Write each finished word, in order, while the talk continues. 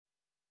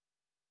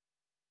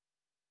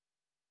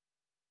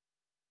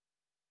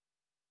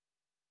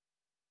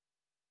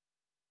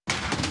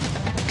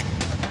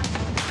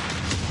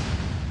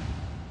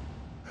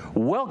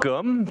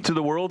Welcome to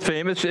the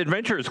world-famous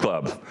Adventurers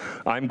Club.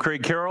 I'm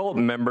Craig Carroll,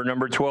 member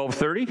number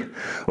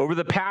 1230. Over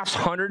the past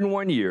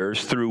 101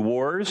 years, through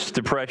wars,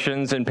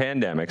 depressions, and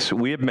pandemics,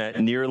 we have met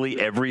nearly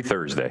every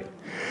Thursday.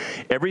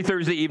 Every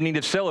Thursday evening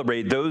to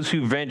celebrate those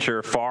who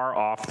venture far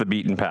off the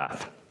beaten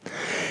path.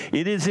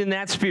 It is in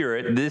that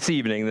spirit this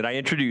evening that I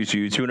introduce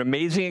you to an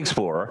amazing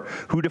explorer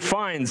who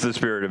defines the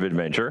spirit of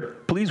adventure.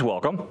 Please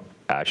welcome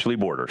Ashely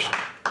Borders.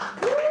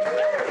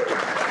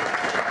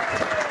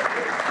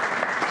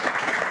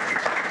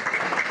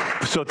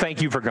 So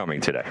thank you for coming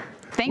today.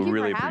 Thank you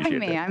for having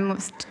me. I'm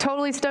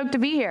totally stoked to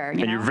be here. And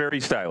you're very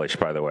stylish,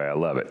 by the way. I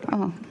love it.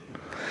 Oh,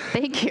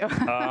 thank you.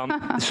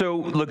 So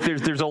look,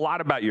 there's a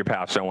lot about your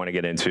past I want to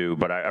get into,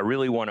 but I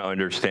really want to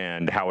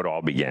understand how it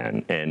all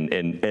began. And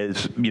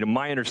as you know,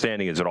 my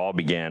understanding is it all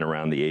began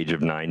around the age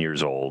of 9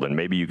 years old. And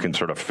maybe you can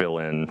sort of fill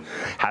in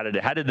how did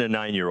a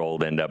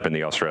 9-year-old end up in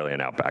the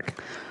Australian Outback?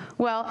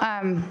 Well,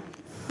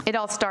 it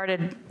all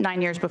started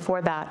 9 years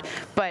before that,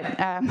 but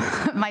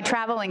my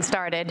traveling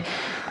started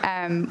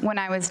when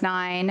I was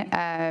 9.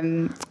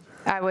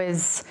 I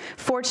was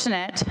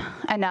fortunate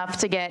enough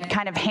to get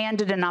kind of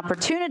handed an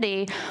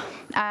opportunity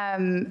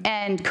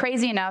and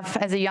crazy enough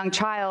as a young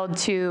child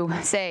to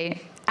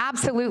say,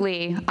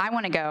 absolutely, I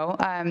want to go.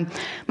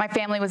 My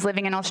family was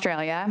living in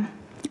Australia,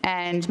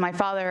 and my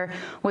father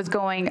was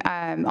going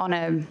on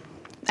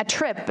a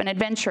trip, an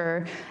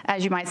adventure,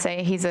 as you might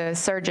say. He's a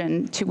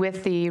surgeon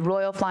with the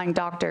Royal Flying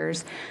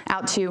Doctors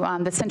out to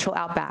the Central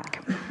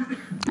Outback.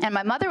 And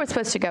my mother was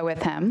supposed to go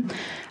with him,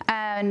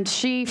 and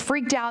she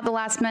freaked out the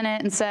last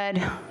minute and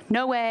said,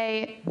 no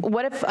way,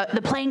 what if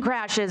the plane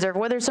crashes, or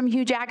what if there's some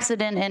huge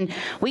accident and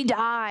we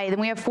die, then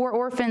we have 4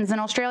 orphans in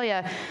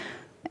Australia.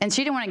 And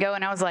she didn't want to go,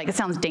 and I was like, it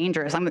sounds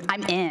dangerous. I'm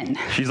in.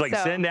 She's like,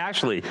 send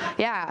Ashely.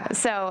 Yeah,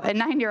 so a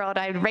 9-year-old,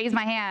 I raised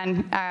my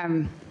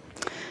hand,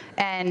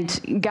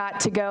 and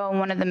got to go on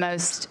one of the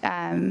most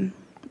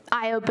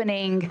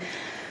eye-opening,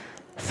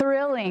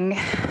 thrilling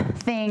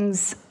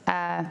things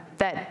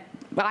that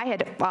I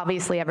had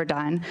obviously ever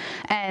done,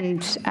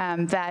 and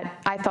that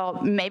I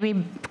thought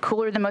maybe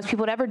cooler than most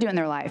people would ever do in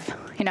their life.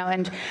 You know,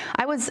 and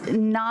I was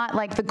not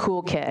like the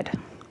cool kid.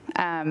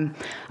 I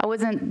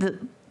wasn't the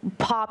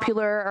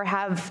popular or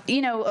have,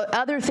 you know,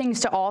 other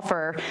things to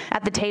offer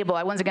at the table.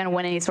 I wasn't going to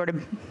win any sort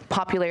of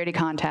popularity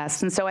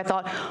contest. And so I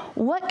thought,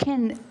 what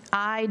can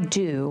I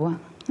do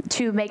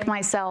to make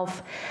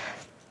myself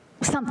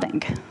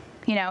something?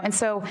 You know, and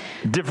so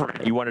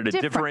different. You wanted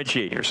to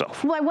differentiate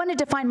yourself. Well, I wanted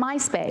to find my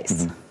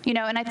space, you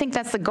know, and I think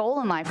that's the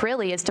goal in life,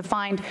 really, is to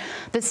find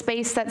the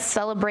space that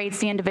celebrates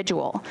the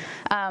individual.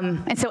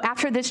 And so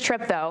after this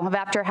trip, though,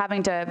 after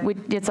having to,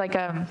 it's like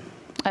a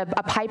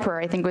Piper,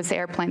 I think, was the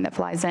airplane that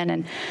flies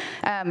in,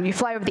 and you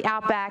fly over the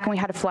Outback, and we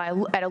had to fly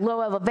at a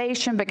low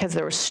elevation because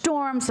there were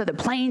storms, so the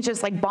plane's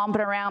just like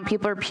bumping around,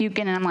 people are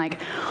puking, and I'm like,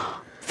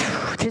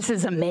 this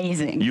is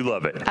amazing. You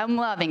love it. I'm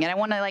loving it. I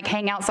want to like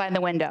hang outside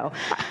the window.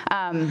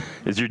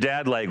 Is your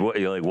dad like,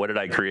 what did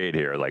I create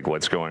here? Like,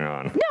 what's going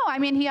on? No, I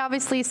mean, he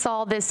obviously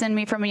saw this in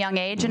me from a young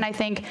age, and I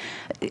think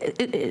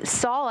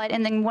saw it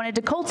and then wanted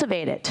to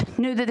cultivate it.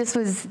 Knew that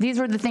these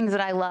were the things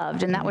that I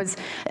loved, and that was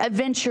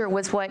adventure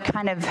was what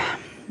kind of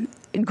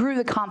grew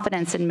the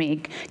confidence in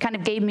me, kind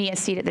of gave me a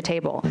seat at the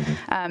table.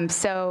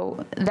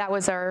 So that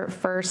was our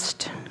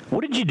first.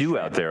 What did you do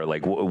out there?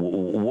 Like,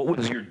 what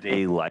was your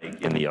day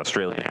like in the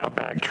Australian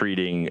Outback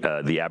treating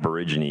the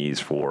Aborigines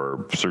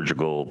for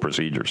surgical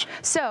procedures?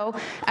 So,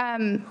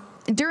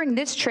 during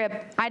this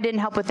trip, I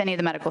didn't help with any of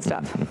the medical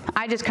stuff.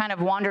 I just kind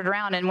of wandered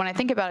around, and when I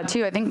think about it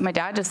too, I think my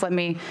dad just let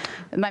me,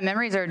 my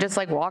memories are just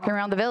like walking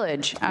around the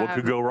village. What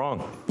could go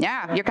wrong?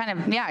 Yeah, you're kind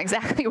of, yeah,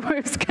 exactly where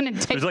it's going to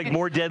take. There's like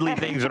more deadly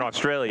things in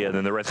Australia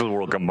than the rest of the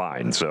world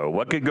combined. So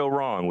what could go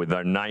wrong with a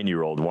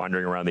 9-year-old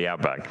wandering around the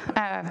Outback?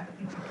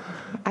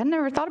 I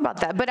never thought about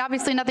that, but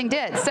obviously nothing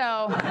did.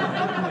 So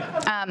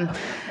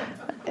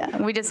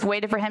we just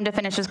waited for him to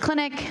finish his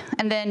clinic,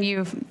 and then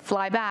you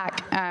fly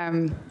back.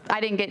 I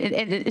didn't get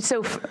it.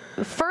 So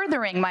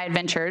furthering my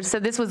adventures, so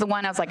this was the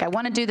one I was like, I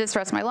want to do this the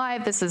rest of my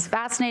life. This is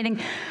fascinating.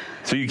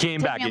 So you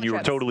came back and you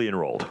were totally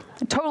enrolled?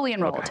 Totally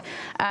enrolled.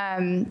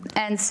 Okay.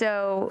 And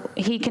so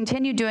he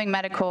continued doing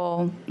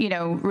medical, you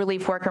know,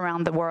 relief work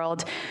around the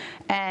world,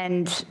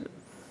 and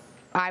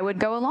I would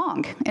go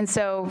along. And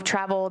so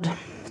traveled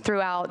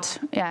throughout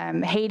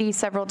Haiti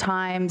several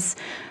times,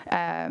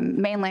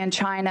 mainland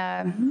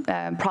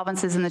China,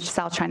 provinces in the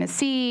South China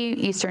Sea,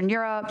 Eastern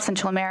Europe,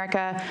 Central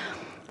America.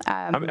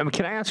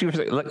 Can I ask you,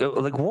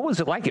 like, what was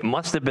it like? It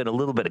must have been a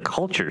little bit of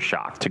culture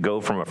shock to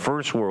go from a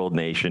first world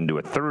nation to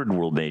a third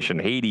world nation,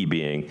 Haiti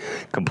being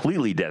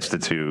completely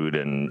destitute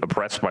and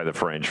oppressed by the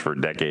French for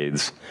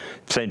decades,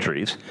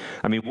 centuries.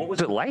 I mean, what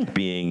was it like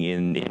being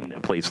in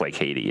a place like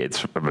Haiti? It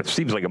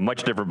seems like a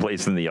much different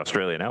place than the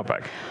Australian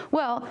Outback.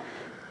 Well,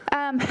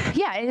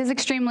 yeah, it is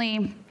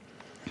extremely.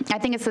 I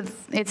think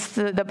it's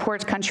the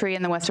poorest country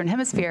in the Western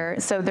Hemisphere,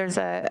 so there's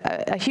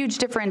a huge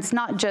difference,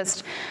 not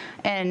just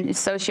in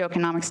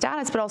socioeconomic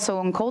status, but also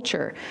in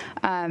culture.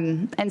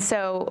 And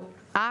so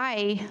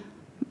I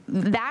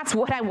that's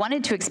what I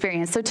wanted to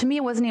experience. So to me,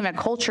 it wasn't even a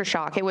culture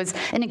shock. It was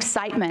an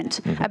excitement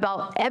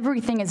about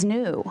everything is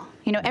new.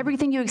 You know,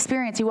 everything you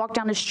experience, you walk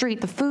down the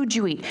street, the food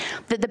you eat,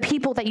 the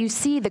people that you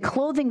see, the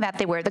clothing that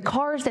they wear, the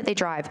cars that they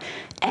drive,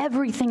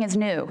 everything is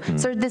new.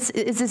 So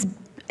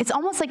it's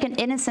almost like an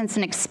innocence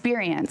and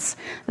experience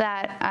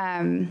that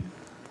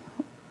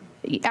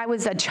I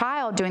was a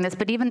child doing this,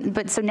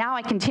 but so now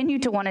I continue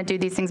to want to do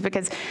these things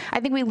because I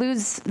think we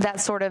lose that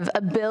sort of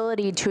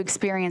ability to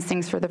experience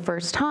things for the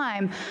first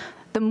time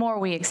the more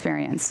we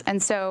experience.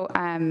 And so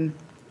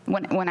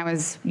when I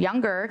was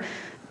younger,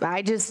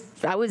 I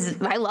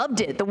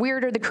loved it. The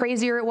weirder, the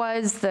crazier it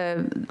was,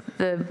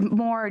 the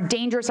more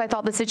dangerous I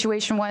thought the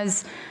situation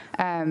was.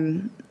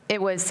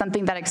 It was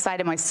something that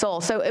excited my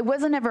soul. So it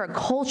wasn't ever a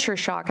culture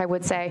shock, I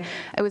would say.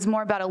 It was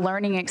more about a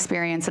learning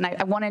experience, and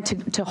I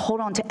wanted to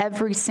hold on to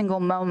every single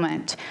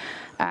moment.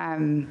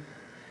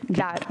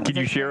 Could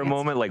you share a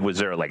moment? Like, was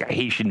there like a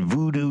Haitian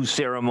voodoo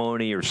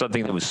ceremony or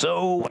something that was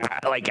so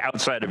like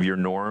outside of your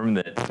norm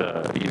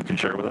that you can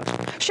share with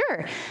us?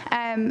 Sure.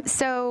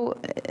 So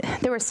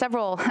there were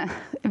several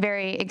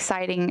very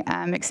exciting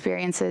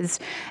experiences.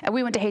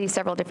 We went to Haiti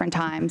several different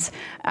times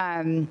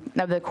over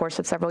the course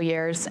of several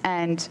years.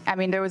 And I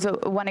mean, there was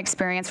one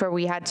experience where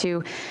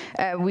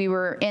we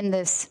were in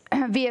this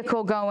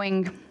vehicle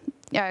going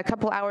a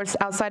couple hours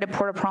outside of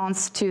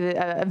Port-au-Prince to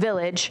a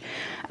village.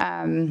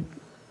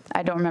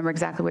 I don't remember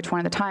exactly which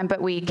one at the time,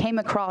 but we came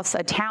across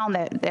a town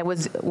that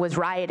was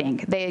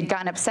rioting. They had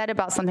gotten upset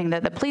about something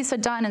that the police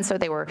had done, and so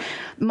they were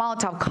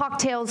Molotov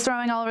cocktails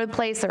throwing all over the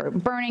place, or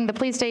burning the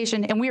police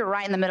station, and we were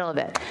right in the middle of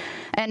it.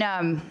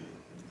 And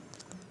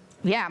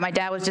yeah, my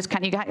dad was just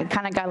kind of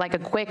got like a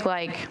quick,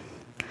 like,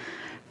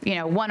 you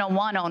know,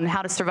 101 on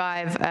how to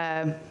survive,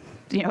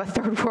 you know, a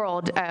third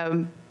world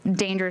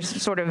dangerous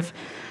sort of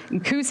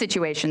coup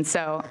situation.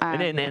 So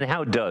and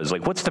how does,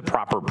 like, what's the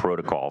proper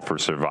protocol for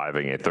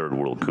surviving a third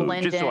world coup?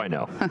 Just so I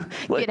know.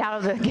 Get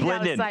out of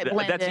sight,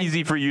 blend That's in.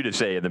 easy for you to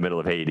say in the middle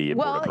of Haiti.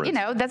 Well, you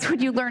know, that's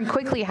what you learn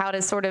quickly, how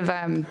to sort of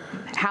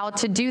how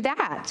to do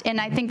that. And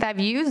I think I've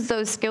used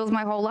those skills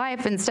my whole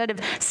life instead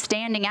of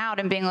standing out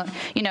and being,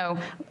 you know,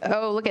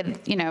 oh, look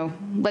at, you know,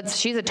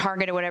 she's a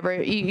target or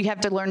whatever. You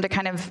have to learn to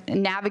kind of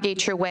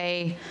navigate your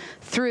way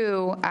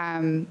through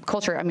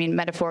culture. I mean,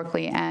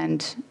 metaphorically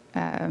and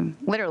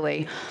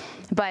literally.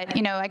 But,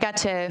 you know, I got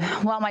to,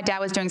 while my dad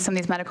was doing some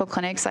of these medical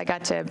clinics, I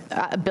got to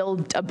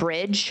build a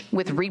bridge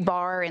with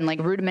rebar and like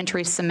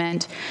rudimentary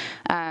cement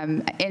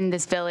in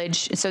this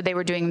village. So they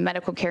were doing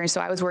medical care. So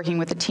I was working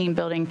with a team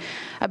building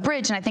a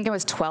bridge, and I think I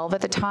was 12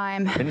 at the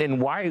time. And then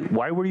why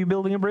were you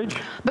building a bridge?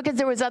 Because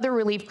there was other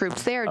relief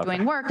groups there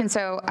doing work. And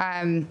so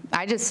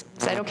I just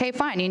said, okay,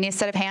 fine, you need a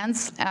set of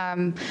hands.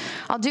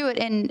 I'll do it.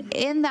 And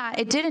in that,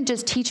 it didn't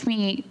just teach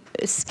me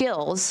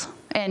skills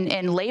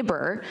and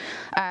labor.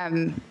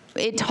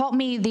 It taught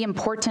me the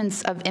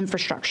importance of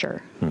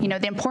infrastructure. You know,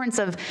 the importance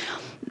of,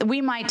 we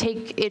might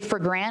take it for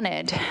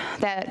granted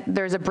that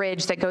there's a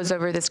bridge that goes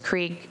over this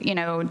creek, you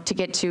know, to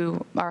get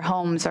to our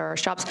homes or our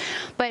shops.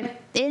 But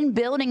in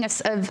building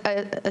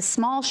a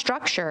small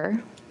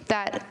structure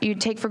that you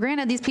take for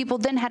granted, these people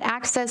then had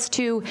access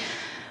to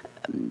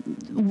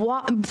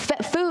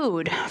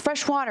food,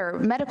 fresh water,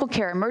 medical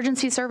care,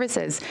 emergency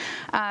services.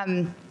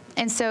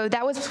 And so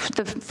that was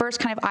the first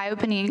kind of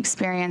eye-opening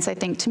experience, I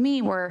think, to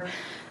me, where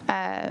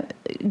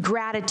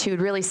gratitude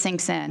really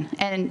sinks in,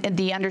 and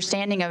the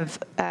understanding of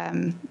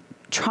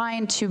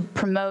trying to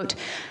promote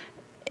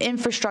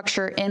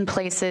infrastructure in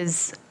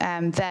places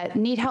that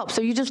need help.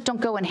 So you just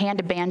don't go and hand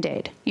a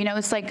Band-Aid. You know,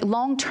 it's like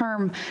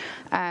long-term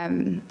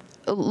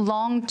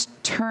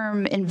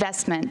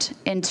investment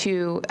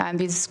into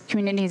these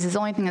communities is the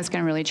only thing that's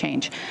going to really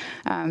change.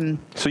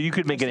 So you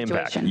could make an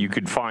impact. You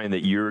could find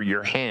that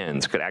your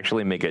hands could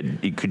actually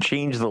it could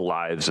change the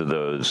lives of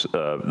those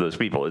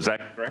people. Is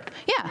that correct?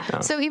 Yeah.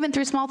 So even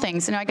through small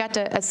things, you know, I got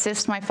to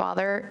assist my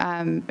father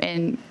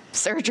in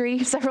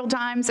surgery several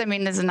times. I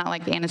mean, this is not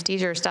like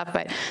anesthesia or stuff,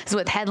 but it's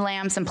with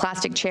headlamps and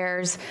plastic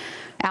chairs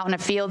out in a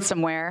field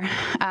somewhere.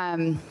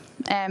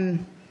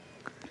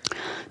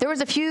 There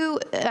was a few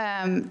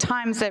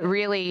times that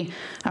really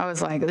I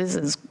was like, this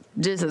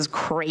is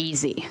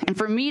crazy. And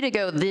for me to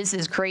go, this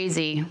is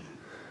crazy.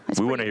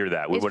 We want to hear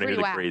that. We want to hear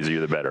the crazier,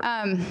 the better.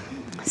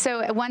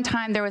 So at one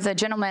time, there was a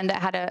gentleman that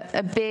had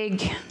a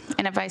big,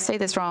 and if I say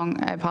this wrong,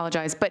 I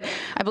apologize, but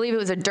I believe it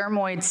was a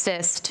dermoid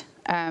cyst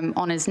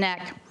on his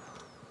neck.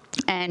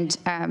 And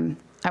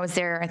I was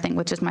there, I think,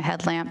 with just my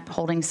headlamp,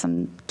 holding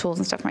some tools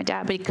and stuff for my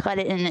dad, but he cut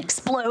it and it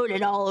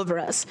exploded all over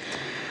us.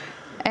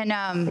 And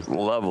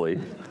lovely.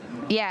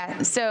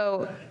 Yeah,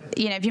 so,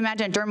 you know, if you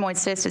imagine a dermoid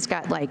cyst, it's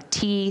got like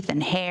teeth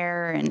and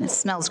hair, and it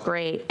smells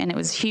great, and it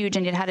was huge,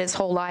 and it had his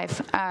whole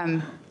life.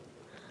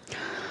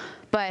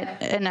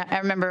 But I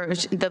remember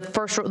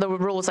the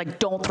rule was like,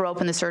 don't throw up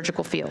in the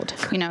surgical field,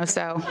 you know,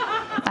 so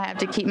I have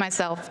to keep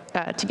myself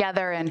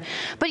together.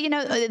 But, you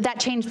know, that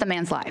changed the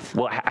man's life.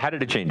 Well, how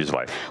did it change his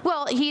life?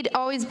 Well, he'd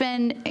always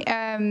been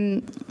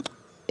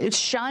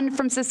shunned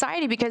from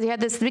society because he had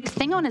this big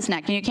thing on his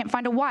neck, and you can't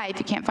find a wife,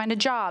 you can't find a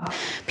job.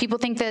 People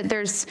think that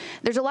there's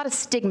a lot of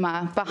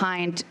stigma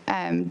behind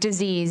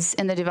disease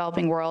in the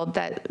developing world,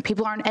 that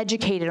people aren't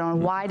educated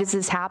on why does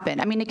this happen.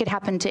 I mean, it could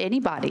happen to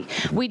anybody.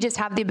 We just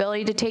have the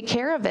ability to take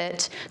care of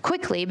it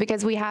quickly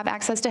because we have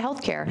access to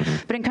health care.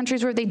 But in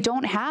countries where they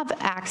don't have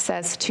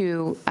access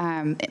to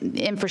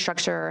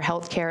infrastructure or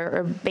health care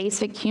or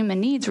basic human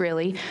needs,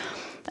 really,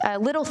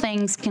 little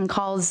things can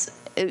cause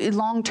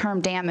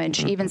long-term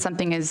damage, even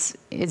something as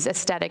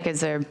aesthetic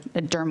as a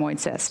dermoid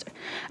cyst.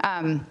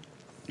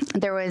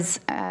 There was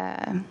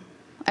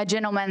a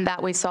gentleman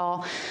that we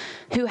saw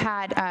who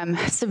had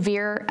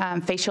severe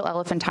facial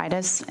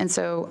elephantitis, and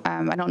so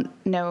I don't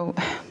know,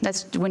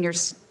 that's when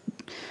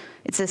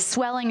it's a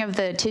swelling of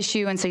the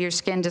tissue, and so your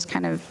skin just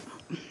kind of,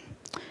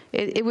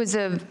 it was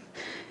a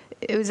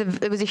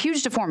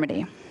huge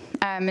deformity.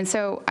 And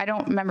so I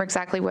don't remember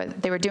exactly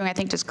what they were doing. I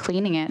think just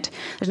cleaning it.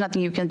 There's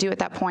nothing you can do at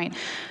that point.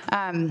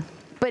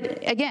 But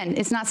again,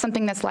 it's not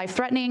something that's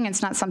life-threatening.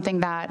 It's not something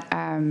that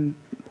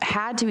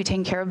had to be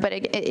taken care of, but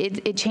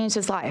it changed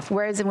his life.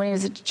 Whereas when he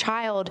was a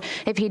child,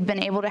 if he'd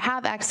been able to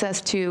have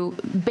access to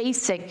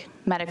basic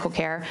medical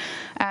care,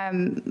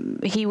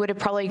 he would have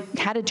probably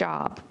had a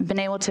job, been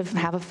able to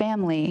have a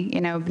family,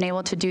 been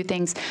able to do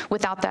things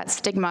without that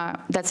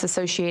stigma that's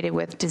associated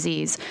with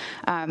disease.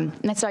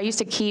 And so I used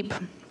to keep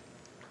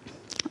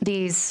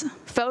these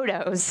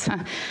photos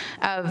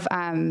of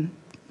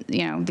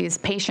these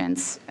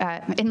patients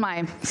in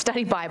my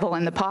study Bible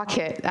in the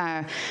pocket.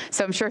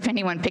 So I'm sure if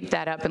anyone picked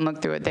that up and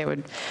looked through it, they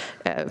would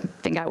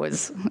think I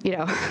was,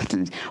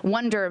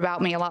 wonder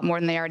about me a lot more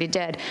than they already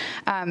did.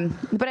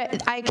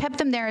 But I kept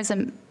them there as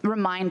a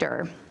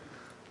reminder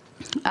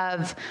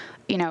of,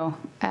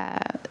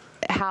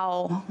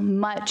 how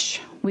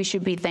much we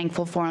should be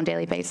thankful for on a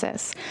daily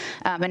basis,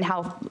 and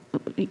how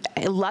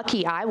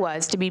lucky I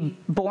was to be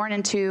born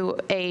into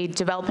a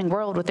developing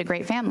world with a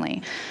great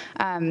family.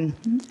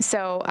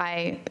 So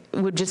I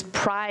would just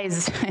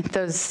prize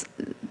those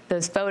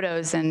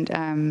photos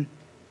and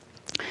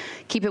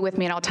keep it with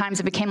me at all times.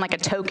 It became like a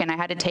token. I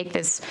had to take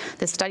this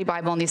study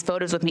Bible and these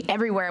photos with me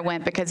everywhere I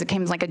went because it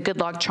became like a good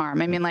luck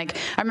charm. I mean, I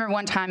remember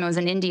one time I was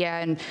in India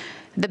and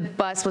the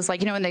bus was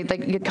when they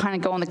you kind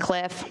of go on the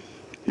cliff,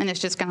 and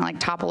it's just gonna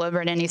topple over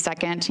at any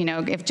second,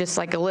 if just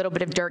a little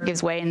bit of dirt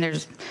gives way and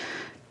there's,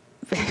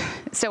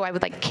 so I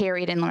would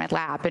carry it in my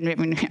lap,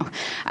 and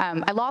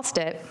I lost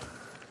it.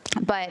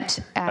 But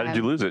how did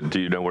you lose it? Do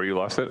you know where you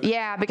lost it?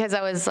 Yeah, because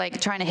I was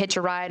trying to hitch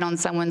a ride on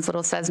someone's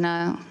little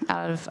Cessna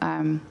out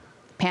of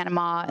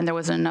Panama, and there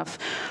wasn't enough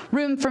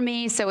room for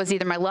me, so it was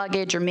either my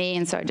luggage or me,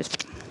 and so I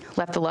just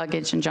left the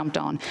luggage and jumped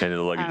on. And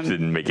the luggage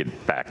didn't make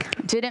it back.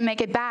 Didn't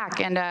make it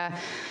back, and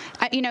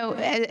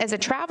as a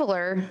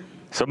traveler.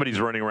 Somebody's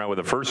running around with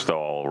a first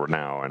stall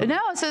now. And no,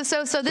 so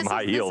this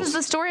is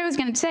the story I was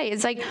going to say.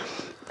 It's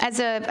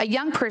as a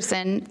young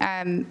person,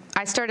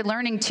 I started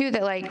learning too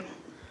that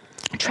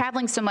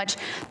traveling so much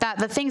that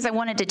the things I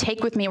wanted to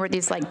take with me were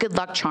these good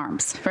luck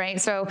charms,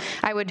 right? So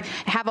I would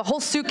have a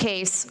whole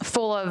suitcase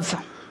full of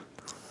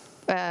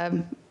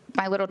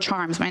my little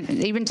charms.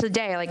 Even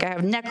today, I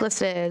have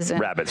necklaces.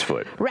 And rabbit's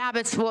foot.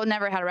 Rabbit's. Well,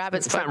 never had a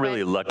rabbit's foot. It's not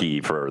really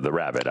lucky for the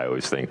rabbit, I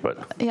always think,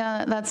 but.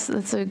 Yeah, that's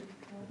a.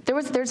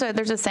 There's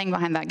a saying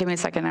behind that. Give me a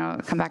second, I'll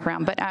come back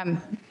around. But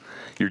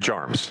your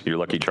charms, your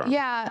lucky charms.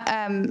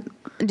 Yeah,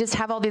 just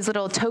have all these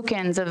little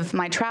tokens of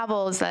my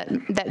travels that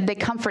they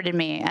comforted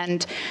me,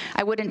 and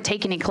I wouldn't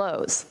take any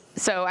clothes.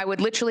 So I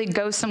would literally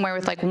go somewhere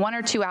with one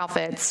or two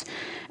outfits.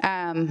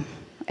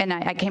 And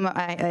I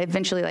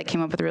eventually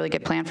came up with a really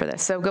good plan for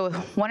this. So go with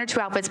one or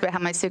two outfits, but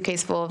have my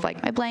suitcase full of my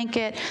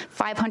blanket,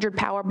 500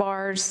 power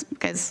bars,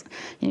 because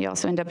you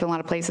also end up in a lot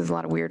of places, a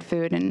lot of weird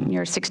food, and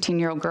you're a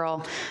 16-year-old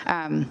girl.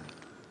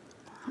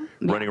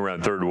 Running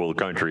around third world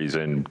countries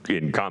and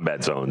in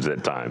combat zones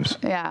at times.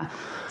 Yeah.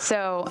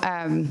 So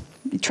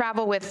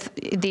travel with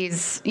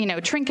these,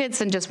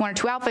 trinkets and just one or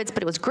two outfits,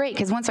 but it was great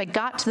because once I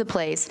got to the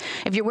place,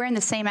 if you're wearing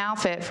the same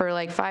outfit for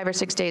 5 or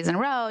 6 days in a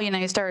row,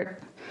 you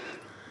start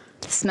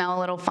to smell a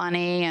little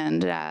funny,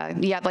 and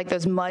you have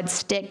those mud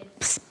stick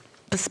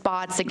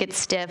spots that get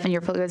stiff and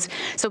your clothes.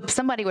 So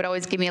somebody would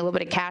always give me a little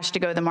bit of cash to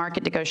go to the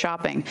market to go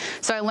shopping.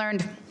 So I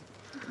learned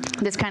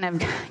this kind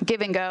of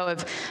give and go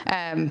of,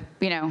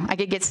 I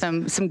could get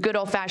some good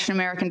old-fashioned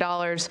American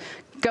dollars,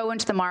 go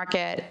into the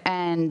market,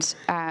 and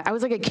I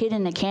was like a kid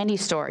in a candy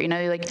store,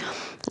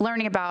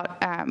 learning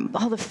about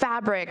all the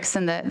fabrics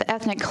and the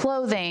ethnic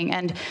clothing.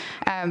 And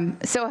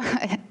so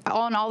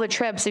on all the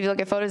trips, if you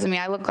look at photos of me,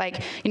 I look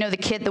like, the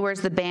kid that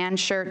wears the band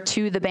shirt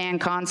to the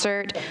band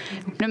concert.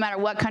 No matter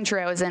what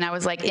country I was in, I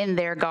was in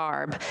their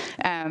garb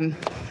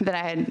that I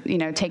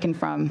had, taken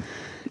from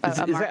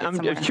I'm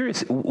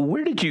curious,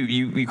 where did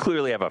you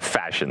clearly have a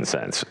fashion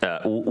sense.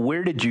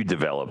 Where did you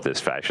develop this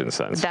fashion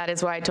sense? That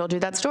is why I told you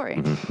that story.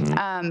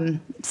 Mm-hmm.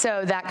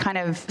 So that kind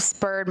of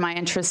spurred my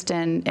interest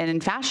in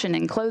fashion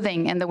and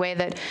clothing and the way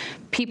that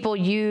people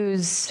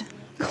use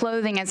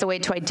clothing as a way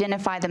to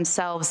identify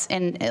themselves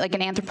in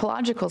an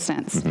anthropological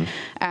sense.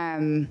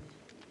 Mm-hmm.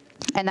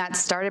 And that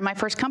started my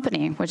first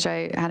company, which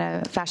I had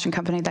a fashion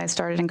company that I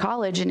started in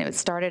college, and it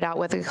started out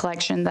with a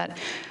collection that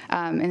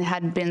and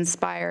had been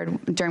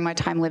inspired during my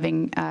time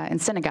living in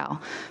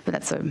Senegal. But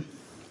that's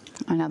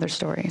another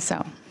story.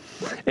 So.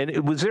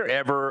 And was there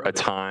ever a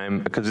time,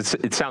 because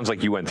it sounds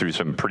like you went through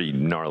some pretty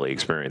gnarly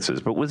experiences,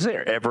 but was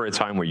there ever a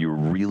time where you were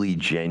really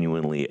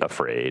genuinely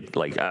afraid?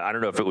 Like, I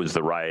don't know if it was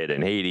the riot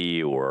in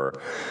Haiti or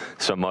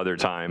some other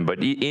time,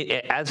 but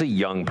as a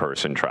young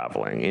person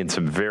traveling in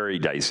some very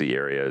dicey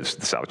areas,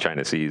 the South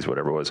China Seas,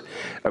 whatever it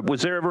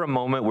was there ever a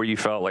moment where you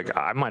felt like,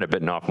 I might have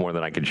bitten off more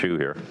than I could chew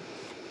here?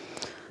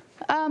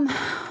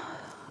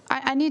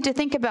 I need to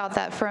think about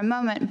that for a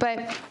moment,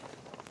 but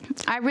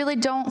I really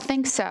don't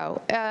think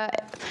so.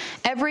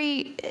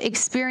 Every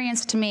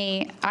experience to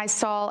me, I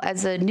saw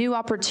as a new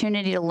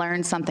opportunity to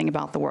learn something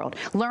about the world,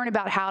 learn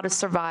about how to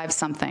survive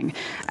something,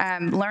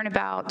 learn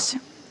about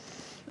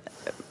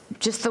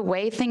just the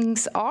way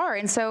things are.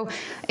 And so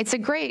it's a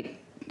great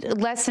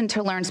lesson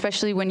to learn,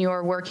 especially when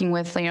you're working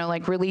with,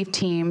 like relief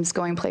teams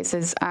going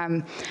places,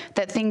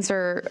 that things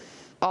are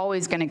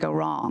always going to go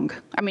wrong.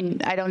 I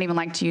mean, I don't even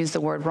like to use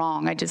the word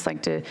wrong. I just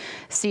like to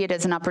see it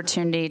as an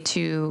opportunity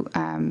to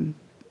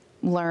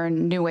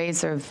learn new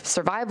ways of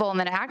survival. And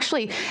then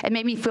actually, it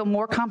made me feel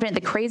more confident.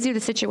 The crazier the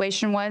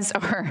situation was,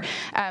 or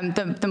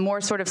the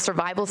more sort of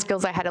survival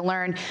skills I had to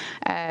learn.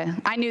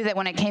 I knew that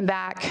when I came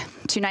back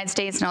to the United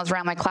States and I was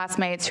around my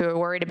classmates who were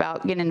worried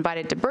about getting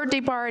invited to birthday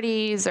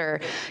parties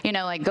or,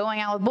 like going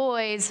out with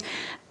boys,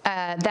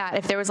 that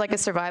if there was like a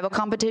survival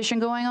competition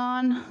going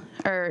on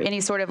or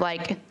any sort of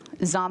like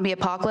zombie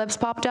apocalypse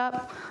popped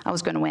up, I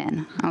was going to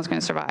win. I was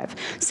going to survive.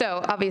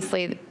 So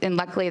obviously, and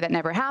luckily that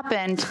never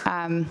happened.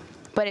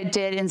 But it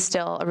did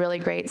instill a really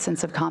great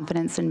sense of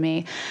confidence in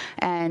me.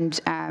 And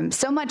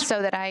so much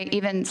so that I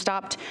even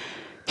stopped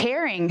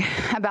caring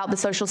about the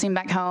social scene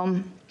back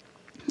home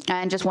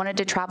and just wanted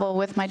to travel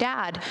with my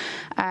dad.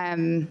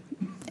 And,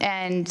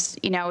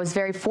 I was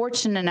very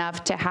fortunate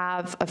enough to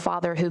have a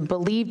father who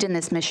believed in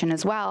this mission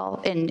as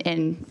well,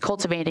 in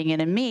cultivating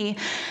it in me,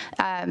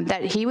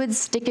 that he would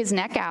stick his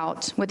neck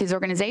out with these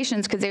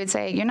organizations because they would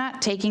say, you're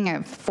not taking a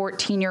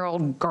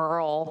 14-year-old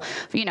girl,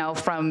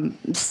 from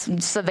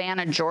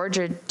Savannah,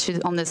 Georgia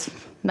on this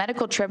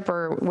medical trip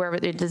or wherever,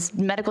 this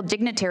medical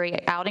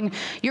dignitary outing,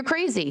 you're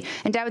crazy.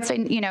 And Dad would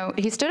say,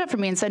 he stood up for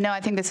me and said, no, I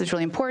think this is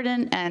really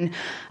important, and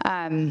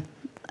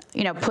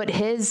put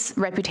his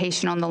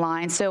reputation on the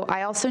line. So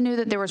I also knew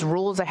that there was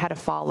rules I had to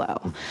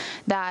follow,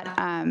 that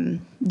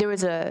there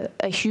was a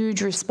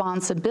huge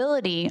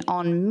responsibility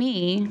on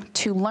me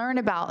to learn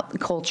about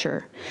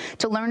culture,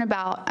 to learn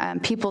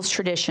about people's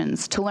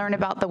traditions, to learn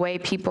about the way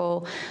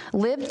people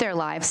lived their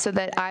lives so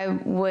that I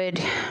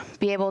would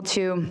be able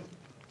to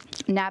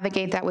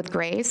navigate that with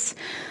grace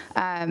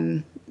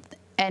and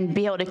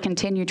be able to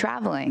continue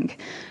traveling.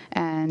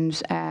 And,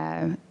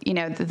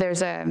 there's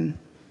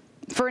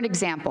for an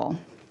example,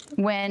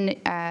 when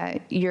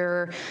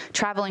you're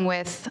traveling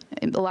with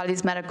a lot of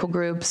these medical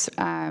groups,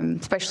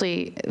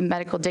 especially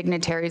medical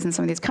dignitaries in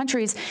some of these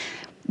countries,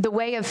 the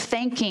way of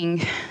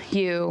thanking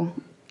you,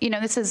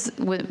 this is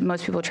what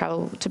most people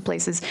travel to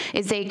places,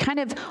 is they kind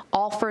of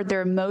offer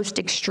their most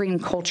extreme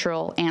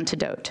cultural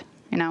antidote,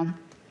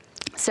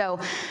 So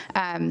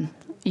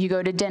you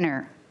go to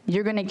dinner.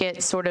 You're going to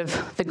get sort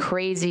of the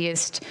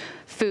craziest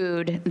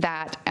food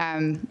that,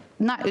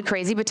 not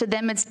crazy, but to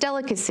them it's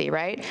delicacy,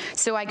 right?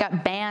 So I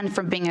got banned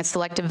from being a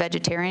selective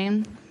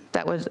vegetarian.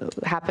 That would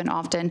happen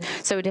often.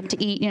 So we'd have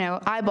to eat,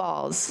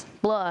 eyeballs,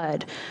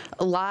 blood,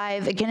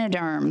 live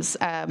echinoderms,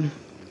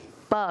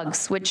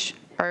 bugs, which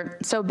are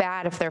so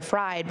bad if they're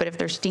fried, but if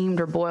they're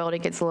steamed or boiled, it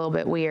gets a little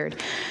bit weird.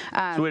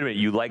 So wait a minute,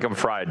 you like them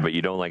fried, but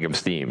you don't like them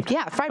steamed?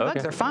 Yeah, fried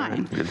bugs are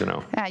fine. Right. Good to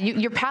know. Yeah,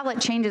 your palate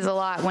changes a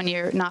lot when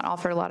you're not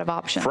offered a lot of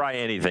options. Fry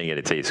anything and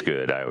it tastes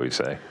good, I always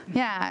say.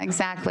 Yeah,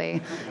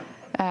 exactly.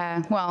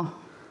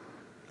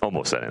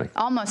 Almost anything.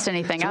 Almost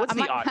anything. So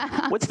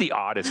what's the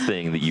oddest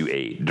thing that you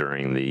ate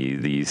during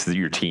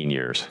your teen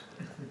years?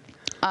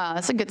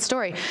 That's a good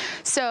story.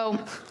 So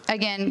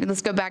again,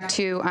 let's go back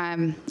to,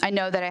 I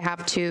know that I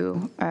have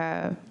to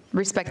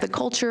respect the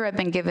culture. I've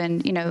been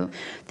given,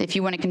 if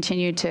you want to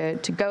continue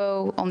to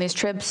go on these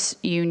trips,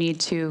 you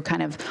need to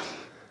kind of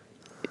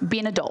be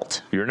an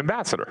adult. You're an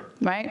ambassador.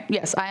 Right?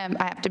 Yes, I am.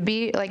 I have to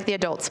be like the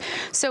adults.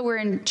 So we're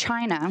in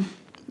China,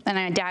 and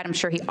my dad, I'm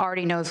sure he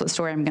already knows what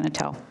story I'm going to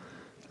tell.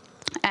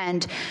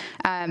 And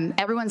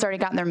everyone's already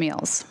gotten their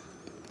meals.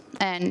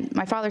 And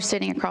my father's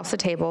sitting across the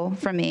table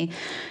from me,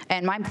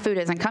 and my food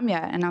hasn't come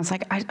yet. And I was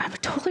like, I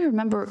totally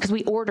remember, because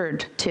we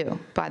ordered too,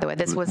 by the way.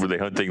 This was. Were they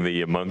hunting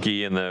the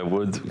monkey in the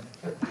woods?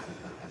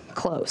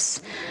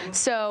 Close.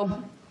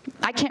 So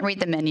I can't read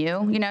the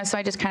menu, so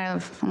I just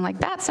I'm like,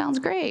 that sounds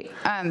great.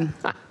 And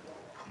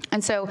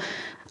so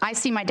I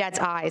see my dad's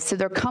eyes. So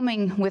they're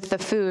coming with the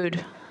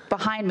food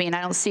behind me, and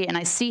I don't see it, and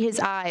I see his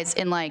eyes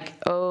in like,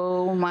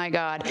 oh my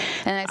God,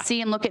 and I see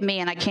him look at me,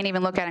 and I can't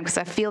even look at him because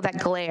I feel that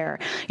glare.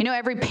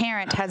 Every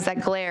parent has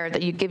that glare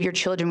that you give your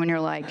children when you're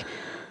like,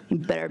 you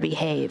better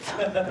behave.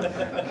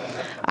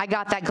 I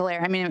got that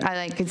glare. I mean,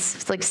 I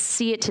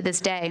see it to this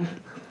day.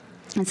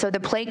 And so the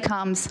plate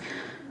comes,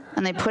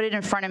 and they put it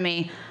in front of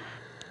me.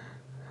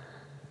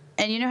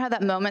 And you know how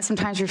that moment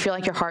sometimes you feel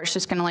like your heart's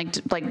just gonna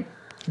like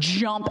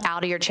jump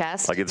out of your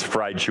chest? Like it's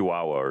fried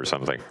chihuahua or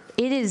something.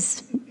 It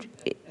is,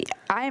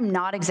 I am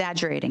not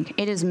exaggerating.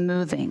 It is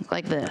moving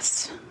like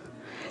this.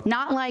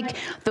 Not like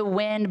the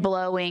wind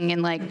blowing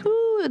and like,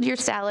 ooh, your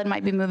salad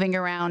might be moving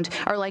around,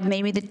 or like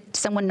maybe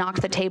someone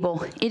knocked the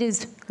table. It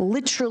is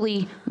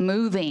literally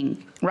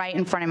moving right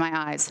in front of my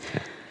eyes.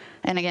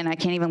 And again, I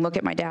can't even look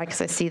at my dad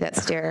because I see that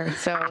stare.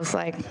 So I was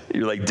like...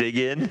 You're like, dig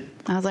in?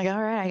 I was like, all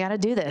right, I got to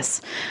do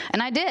this.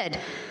 And I did.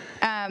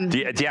 Do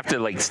you have to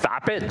like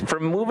stop it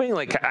from moving?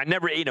 Like I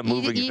never ate a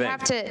moving thing. You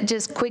have to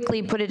just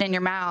quickly put it in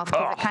your mouth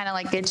because it kind of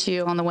like gets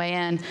you on the way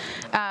in.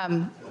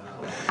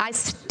 I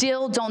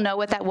still don't know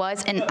what that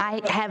was, and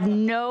I have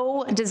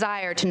no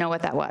desire to know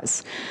what that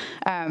was.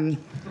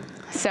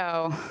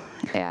 So,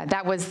 yeah,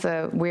 that was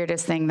the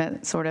weirdest thing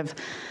that sort of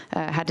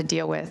had to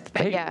deal with.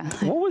 But hey, yeah.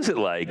 What was it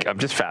like? I'm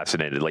just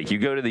fascinated. Like, you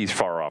go to these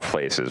far-off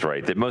places,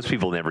 right, that most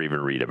people never even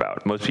read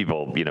about. Most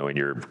people, you know, in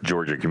your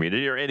Georgia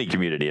community or any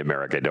community in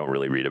America don't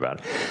really read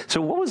about.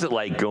 So what was it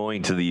like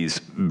going to these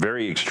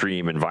very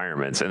extreme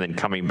environments and then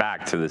coming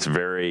back to this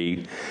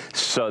very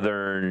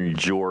southern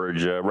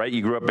Georgia, right?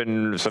 You grew up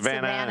in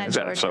Savannah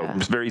Georgia. So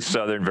it's very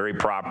southern, very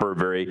proper,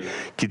 very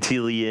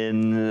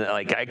cotillion.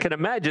 Like, I can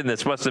imagine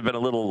this must have been a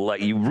little,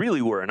 like, you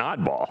really were an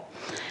oddball.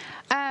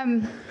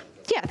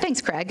 Yeah,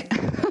 thanks, Craig.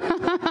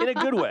 In a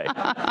good way.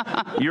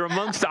 You're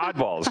amongst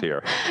oddballs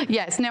here.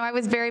 Yes, no, I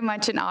was very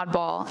much an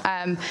oddball,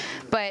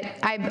 but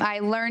I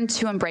learned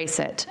to embrace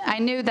it. I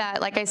knew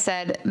that, like I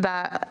said,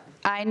 that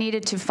I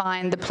needed to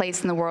find the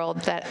place in the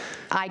world that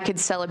I could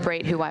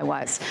celebrate who I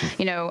was.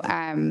 You know,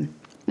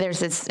 there's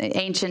this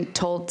ancient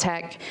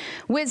Toltec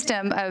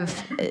wisdom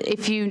of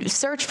if you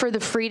search for the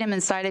freedom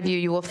inside of you,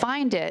 you will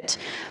find it,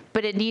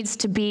 but it needs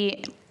to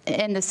be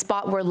in the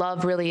spot where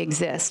love really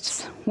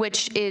exists,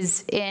 which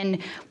is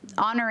in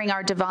honoring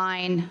our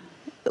divine.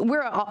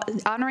 We're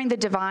honoring the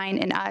divine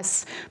in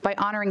us by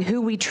honoring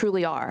who we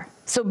truly are.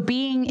 So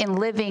being and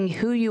living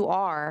who you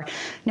are,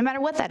 no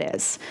matter what that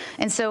is.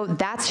 And so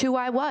that's who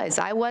I was.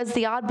 I was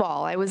the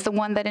oddball. I was the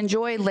one that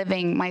enjoyed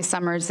living my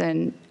summers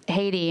in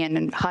Haiti and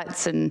in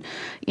huts and,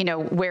 you know,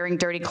 wearing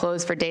dirty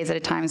clothes for days at a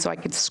time so I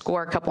could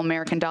score a couple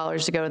American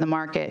dollars to go to the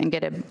market and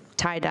get a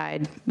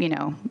tie-dyed, you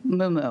know,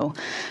 moo-moo.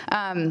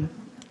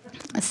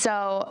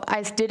 So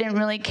I didn't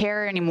really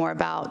care anymore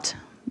about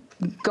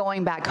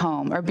going back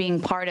home or being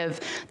part of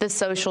the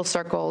social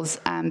circles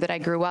that I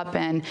grew up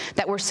in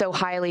that were so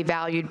highly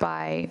valued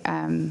by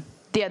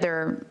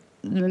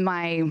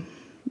my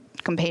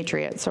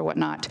compatriots or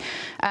whatnot.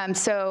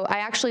 So I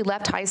actually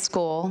left high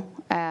school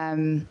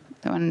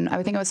when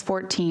I think I was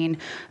 14,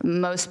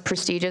 most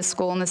prestigious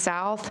school in the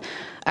South.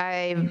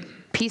 I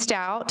pieced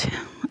out.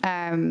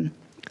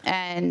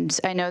 And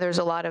I know there's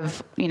a lot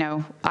of, you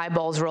know,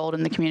 eyeballs rolled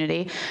in the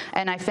community.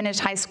 And I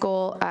finished high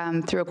school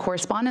through a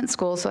correspondence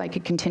school so I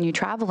could continue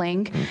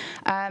traveling.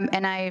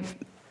 And I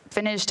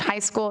finished high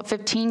school at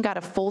 15, got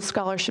a full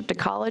scholarship to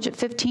college at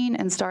 15,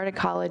 and started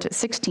college at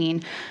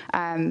 16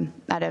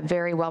 at a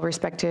very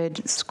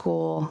well-respected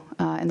school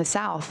in the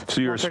South.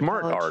 So you're a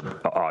smart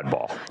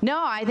oddball.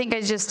 No, I think I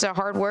was just a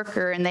hard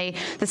worker, and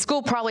the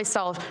school probably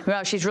saw,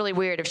 well, she's really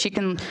weird. If she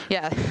can,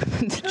 yeah,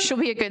 she'll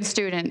be a good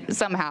student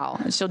somehow.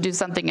 She'll do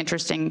something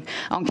interesting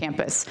on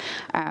campus.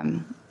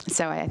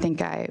 So I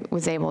think I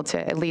was able to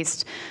at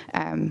least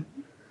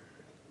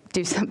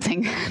do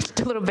something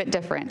a little bit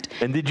different.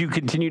 And did you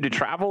continue to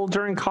travel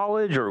during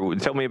college, or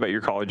tell me about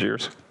your college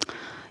years?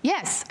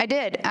 Yes, I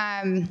did.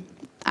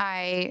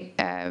 I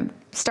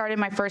started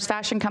my first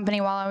fashion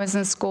company while I was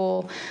in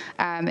school,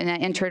 and I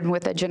interned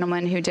with a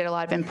gentleman who did a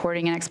lot of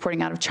importing and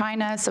exporting out of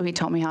China, so he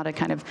taught me how to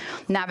kind of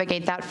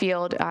navigate that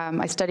field.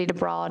 I studied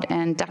abroad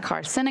in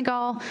Dakar,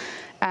 Senegal,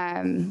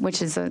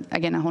 which is,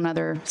 again, a whole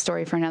other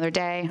story for another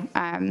day.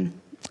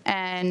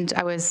 And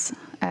I was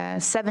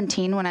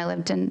 17 when I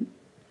lived in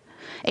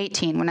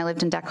 18 when I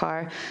lived in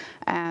Dakar,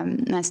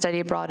 and I studied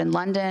abroad in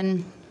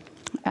London.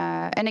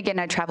 And again,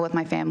 I travel with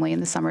my family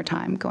in the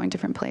summertime, going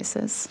different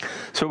places.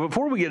 So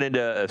before we get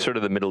into sort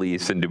of the Middle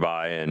East and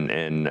Dubai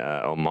and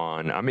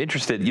Oman, I'm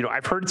interested, you know,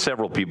 I've heard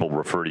several people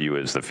refer to you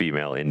as the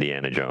female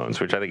Indiana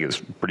Jones, which I think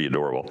is pretty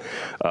adorable.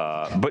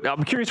 But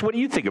I'm curious, what do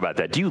you think about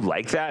that? Do you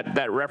like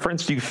that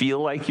reference? Do you feel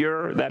like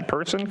you're that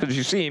person? Because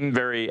you seem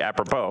very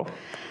apropos.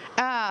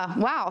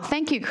 Wow,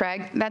 thank you,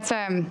 Craig. That's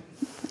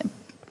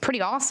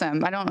pretty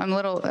awesome. I'm a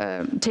little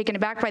taken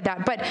aback by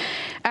that. But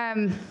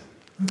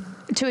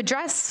to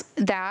address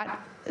that,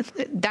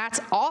 that's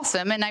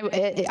awesome. And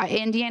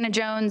Indiana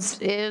Jones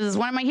is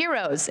one of my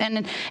heroes.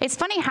 And it's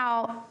funny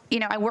how, you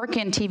know, I work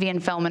in TV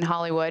and film in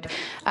Hollywood,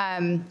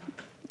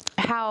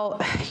 how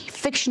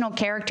fictional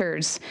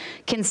characters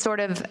can sort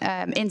of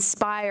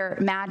inspire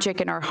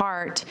magic in our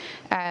heart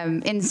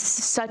in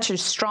such a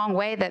strong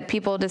way that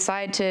people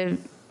decide to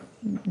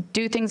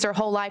do things their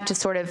whole life to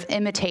sort of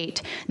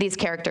imitate these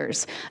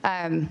characters.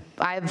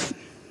 I've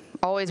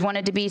always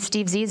wanted to be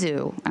Steve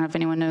Zissou. I don't know if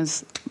anyone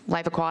knows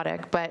Life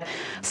Aquatic, but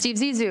Steve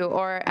Zissou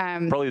or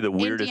probably the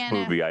weirdest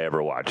Indiana. movie I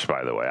ever watched,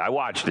 by the way. I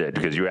watched it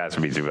because you asked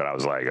me to, but I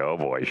was like, oh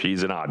boy,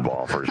 she's an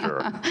oddball for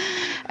sure.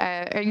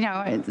 You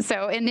know,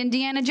 so in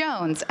Indiana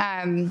Jones,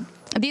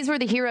 these were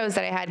the heroes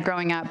that I had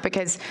growing up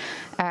because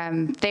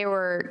they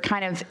were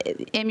kind of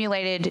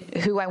emulated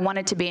who I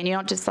wanted to be, and you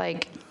don't just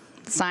like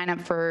sign up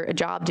for a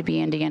job to be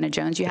Indiana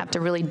Jones. You have to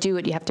really do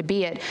it. You have to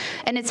be it.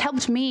 And it's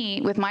helped me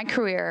with my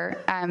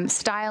career,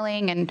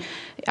 styling and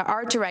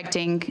art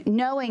directing,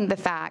 knowing the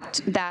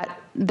fact that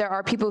there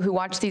are people who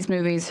watch these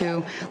movies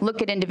who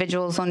look at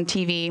individuals on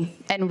TV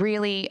and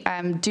really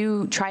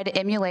do try to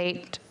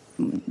emulate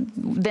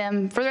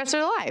them for the rest of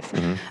their life.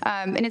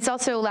 And it's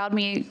also allowed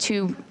me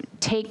to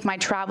take my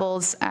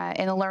travels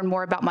and learn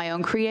more about my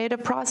own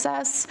creative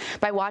process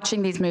by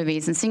watching these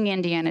movies and seeing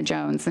Indiana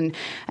Jones and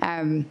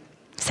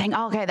saying,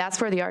 oh, okay,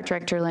 that's where the art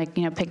director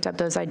picked up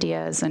those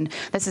ideas, and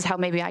this is how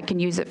maybe I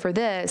can use it for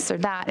this or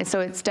that. And so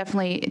it's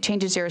definitely, it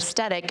changes your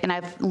aesthetic, and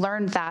I've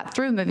learned that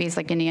through movies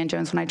like Indiana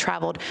Jones when I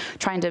traveled,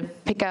 trying to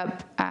pick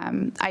up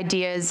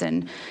ideas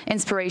and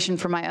inspiration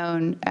for my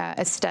own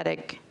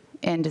aesthetic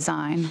and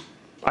design.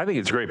 I think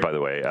it's great, by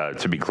the way,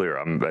 to be clear.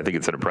 I think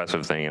it's an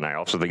impressive thing, and I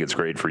also think it's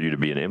great for you to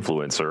be an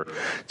influencer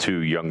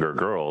to younger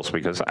girls,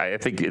 because I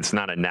think it's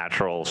not a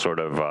natural sort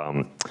of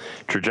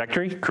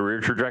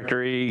career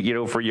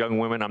trajectory, for young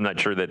women. I'm not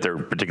sure that they're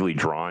particularly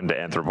drawn to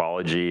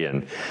anthropology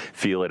and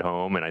feel at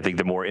home, and I think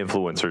the more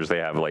influencers they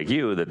have like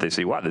you, that they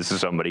see, wow, this is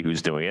somebody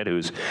who's doing it,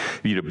 who's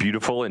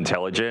beautiful,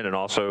 intelligent, and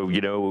also,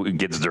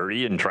 gets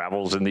dirty and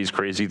travels in these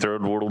crazy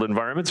third world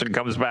environments and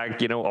comes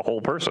back, a whole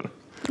person.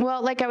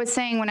 Well, like I was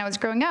saying, when I was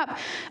growing up,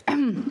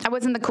 I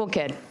wasn't the cool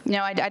kid.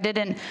 I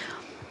didn't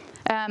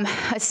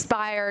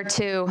aspire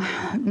to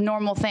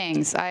normal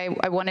things.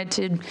 I wanted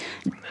to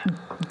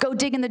go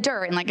dig in the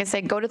dirt and, like I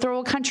said, go to third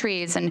world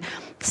countries. And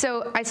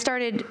so I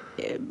started...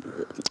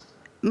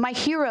 My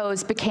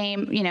heroes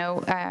became,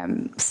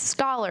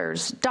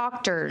 scholars,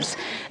 doctors,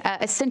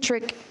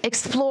 eccentric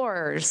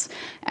explorers,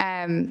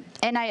 and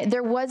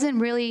there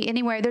wasn't really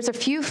anywhere. There's a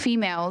few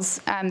females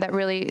that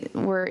really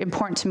were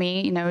important to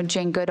me.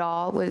 Jane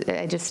Goodall.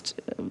 I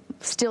just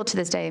still to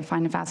this day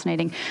find it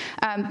fascinating.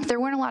 There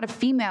weren't a lot of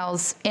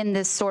females in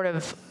this sort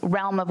of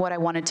realm of what I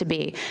wanted to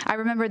be. I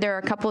remember there are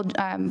a couple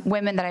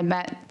women that I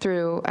met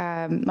through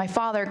my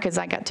father, because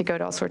I got to go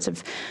to all sorts of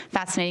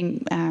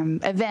fascinating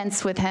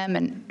events with him,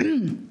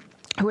 and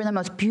who are the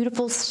most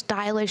beautiful,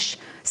 stylish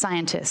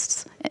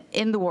scientists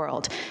in the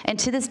world. And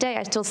to this day,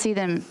 I still see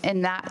them,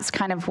 and that's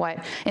kind of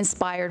what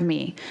inspired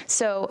me.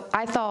 So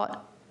I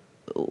thought,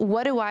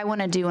 what do I want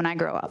to do when I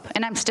grow up?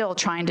 And I'm still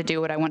trying to do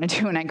what I want to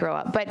do when I grow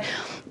up. But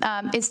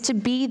it's to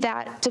be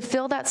that, to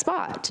fill that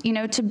spot,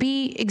 to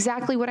be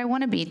exactly what I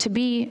want to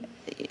be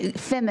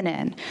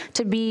feminine,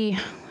 to be,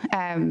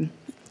 I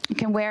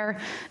can wear,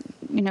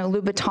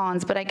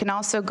 Louboutins, but I can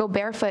also go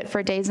barefoot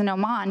for days in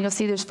Oman. You'll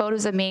see there's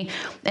photos of me,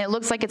 and it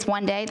looks like it's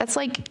one day. That's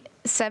like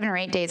 7 or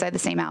 8 days I had the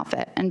same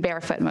outfit, and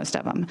barefoot most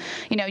of them.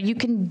 You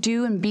can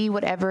do and be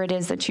whatever it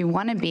is that you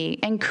want to be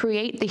and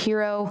create the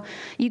hero.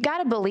 You got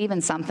to believe in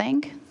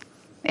something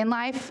in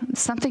life.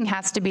 Something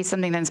has to be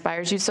something that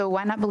inspires you, so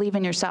why not believe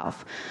in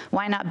yourself?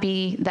 Why not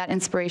be that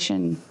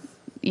inspiration?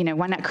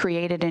 Why not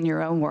create it in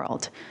your own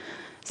world?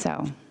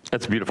 So...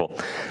 That's beautiful.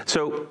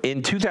 So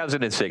in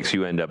 2006,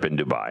 you end up in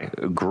Dubai.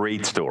 A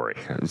great story.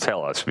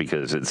 Tell us,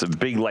 because it's a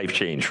big life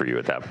change for you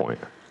at that point.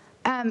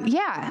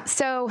 Yeah,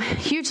 so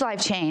huge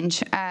life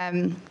change.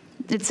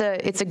 It's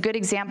a good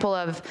example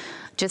of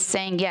just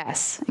saying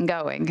yes and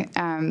going.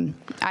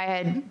 I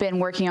had been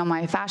working on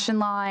my fashion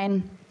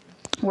line,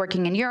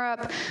 working in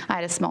Europe. I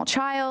had a small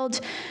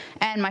child,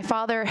 and my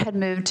father had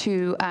moved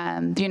to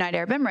the United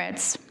Arab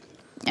Emirates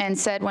and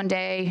said one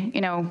day,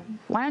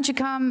 why don't you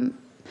come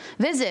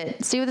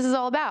visit, see what this is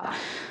all about.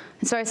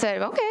 And so I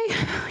said,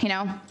 okay,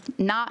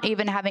 not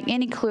even having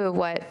any clue of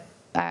what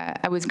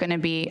I was going to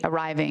be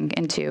arriving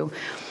into.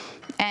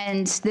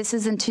 And this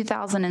is in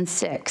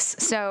 2006.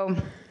 So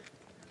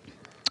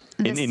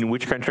in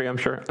which country, I'm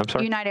sorry?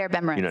 United Arab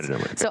Emirates. United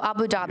Arab Emirates. So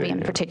Abu Dhabi in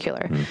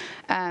particular.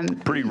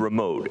 Pretty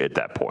remote at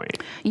that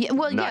point. Yeah,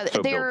 well,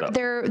 so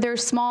they're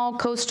small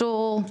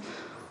coastal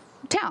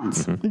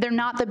towns. They're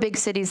not the big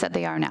cities that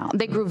they are now.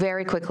 They grew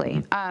very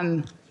quickly.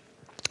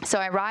 So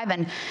I arrive,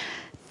 and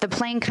the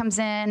plane comes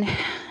in,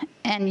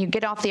 and you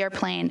get off the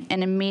airplane,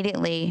 and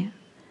immediately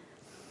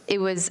it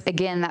was,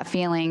 again, that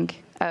feeling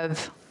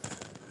of,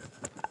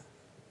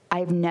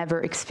 I've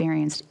never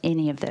experienced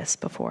any of this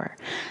before.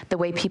 The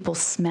way people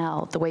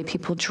smelled, the way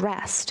people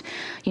dressed,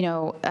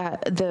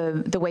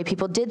 the way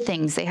people did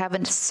things. They have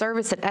a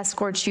service that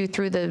escorts you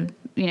through the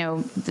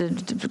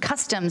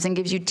customs and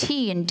gives you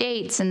tea and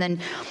dates, and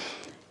then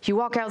you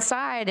walk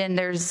outside, and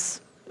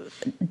there's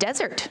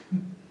desert.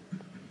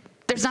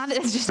 There's not,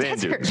 it's just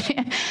desert.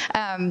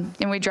 And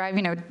we drive,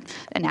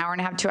 an hour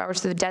and a half, 2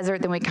 hours through the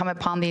desert. Then we come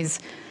upon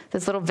this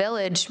little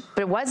village,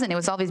 but it wasn't. It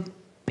was all these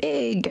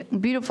big,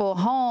 beautiful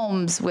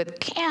homes with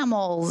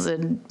camels,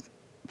 and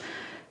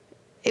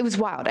it was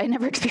wild. I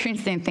never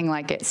experienced anything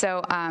like it.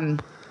 So I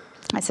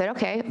said,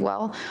 okay,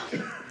 well,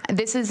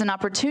 this is an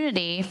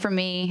opportunity for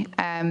me,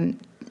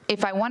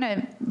 if I want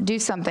to do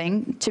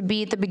something, to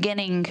be at the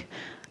beginning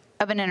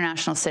of an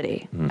international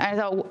city. I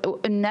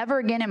thought, never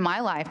again in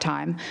my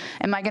lifetime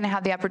am I going to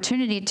have the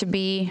opportunity to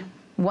be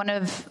one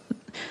of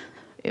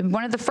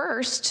the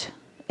first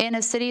in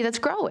a city that's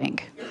growing,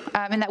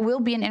 and that will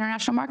be an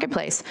international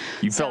marketplace.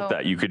 You felt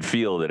that. You could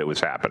feel that it was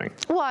happening.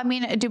 Well, I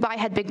mean, Dubai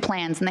had big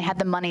plans, and they had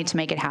the money to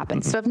make it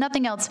happen. So if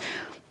nothing else,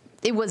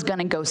 it was going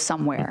to go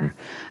somewhere.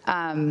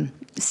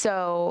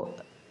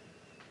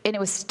 And it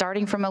was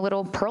starting from a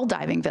little pearl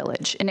diving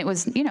village. And it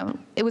was,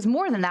 it was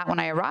more than that when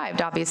I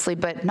arrived, obviously,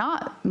 but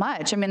not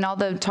much. I mean, all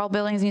the tall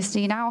buildings you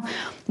see now,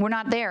 we're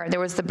not there. There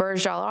was the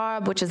Burj Al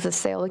Arab, which is the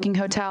sail-looking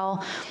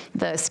hotel,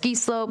 the ski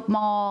slope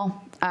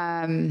mall,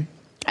 and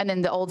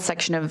then the old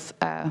section of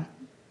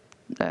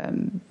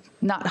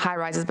not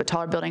high-rises, but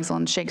taller buildings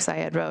on Sheikh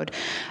Zayed Road,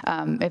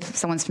 if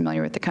someone's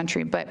familiar with the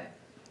country. But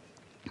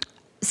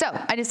so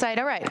I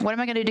decided, all right, what am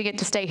I going to do to get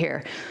to stay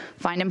here?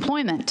 Find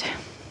employment.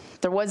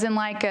 There wasn't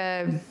like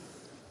a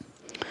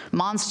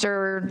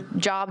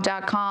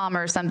monsterjob.com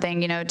or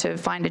something, to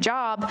find a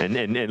job. And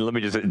let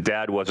me just,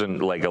 Dad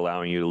wasn't like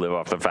allowing you to live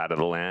off the fat of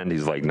the land.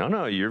 He's like,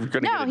 no, you're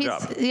going to get a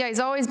job. Yeah, he's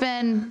always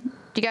been,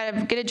 you got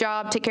to get a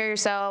job, take care of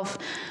yourself,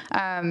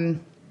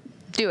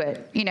 do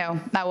it.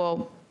 That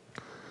will.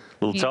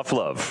 A little tough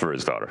love for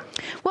his daughter.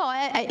 Well,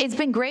 it's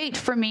been great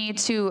for me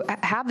to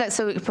have that,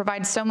 so it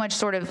provides so much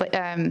sort of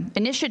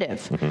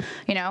initiative,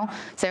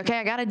 Say, okay,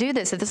 I got to do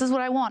this. If this is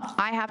what I want,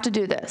 I have to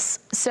do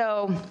this.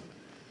 So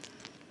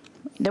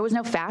there was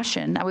no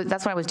fashion.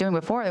 That's what I was doing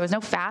before. There was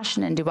no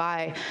fashion in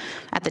Dubai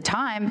at the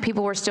time.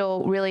 People were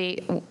still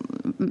really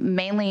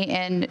mainly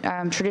in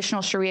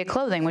traditional Sharia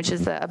clothing, which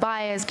is the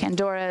abayas,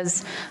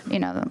 kandoras,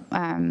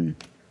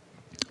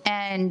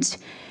 and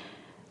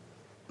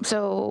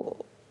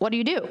so what do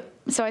you do?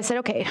 So I said,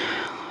 okay,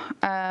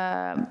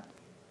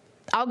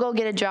 I'll go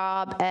get a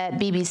job at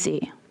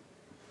BBC.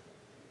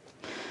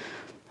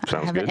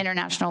 I have an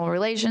international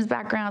relations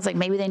background. I was like,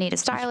 maybe they need a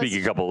stylist. You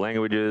speak a couple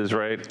languages,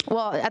 right?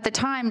 Well, at the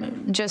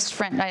time, just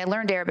French. I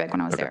learned Arabic when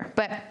I was there.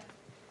 But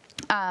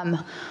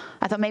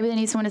I thought maybe they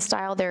need someone to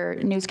style their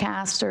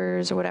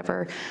newscasters or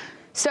whatever.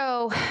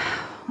 So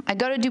I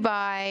go to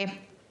Dubai,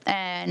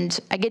 and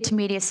I get to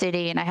Media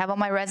City, and I have all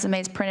my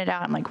resumes printed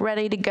out. I'm like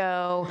ready to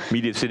go.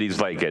 Media City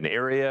is like an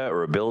area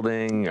or a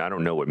building? I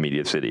don't know what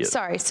Media City is.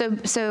 Sorry. So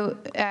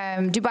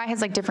Dubai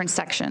has like different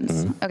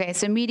sections. Okay.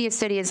 So Media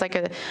City is like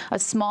a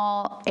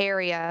small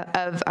area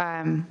of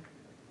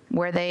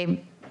where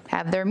they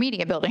have their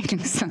media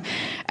buildings.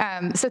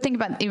 So think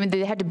about, even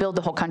they had to build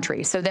the whole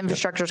country. So the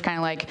infrastructure is kind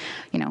of like,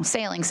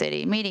 Sailing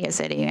City, Media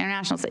City,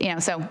 International City,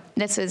 so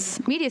this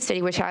is Media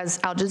City, which has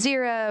Al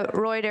Jazeera,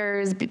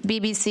 Reuters,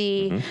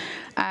 BBC,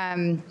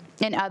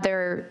 and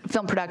other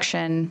film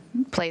production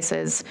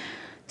places.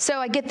 So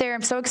I get there,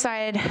 I'm so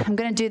excited, I'm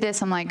gonna do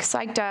this, I'm like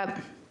psyched up,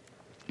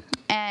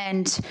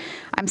 and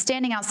I'm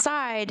standing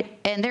outside,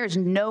 and there's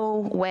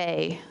no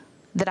way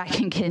that I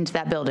can get into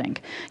that building.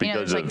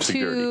 Because there's like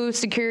two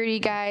security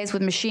guys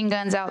with machine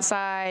guns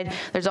outside.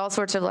 There's all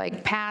sorts of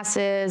like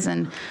passes,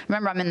 and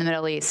remember, I'm in the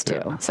Middle East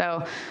too. Yeah.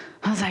 So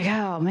I was like,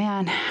 oh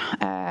man,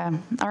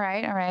 all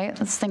right,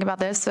 let's think about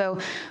this. So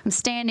I'm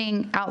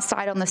standing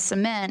outside on the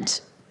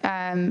cement.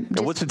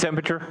 What's the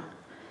temperature?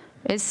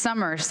 It's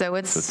summer, so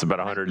it's about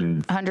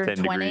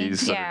 110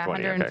 degrees. Yeah,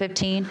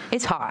 115. Okay.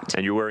 It's hot.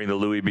 And you're wearing the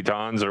Louis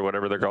Vuittons or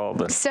whatever they're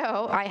called?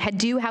 So I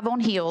do have on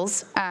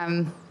heels.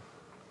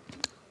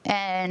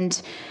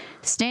 And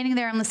standing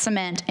there on the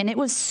cement, and it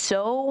was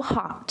so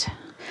hot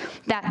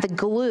that the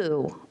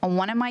glue on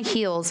one of my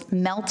heels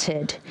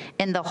melted,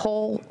 and the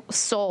whole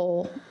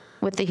sole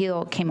with the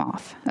heel came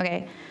off.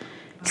 Okay,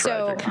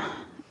 Tragic. So,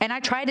 and I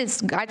tried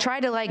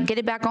to like get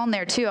it back on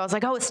there too. I was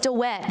like, oh, it's still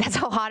wet. That's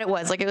how hot it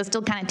was. Like it was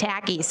still kind of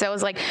tacky. So I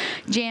was like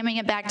jamming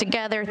it back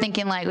together,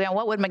 thinking like,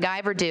 what would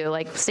MacGyver do?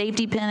 Like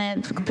safety pin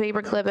it,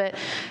 paper clip it.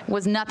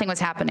 Nothing was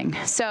happening.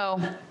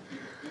 So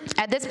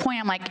at this point,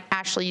 I'm like,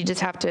 Ashely, you just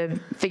have to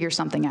figure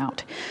something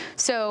out.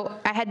 So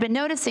I had been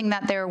noticing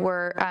that there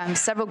were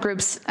several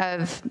groups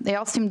they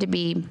all seemed to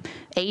be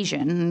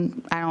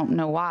Asian. I don't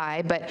know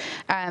why, but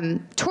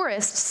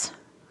tourists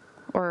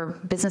or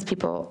business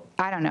people,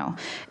 I don't know,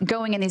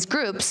 going in these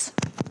groups,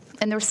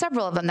 and there were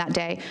several of them that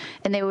day,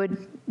 and they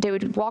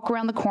would walk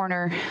around the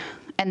corner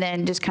and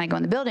then just kind of go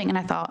in the building, and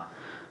I thought,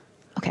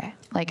 okay,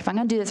 like if I'm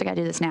gonna do this, I gotta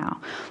do this now.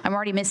 I'm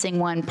already missing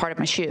one part of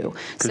my shoe.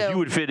 Because you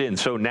would fit in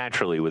so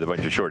naturally with a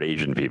bunch of short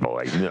Asian people.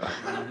 Like,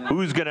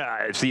 who's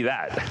gonna see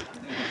that?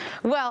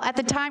 Well, at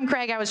the time,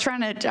 Craig, I was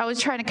trying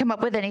to come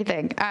up with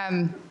anything.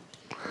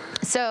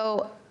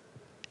 So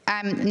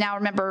now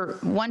remember,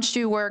 one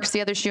shoe works,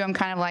 the other shoe I'm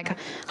kind of like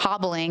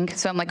hobbling,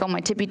 so I'm like on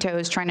my tippy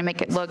toes trying to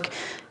make it look,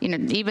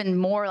 even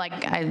more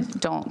like I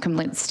don't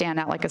completely stand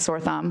out like a sore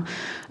thumb.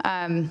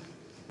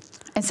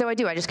 And so I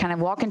just kind of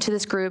walk into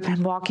this group, and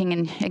I'm walking,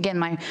 and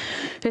again,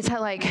 it's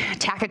like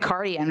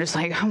tachycardia. I'm just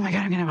like, oh my God,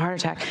 I'm gonna have a heart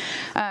attack.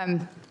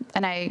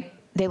 And I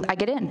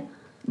get in,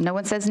 no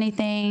one says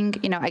anything,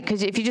 you know,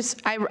 because if you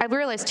just, I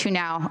realize too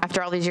now,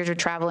 after all these years of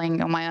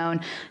traveling on my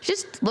own,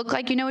 just look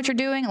like you know what you're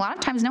doing. A lot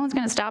of times no one's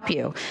going to stop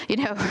you, you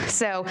know.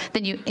 So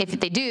then if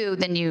they do,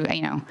 then you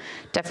know,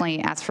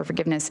 definitely ask for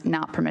forgiveness,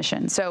 not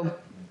permission. So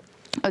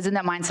I was in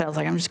that mindset. I was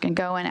like, I'm just going to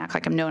go and act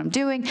like I know what I'm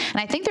doing. And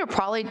I think they're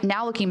probably,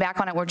 now looking back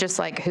on it, we're just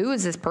like, who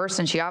is this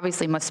person? She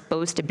obviously must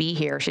supposed to be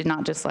here. She's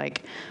not just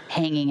like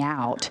hanging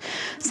out.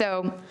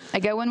 So I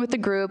go in with the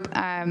group,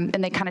 and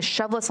they kind of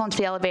shovel us onto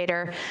the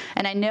elevator.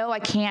 And I know I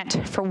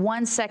can't, for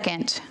 1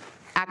 second,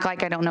 act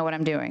like I don't know what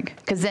I'm doing.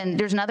 Because then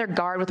there's another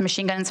guard with a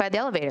machine gun inside the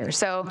elevator.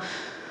 So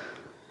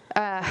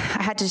I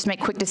had to just make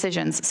quick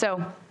decisions.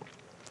 So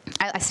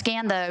I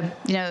scan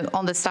you know,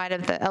 on the side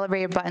of the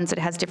elevator buttons, it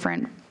has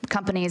different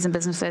companies and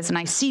businesses, and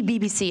I see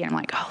BBC, and I'm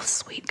like, oh,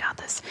 sweet, got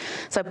this.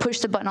 So I push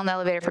the button on the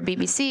elevator for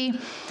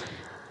BBC.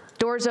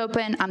 Doors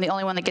open, I'm the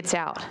only one that gets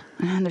out.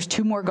 And there's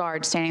 2 more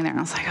guards standing there, and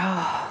I was like,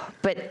 oh,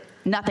 but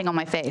nothing on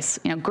my face.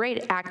 You know,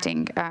 great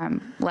acting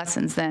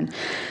lessons then.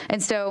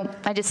 And so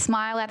I just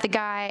smile at the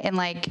guy and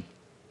like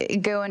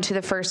go into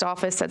the first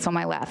office that's on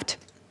my left.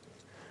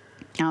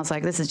 And I was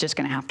like, this is just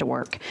going to have to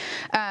work.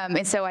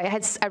 And so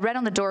I read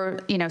on the door,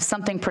 you know,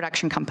 something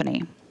production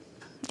company.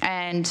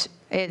 And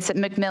it's at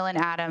Macmillan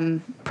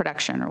Adam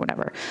Production or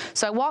whatever.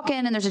 So I walk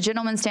in, and there's a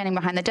gentleman standing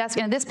behind the desk.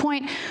 And at this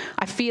point,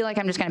 I feel like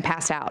I'm just going to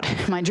pass out.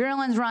 My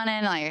adrenaline's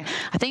running. Like,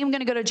 I think I'm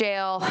going to go to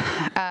jail.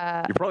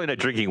 You're probably not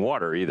drinking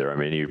water either. I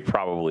mean, you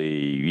probably,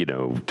 you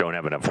know, don't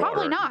have enough water.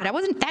 Probably not. I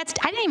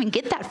didn't even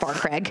get that far,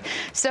 Craig.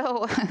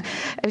 So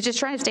I was just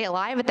trying to stay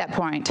alive at that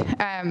point.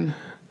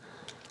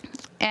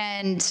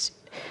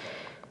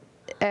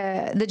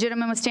 The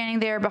gentleman was standing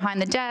there behind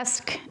the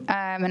desk,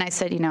 and I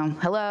said, you know,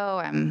 hello,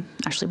 I'm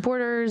Ashely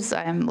Borders.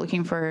 I'm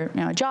looking for,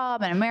 you know, a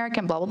job, an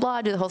American, blah, blah,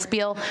 blah, do the whole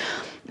spiel.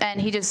 And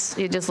he just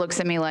looks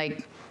at me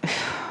like,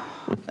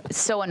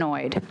 so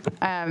annoyed.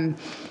 And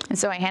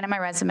so I handed my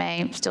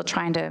resume, still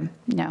trying to,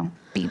 you know,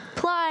 be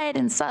polite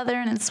and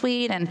Southern and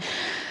sweet and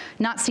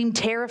not seem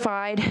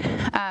terrified.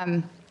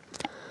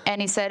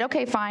 And he said,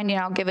 okay, fine, you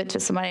know, I'll give it to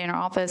somebody in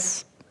our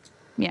office,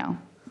 you know,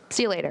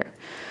 see you later.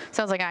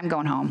 So I was like, I'm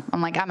going home.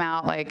 I'm like, I'm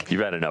out. Like, you've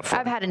had enough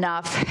fun. I've had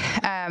enough.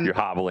 You're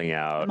hobbling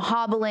out. I'm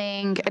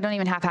hobbling. I don't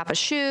even have half a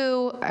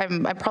shoe.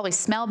 I probably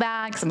smell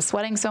bad because I'm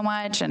sweating so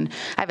much, and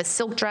I have a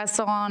silk dress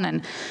on.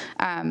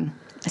 And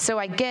so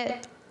I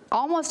get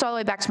almost all the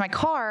way back to my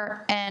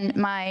car, and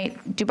my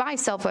Dubai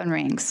cell phone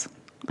rings.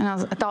 And I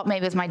thought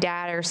maybe it was my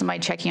dad or somebody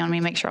checking on me,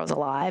 make sure I was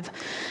alive.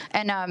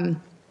 And I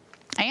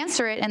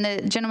answer it, and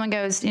the gentleman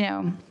goes, you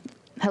know,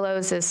 hello,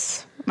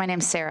 my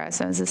name's Sarah.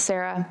 So is this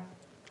Sarah?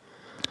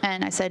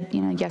 And I said,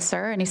 you know, yes,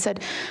 sir. And he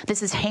said,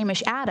 this is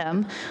Hamish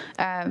Adam.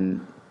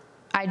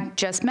 I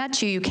just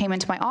met you. You came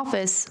into my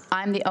office.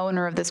 I'm the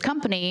owner of this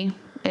company.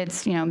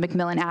 It's, you know,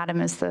 Macmillan Adam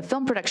is the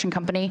film production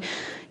company.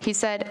 He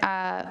said,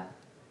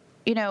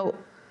 you know,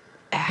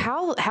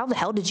 how the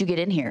hell did you get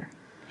in here?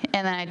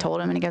 And then I told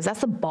him, and he goes,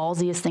 that's the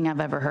ballsiest thing I've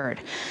ever heard.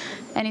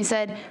 And he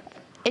said,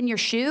 in your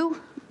shoe?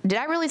 Did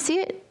I really see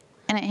it?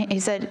 And he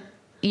said,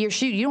 your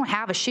shoe, you don't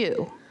have a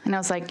shoe. And I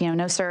was like, you know,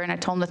 no, sir. And I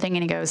told him the thing,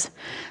 and he goes,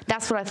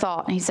 that's what I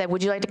thought. And he said,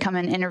 would you like to come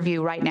and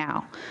interview right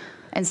now?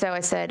 And so I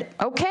said,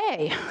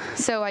 okay.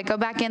 So I go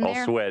back in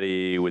there. All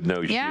sweaty with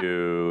no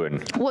shoe.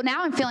 And well,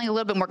 now I'm feeling a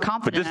little bit more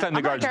confident. But this time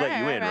the guards let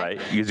you in, right?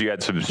 Because you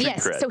had some street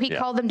cred. Yes, so he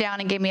called them down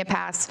and gave me a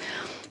pass.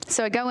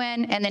 So I go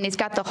in, and then he's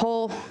got the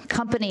whole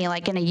company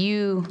like in a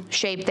U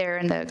shape there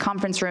in the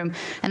conference room,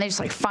 and they're just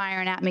like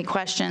firing at me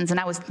questions.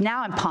 And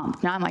now I'm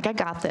pumped. Now I'm like, I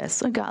got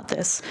this. I got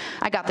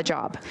the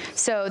job.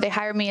 So they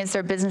hired me as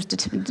their business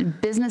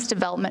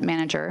development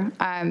manager.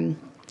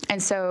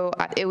 And so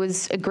it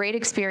was a great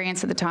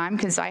experience at the time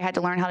because I had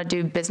to learn how to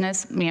do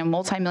business, you know,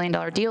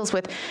 multi-million-dollar deals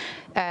with.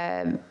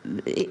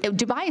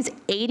 Dubai is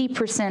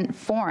 80%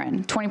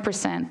 foreign,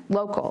 20%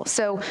 local.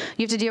 So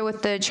you have to deal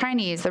with the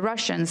Chinese, the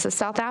Russians, the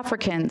South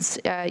Africans,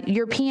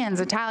 Europeans,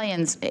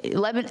 Italians,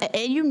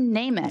 you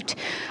name it.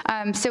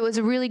 So it was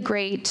a really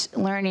great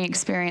learning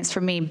experience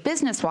for me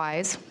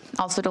business-wise,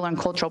 also to learn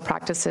cultural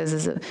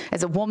practices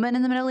as a woman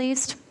in the Middle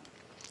East,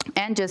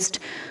 and just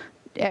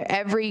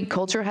every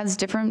culture has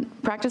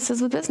different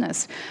practices with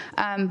business.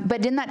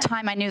 But in that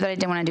time, I knew that I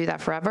didn't want to do that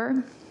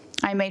forever.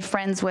 I made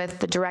friends with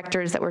the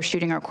directors that were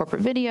shooting our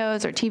corporate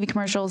videos or TV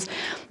commercials,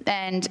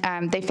 and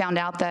they found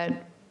out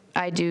that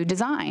I do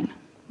design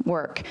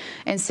work.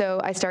 And so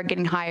I started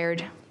getting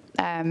hired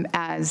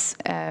as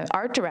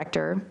art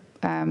director.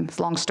 It's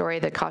a long story.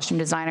 The costume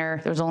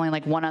designer, there was only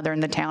like one other in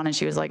the town, and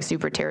she was like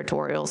super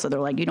territorial. So they're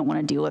like, you don't want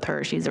to deal with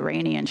her. She's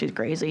Iranian. She's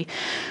crazy.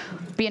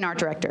 Be an art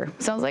director.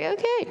 So I was like,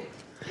 okay.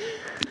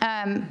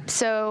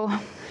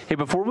 Hey,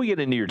 before we get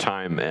into your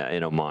time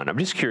in Oman, I'm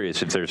just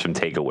curious if there's some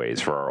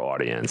takeaways for our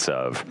audience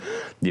of,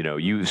 you know,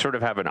 you sort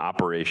of have an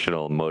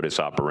operational modus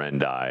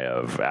operandi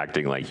of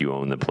acting like you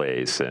own the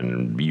place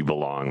and you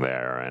belong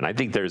there. And I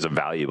think there's a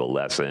valuable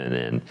lesson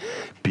in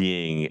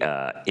being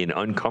in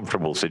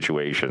uncomfortable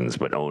situations,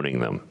 but owning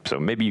them. So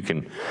maybe you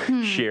can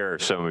share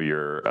some of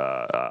your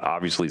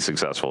obviously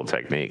successful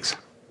techniques.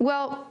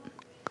 Well,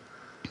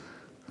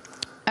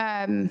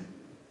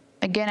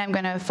 again, I'm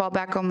going to fall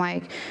back on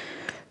my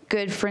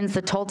good friends,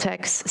 the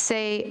Toltecs,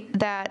 say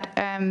that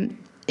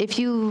if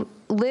you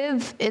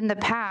live in the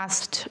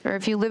past or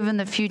if you live in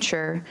the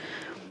future,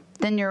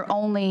 then you're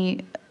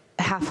only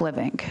half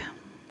living.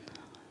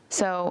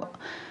 So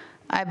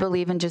I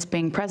believe in just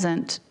being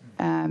present.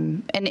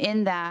 And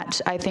in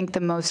that, I think the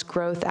most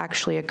growth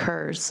actually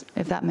occurs,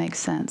 if that makes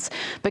sense,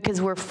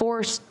 because we're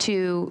forced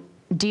to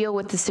deal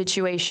with the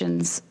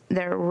situations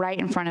that are right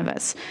in front of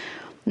us.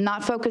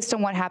 Not focused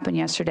on what happened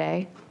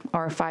yesterday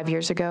or 5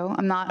 years ago.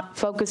 I'm not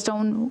focused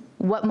on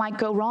what might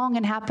go wrong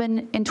and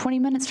happen in 20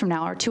 minutes from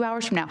now or 2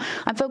 hours from now.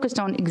 I'm focused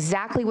on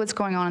exactly what's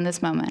going on in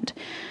this moment.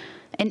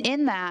 And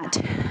in that,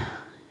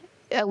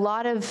 a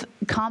lot of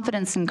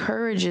confidence and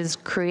courage is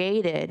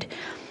created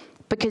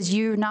because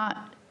you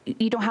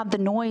don't have the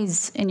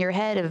noise in your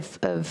head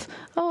of,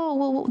 oh,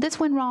 well, this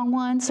went wrong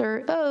once,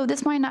 or, oh,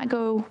 this might not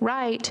go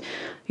right.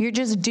 You're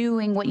just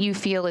doing what you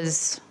feel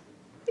is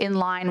in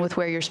line with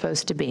where you're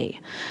supposed to be.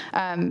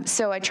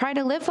 So I try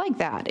to live like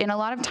that. And a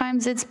lot of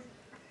times it's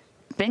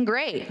been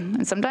great,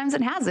 and sometimes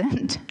it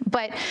hasn't.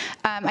 But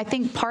I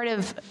think part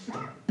of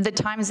the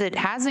times it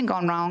hasn't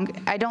gone wrong,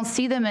 I don't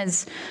see them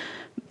as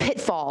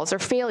pitfalls or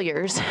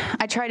failures.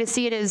 I try to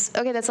see it as,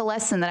 okay, that's a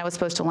lesson that I was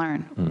supposed to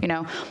learn. You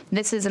know,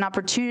 this is an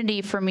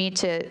opportunity for me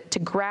to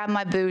grab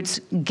my boots,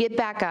 get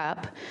back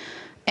up,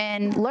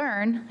 and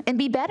learn and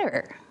be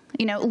better.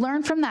 You know,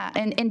 learn from that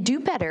and do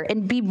better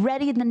and be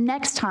ready the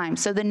next time.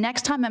 So the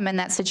next time I'm in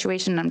that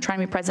situation and I'm trying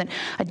to be present,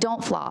 I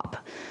don't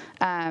flop.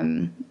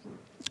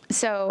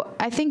 So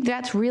I think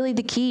that's really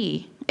the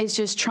key, is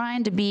just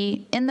trying to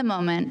be in the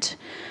moment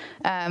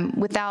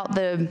without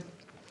the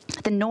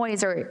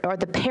noise or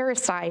the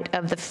parasite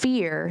of the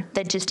fear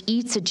that just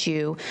eats at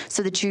you,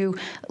 so that you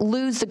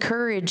lose the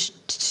courage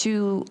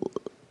to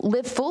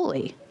live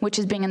fully, which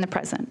is being in the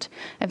present.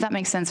 If that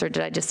makes sense, or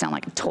did I just sound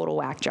like a total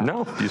whack job?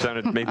 No,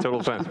 made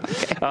total sense.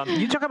 Okay.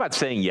 You talk about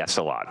saying yes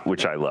a lot,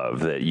 which I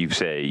love, that you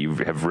say you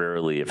have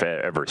rarely, if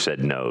ever,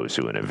 said no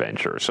to an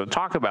adventure. So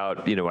talk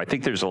about, I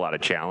think there's a lot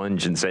of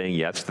challenge in saying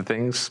yes to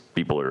things.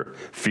 People are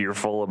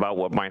fearful about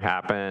what might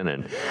happen,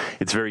 and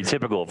it's very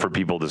typical for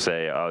people to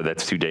say, oh,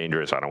 that's too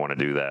dangerous, I don't want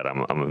to do that,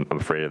 I'm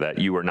afraid of that.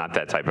 You are not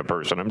that type of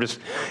person. I'm just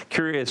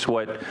curious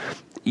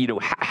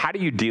how do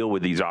you deal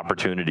with these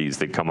opportunities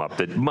that come up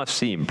that must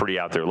seem pretty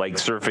out there, like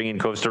surfing in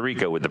Costa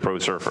Rica with the pro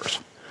surfers?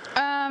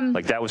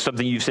 Like that was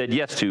something you said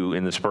yes to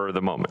in the spur of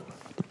the moment.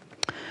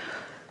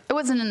 It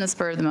wasn't in the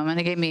spur of the moment.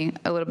 It gave me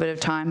a little bit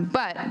of time,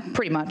 but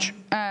pretty much.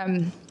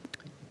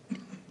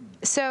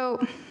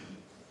 So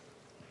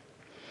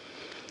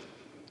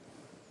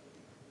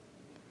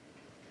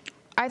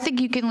I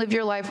think you can live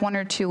your life one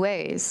or two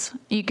ways.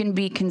 You can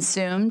be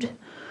consumed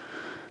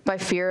by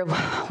fear of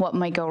what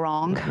might go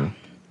wrong,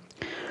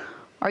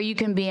 or you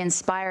can be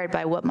inspired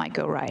by what might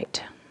go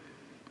right.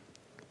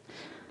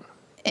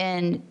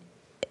 And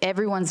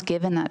everyone's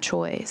given that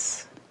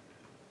choice.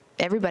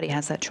 Everybody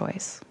has that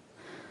choice.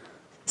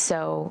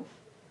 So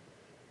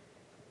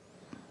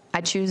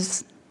I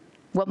choose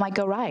what might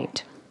go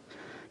right,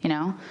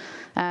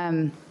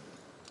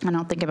 I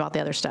don't think about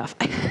the other stuff.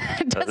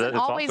 It doesn't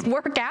always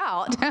work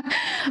out.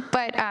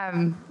 But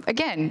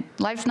again,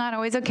 life's not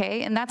always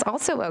okay, and that's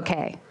also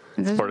okay.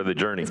 It's part of the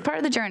journey. It's part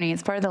of the journey.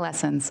 It's part of the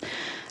lessons.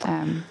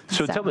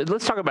 So tell me,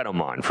 let's talk about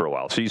Oman for a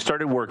while. So you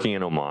started working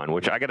in Oman,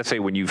 which I got to say,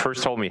 when you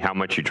first told me how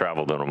much you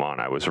traveled in Oman,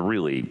 I was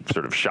really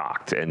sort of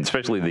shocked, and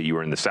especially that you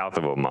were in the south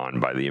of Oman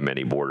by the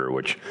Yemeni border,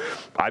 which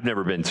I've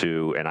never been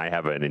to, and I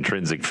have an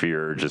intrinsic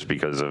fear just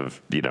because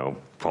of,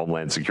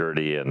 homeland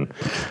security and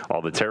all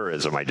the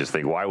terrorism. I just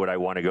think, why would I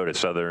want to go to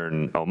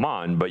southern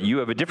Oman? But you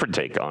have a different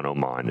take on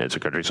Oman as a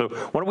country. So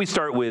why don't we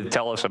start with,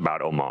 tell us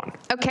about Oman.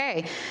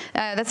 Okay.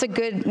 That's a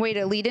good way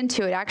to lead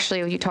into it,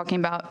 actually, when you're talking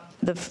about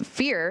the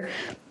fear.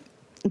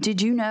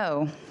 Did you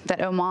know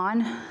that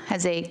Oman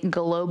has a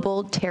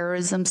global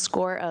terrorism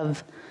score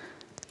of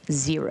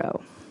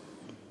 0?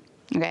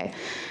 Okay.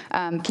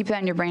 Keep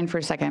that in your brain for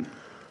a second.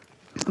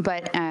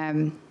 But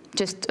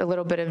just a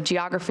little bit of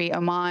geography.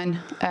 Oman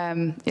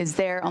is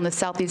there on the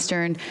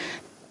southeastern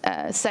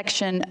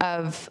section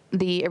of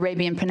the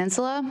Arabian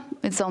Peninsula.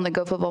 It's on the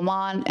Gulf of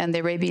Oman and the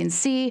Arabian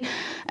Sea.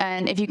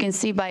 And if you can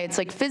see by its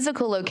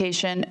physical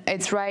location,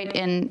 it's right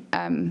in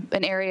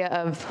an area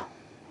of,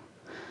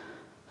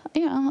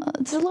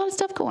 there's a lot of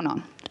stuff going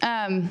on.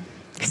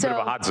 It's a bit of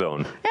a hot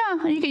zone.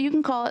 Yeah, you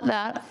can call it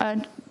that.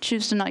 I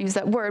choose to not use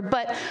that word,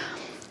 but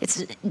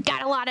it's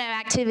got a lot of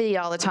activity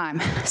all the time.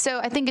 So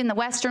I think in the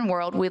Western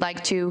world, we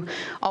like to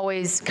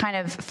always kind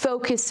of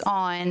focus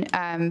on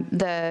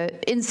the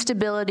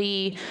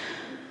instability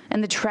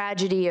and the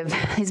tragedy of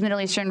these Middle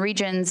Eastern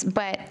regions.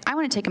 But I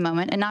want to take a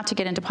moment, and not to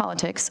get into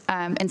politics,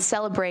 and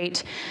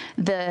celebrate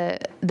the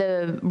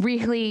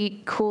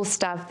really cool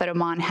stuff that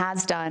Oman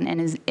has done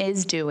and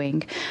is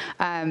doing.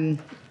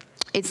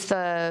 It's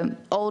the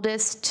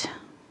oldest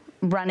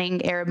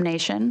running Arab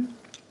nation.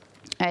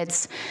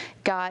 It's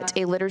got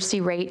a literacy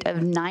rate of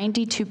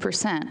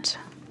 92%.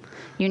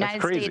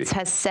 United States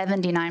has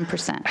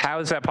 79%. How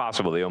is that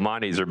possible? The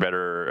Omanis are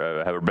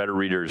better, have better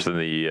readers than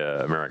the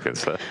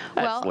Americans.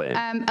 Well,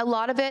 a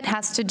lot of it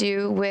has to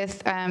do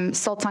with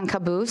Sultan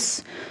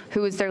Qaboos,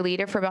 who was their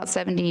leader for about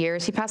 70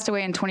 years. He passed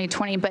away in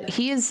 2020, but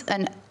he is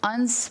an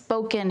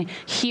unspoken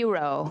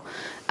hero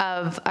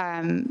of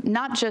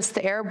not just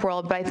the Arab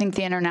world, but I think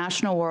the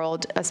international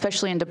world,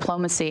 especially in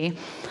diplomacy.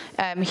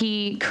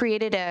 He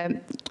created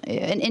an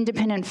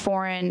independent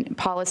foreign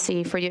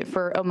policy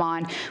for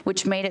Oman,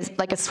 which made it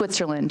like a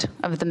Switzerland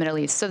of the Middle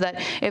East, so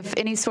that if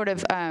any sort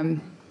of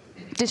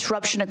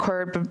disruption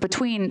occurred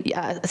between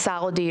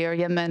Saudi or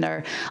Yemen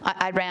or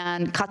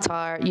Iran,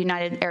 Qatar,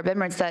 United Arab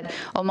Emirates, that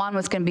Oman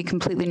was going to be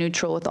completely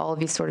neutral with all of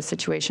these sort of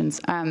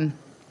situations.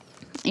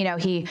 You know,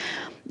 he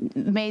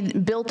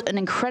built an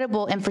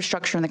incredible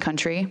infrastructure in the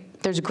country.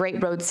 There's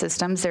great road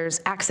systems.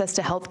 There's access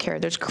to healthcare.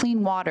 There's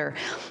clean water.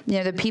 You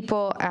know, the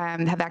people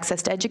have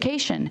access to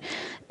education.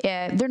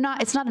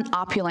 It's not an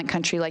opulent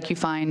country like you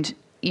find,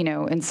 you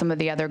know, in some of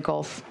the other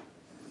Gulf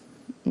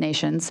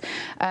nations,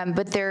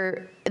 but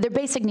their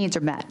basic needs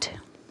are met.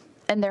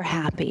 And they're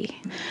happy.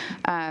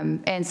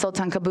 And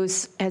Sultan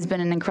Qaboos has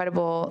been an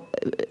incredible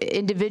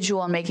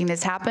individual in making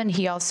this happen.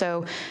 He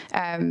also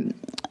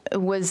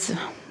was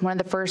one of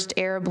the first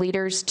Arab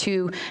leaders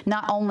to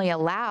not only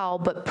allow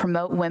but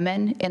promote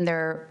women in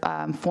their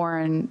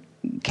foreign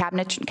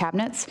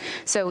cabinets.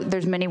 So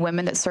there's many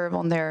women that serve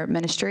on their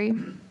ministry.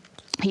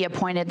 He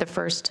appointed the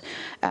first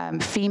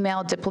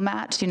female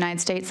diplomat to the United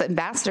States,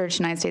 ambassador to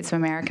the United States of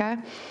America.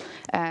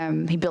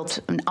 He built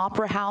an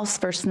opera house,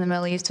 first in the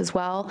Middle East as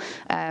well.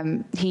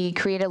 He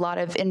created a lot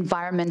of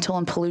environmental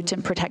and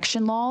pollutant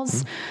protection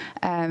laws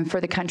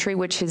for the country,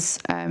 which has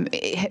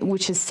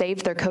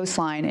saved their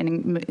coastline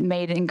and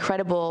made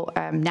incredible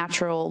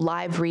natural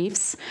live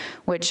reefs,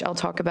 which I'll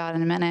talk about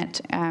in a minute.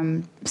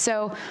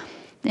 So,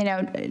 you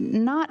know,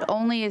 not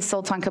only is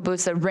Sultan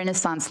Qaboos a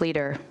Renaissance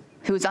leader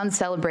who is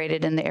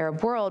uncelebrated in the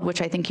Arab world,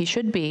 which I think he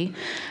should be.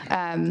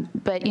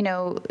 But, you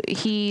know,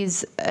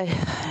 he's an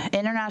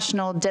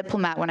international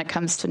diplomat when it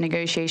comes to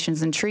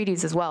negotiations and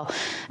treaties as well.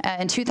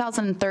 In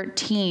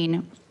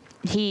 2013,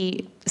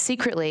 he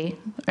secretly,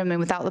 I mean,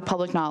 without the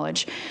public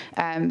knowledge,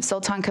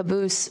 Sultan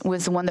Qaboos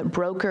was the one that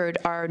brokered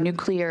our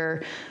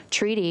nuclear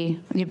treaty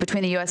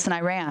between the U.S. and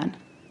Iran.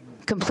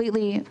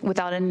 Completely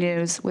without any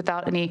news,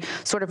 without any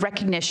sort of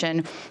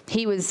recognition.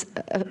 He was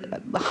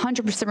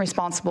 100%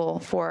 responsible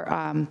for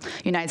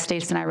United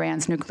States and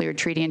Iran's nuclear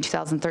treaty in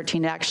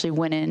 2013. It actually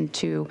went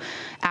into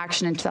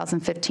action in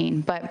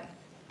 2015. But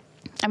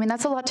I mean,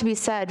 that's a lot to be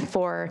said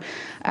for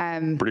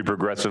pretty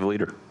progressive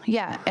leader.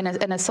 Yeah, and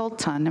a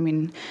sultan. I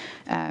mean,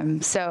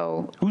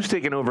 so who's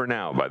taking over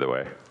now, by the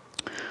way?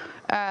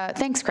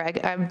 Thanks, Craig.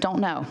 I don't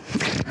know.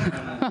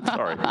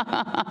 Sorry.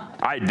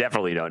 I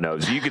definitely don't know.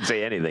 So you could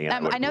say anything.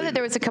 I know that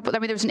there was a couple, I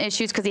mean, there was an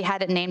issues because he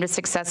hadn't named a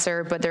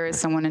successor, but there is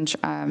someone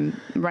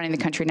running the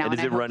country now. And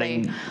is it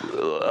running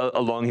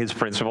along his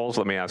principles?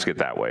 Let me ask it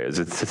that way. Is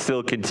it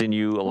still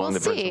continue along the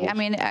principles? We'll see. I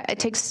mean,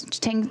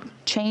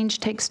 change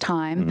takes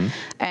time,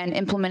 and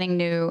implementing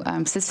new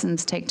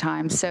systems take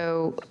time.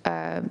 So,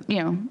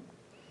 you know,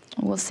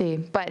 we'll see.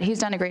 But he's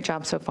done a great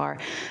job so far.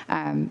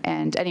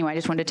 And anyway, I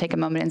just wanted to take a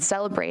moment and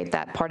celebrate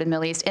that part of the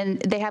Middle East. And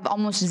they have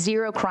almost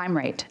zero crime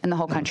rate in the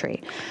whole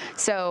country.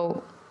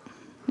 So,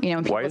 you know,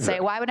 when people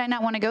say, why would I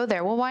not want to go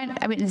there? Well, why?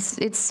 I mean,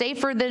 it's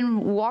safer than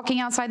walking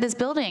outside this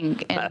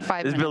building in 5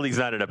 minutes. This building's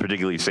not in a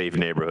particularly safe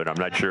neighborhood. I'm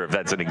not sure if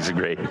that's an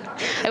great.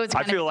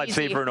 I feel a lot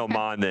safer in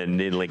Oman than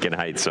in Lincoln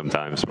Heights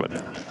sometimes, but.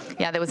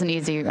 Yeah, that was an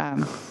easy, you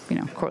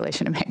know,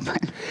 correlation to make.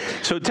 But.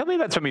 So tell me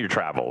about some of your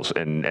travels,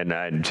 and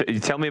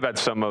tell me about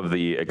some of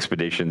the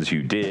expeditions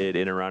you did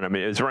in and around. I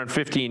mean, it was around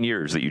 15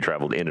 years that you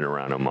traveled in and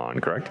around Oman,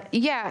 correct?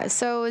 Yeah,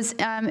 so it was in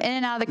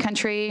and out of the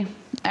country.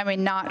 I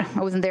mean, I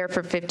wasn't there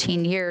for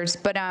 15 years,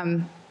 but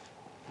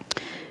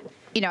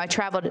you know, I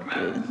traveled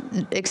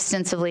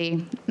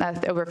extensively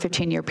over a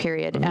 15-year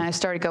period, and I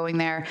started going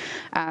there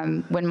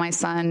when my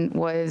son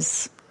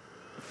was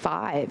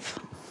 5,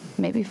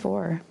 maybe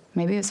 4.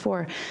 Maybe it was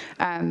 4,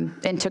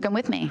 and took him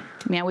with me.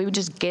 You know, we would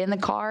just get in the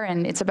car,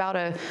 and it's about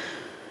a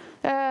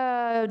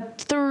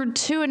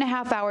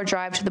 2.5-hour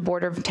drive to the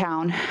border of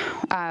town.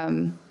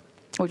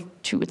 Which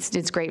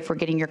it's great for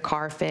getting your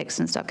car fixed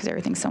and stuff because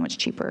everything's so much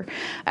cheaper.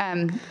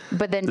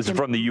 But then this is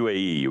from the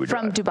UAE. You would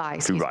from drive. Dubai.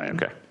 Excuse me.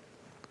 Okay.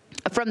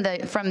 From the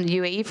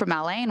UAE, from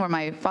Al Ain, where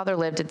my father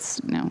lived, it's,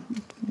 you know,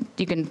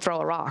 you can throw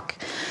a rock.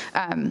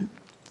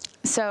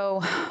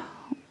 So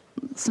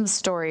some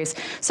stories.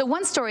 So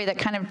one story that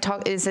kind of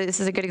this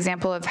is a good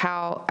example of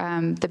how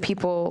the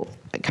people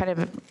kind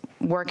of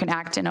work and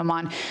act in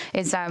Oman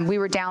is we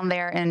were down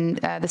there in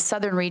the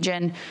southern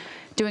region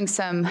doing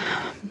some,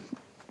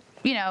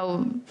 you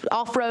know,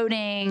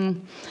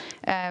 off-roading.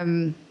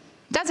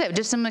 That's it,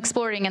 just some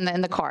exploring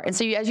in the car. And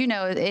so, as you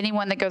know,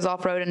 anyone that goes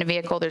off-road in a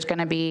vehicle, there's going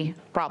to be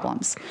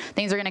problems.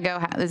 Things are going to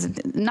go,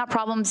 not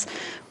problems.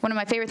 One of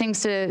my favorite things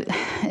to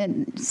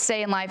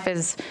say in life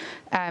is,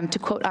 to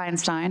quote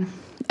Einstein,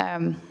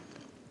 and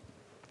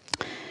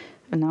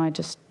now I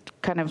just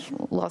kind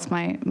of lost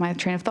my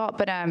train of thought,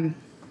 but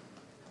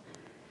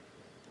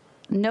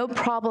no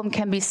problem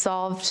can be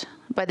solved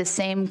by the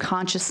same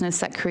consciousness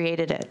that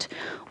created it.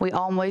 We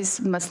always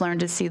must learn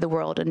to see the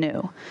world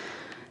anew.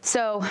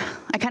 So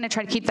I kind of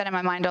try to keep that in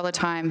my mind all the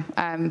time,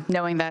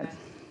 knowing that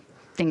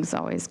things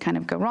always kind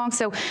of go wrong.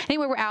 So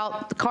anyway, we're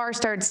out. The car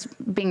starts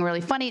being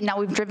really funny. Now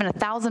we've driven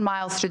 1,000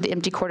 miles through the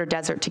empty quarter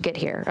desert to get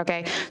here,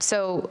 okay?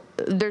 So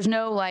there's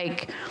no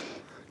like,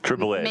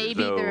 AAA,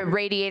 maybe the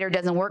radiator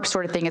doesn't work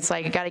sort of thing. It's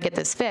like, I got to get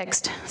this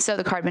fixed. So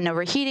the car had been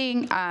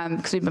overheating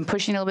because we've been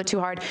pushing it a little bit too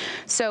hard.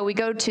 So we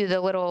go to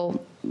the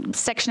little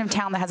section of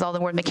town that has all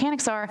the where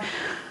mechanics are.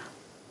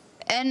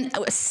 And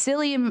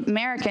silly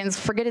Americans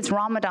forget it's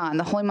Ramadan,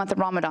 the holy month of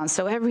Ramadan,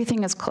 so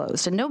everything is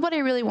closed, and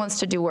nobody really wants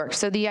to do work.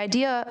 So the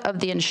idea of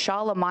the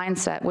inshallah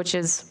mindset, which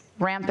is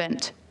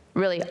rampant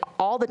really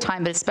all the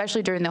time, but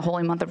especially during the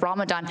holy month of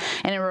Ramadan,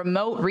 in a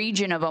remote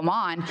region of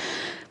Oman,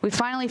 we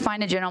finally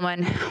find a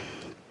gentleman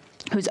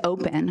who's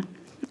open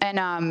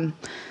and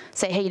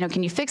say, hey,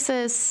 can you fix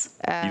this?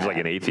 He's like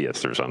an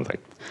atheist or something.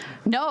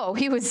 No,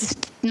 he was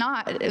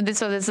not.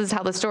 So this is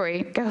how the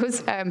story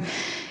goes.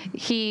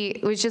 He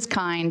was just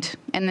kind,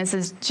 and this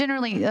is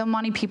generally,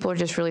 Omani people are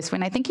just really sweet.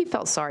 And I think he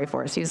felt sorry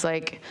for us. He was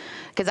like,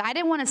 because I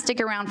didn't want to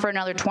stick around for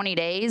another 20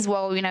 days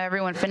while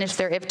everyone finished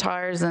their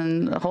iftars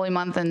and the holy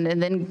month and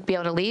then be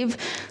able to leave.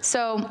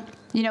 So,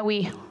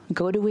 we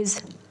go to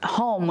his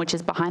home, which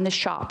is behind the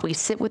shop. We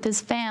sit with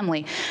his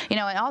family, and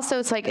also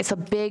it's like, it's a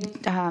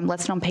big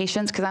lesson on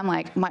patience, because I'm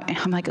like, we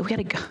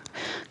gotta go.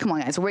 Come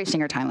on, guys, we're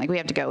wasting our time. Like, we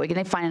have to go. We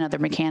can find another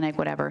mechanic,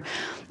 whatever.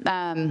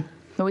 But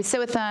we sit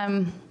with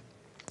them,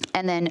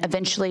 and then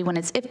eventually when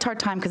it's iftar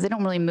time, because they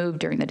don't really move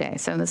during the day,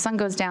 so the sun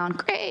goes down,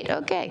 great,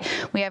 okay.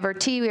 We have our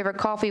tea, we have our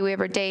coffee, we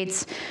have our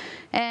dates,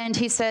 and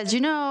he says,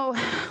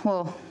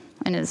 well,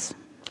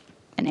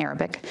 in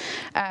Arabic,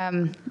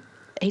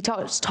 he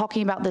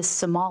talking about this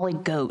Somali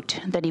goat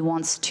that he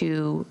wants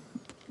to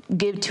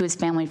give to his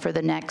family for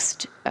the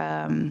next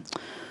night's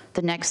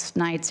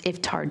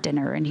iftar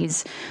dinner. And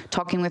he's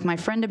talking with my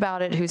friend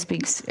about it, who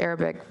speaks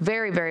Arabic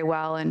very, very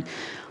well. And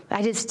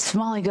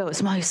Somali goat.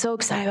 Somali's so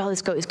excited about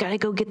this goat. He's got to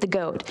go get the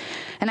goat.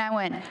 And I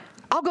went,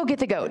 I'll go get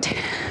the goat.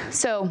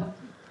 So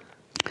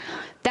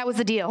that was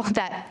the deal,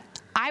 that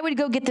I would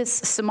go get this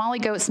Somali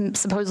goat.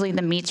 Supposedly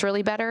the meat's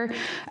really better.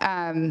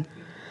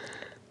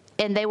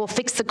 And they will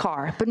fix the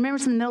car. But remember,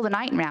 it's in the middle of the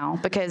night now,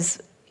 because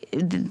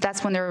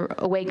that's when they're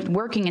awake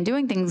working and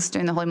doing things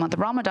during the holy month of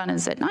Ramadan,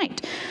 is at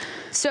night.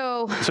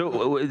 So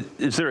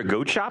is there a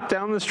goat shop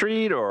down the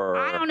street, or?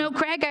 I don't know,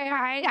 Craig.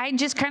 I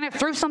just kind of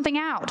threw something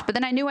out, but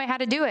then I knew I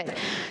had to do it.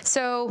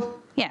 So,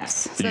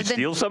 yes. Did you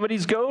steal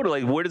somebody's goat?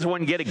 Like, where does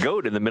one get a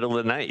goat in the middle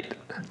of the night?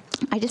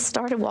 I just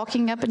started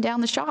walking up and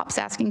down the shops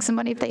asking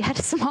somebody if they had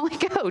a Somali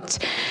goat.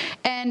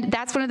 And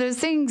that's one of those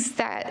things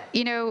that,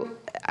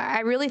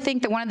 I really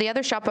think that one of the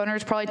other shop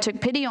owners probably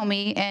took pity on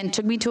me and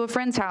took me to a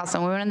friend's house,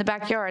 and we went in the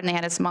backyard and they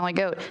had a Somali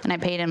goat, and I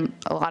paid him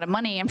a lot of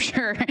money, I'm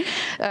sure,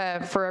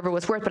 for whatever it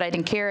was worth, but I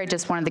didn't care. I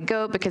just wanted the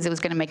goat because it was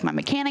going to make my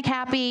mechanic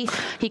happy.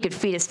 He could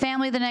feed his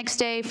family the next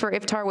day for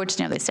iftar, which,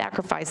 they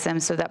sacrifice them.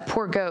 So that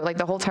poor goat, like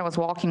the whole time I was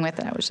walking with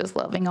it, I was just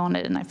loving on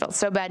it, and I felt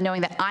so bad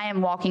knowing that I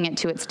am walking it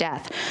to its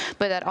death.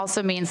 But that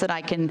also means that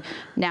I can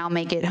now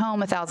make it home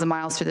 1,000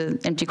 miles through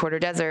the empty quarter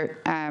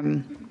desert.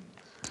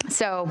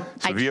 So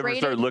if you ever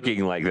start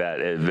looking like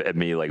that at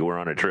me, like we're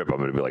on a trip, I'm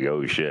going to be like,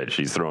 oh shit,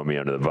 she's throwing me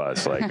under the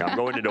bus. Like, I'm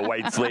going into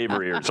white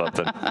slavery or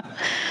something.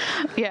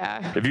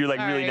 Yeah. If you're like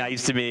really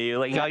nice to me,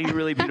 like, oh, you're a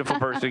really beautiful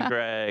person,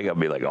 Craig, I'll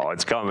be like, oh,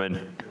 it's coming.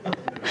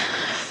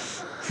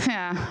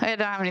 Yeah, I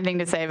don't have anything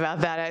to say about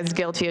that. I was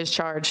guilty as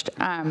charged.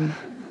 Okay,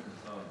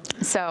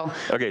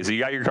 so you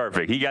got your car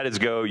fixed. He got his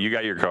goat, you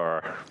got your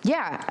car.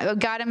 Yeah, I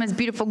got him his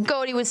beautiful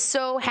goat. He was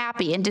so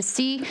happy. And to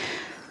see...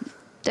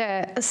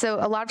 so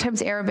a lot of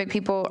times Arabic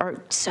people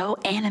are so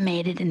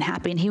animated and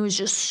happy, and he was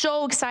just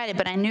so excited,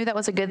 but I knew that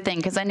was a good thing,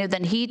 because I knew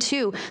that he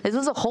too, this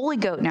was a holy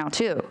goat now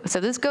too. So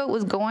this goat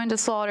was going to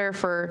slaughter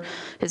for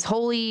his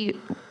holy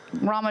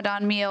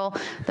Ramadan meal,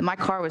 that my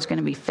car was going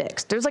to be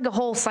fixed. There's like a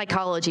whole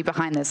psychology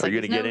behind this. Are you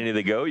going to get any of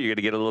the goat? You're going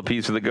to get a little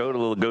piece of the goat, a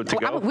little goat to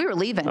go? We were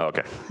leaving. Oh,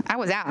 okay. I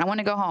was out. I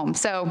wanted to go home.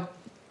 So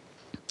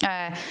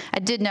I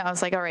did know, I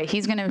was like, all right,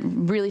 he's going to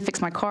really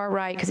fix my car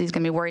right, because he's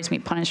going to be worried to be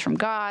punished from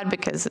God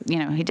because,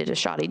 he did a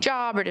shoddy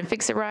job or didn't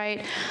fix it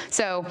right.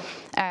 So,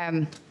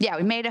 yeah,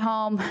 we made it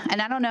home.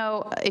 And I don't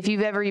know if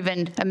you've ever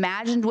even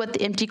imagined what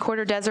the empty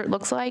quarter desert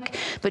looks like,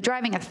 but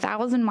driving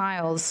 1,000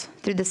 miles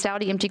through the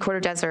Saudi empty quarter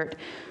desert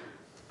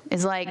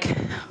is like,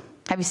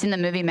 have you seen the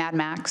movie Mad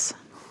Max?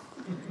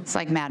 It's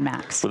like Mad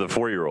Max. With a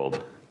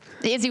 4-year-old.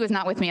 Izzy was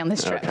not with me on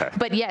this trip, okay.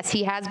 But yes,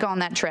 he has gone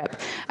that trip.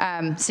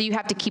 So you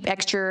have to keep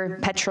extra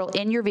petrol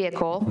in your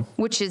vehicle,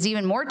 which is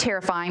even more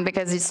terrifying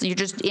because you're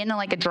just in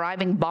like a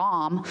driving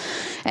bomb,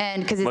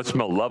 and because it must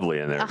smell lovely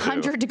in there.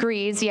 100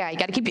 degrees, yeah. You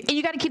got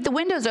to keep the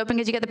windows open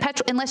because you got the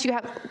petrol, unless you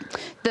have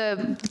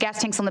the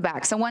gas tanks on the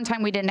back. So one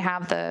time we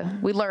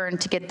we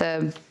learned to get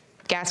the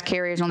gas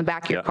carriers on the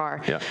back of your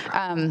car.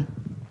 Yeah.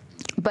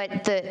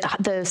 But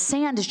the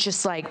sand is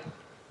just like,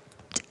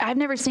 I've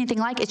never seen anything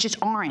like it. It's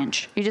just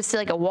orange. You just see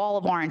like a wall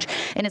of orange,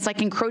 and it's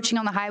like encroaching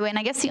on the highway. And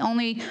I guess the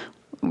only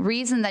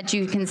reason that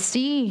you can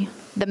see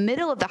the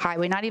middle of the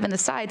highway, not even the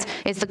sides,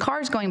 is the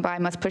cars going by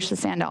must push the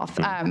sand off.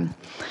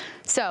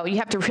 So you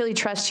have to really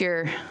trust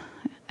your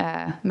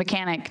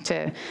mechanic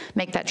to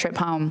make that trip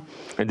home.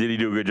 And did he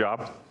do a good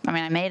job? I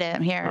mean, I made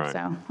it here, Right.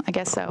 so I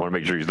guess so. I want to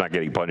make sure he's not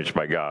getting punished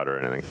by God or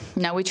anything.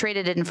 No, we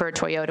traded it in for a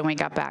Toyota when we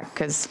got back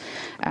because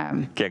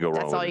Can't go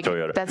wrong with a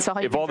Toyota. That's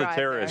all you If can all the drive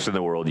terrorists there. in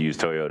the world use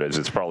Toyotas,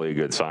 it's probably a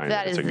good sign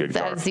that it's a good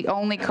car. That is the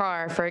only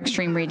car for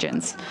extreme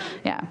regions.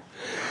 Yeah.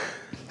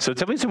 So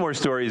tell me some more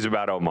stories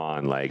about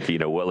Oman. Like,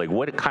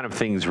 what kind of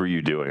things were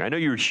you doing? I know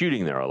you were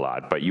shooting there a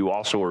lot, but you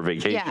also were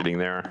vacationing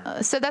there.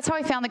 So that's how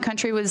I found the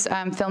country, was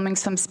filming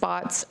some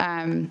spots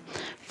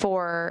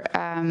for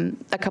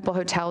a couple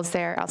hotels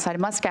there outside of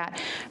Muscat.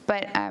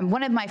 But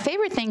one of my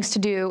favorite things to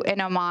do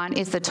in Oman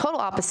is the total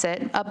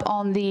opposite, up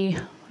on the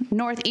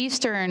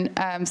northeastern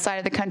side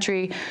of the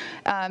country,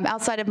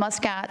 outside of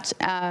Muscat,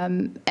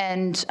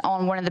 and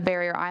on one of the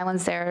barrier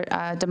islands there,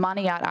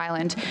 Damaniyat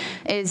Island,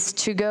 is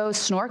to go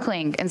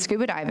snorkeling and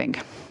scuba diving.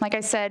 Like I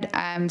said,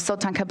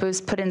 Sultan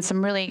Qaboos put in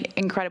some really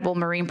incredible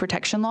marine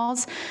protection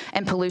laws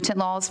and pollutant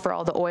laws for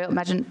all the oil.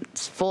 Imagine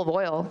it's full of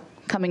oil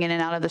coming in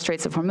and out of the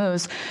Straits of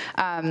Hormuz.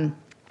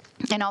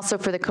 And also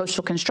for the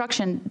coastal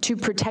construction to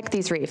protect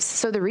these reefs.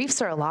 So the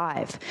reefs are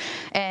alive.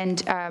 And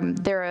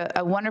they're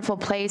a wonderful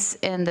place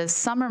in the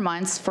summer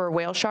months for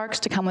whale sharks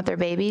to come with their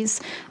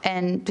babies.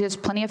 And there's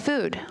plenty of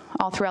food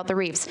all throughout the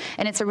reefs.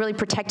 And it's a really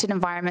protected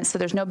environment, so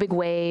there's no big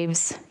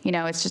waves.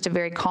 It's just a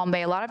very calm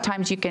bay. A lot of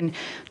times you can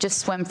just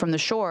swim from the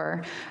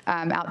shore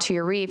out to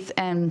your reef.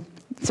 And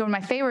so one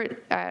of my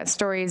favorite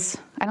stories,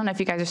 I don't know if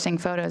you guys are seeing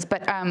photos,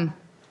 but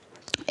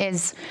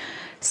is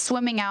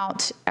swimming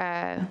out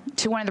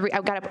to one of the,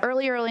 I got up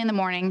early in the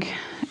morning,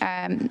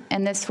 and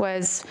this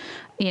was,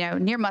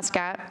 near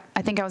Muscat.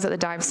 I think I was at the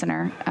dive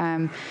center.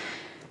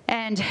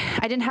 And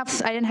I didn't have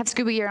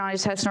scuba gear on. I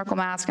just had a snorkel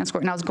mask and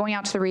squirt. And I was going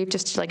out to the reef,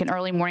 just like an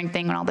early morning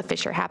thing when all the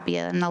fish are happy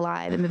and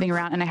alive and moving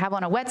around. And I have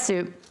on a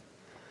wetsuit.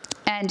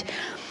 And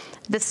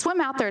the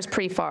swim out there is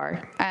pretty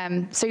far.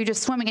 So you're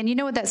just swimming. And you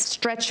know what that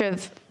stretch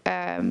of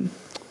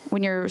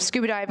when you're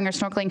scuba diving or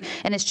snorkeling,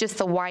 and it's just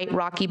the white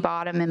rocky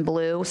bottom and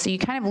blue. So you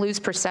kind of lose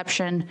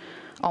perception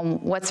on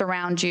what's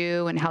around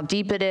you and how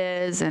deep it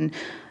is. And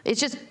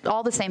it's just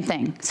all the same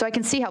thing. So I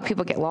can see how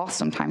people get lost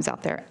sometimes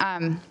out there.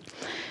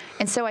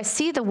 And so I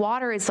see the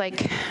water is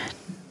like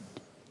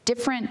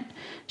different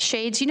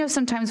shades.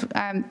 Sometimes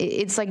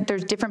it's like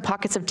there's different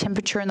pockets of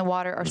temperature in the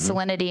water or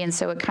salinity, and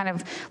so it kind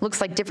of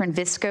looks like different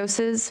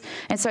viscoses.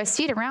 And so I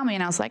see it around me,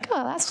 and I was like,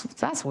 oh,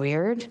 that's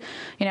weird.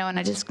 And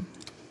I just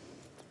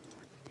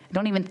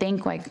don't even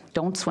think, like,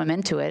 don't swim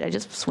into it. I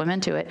just swim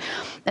into it.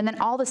 And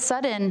then all of a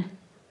sudden,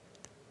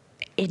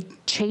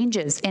 it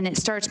changes, and it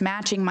starts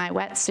matching my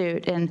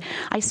wetsuit. And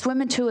I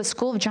swim into a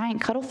school of giant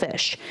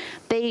cuttlefish.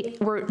 Their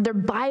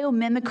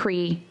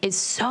biomimicry is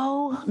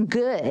so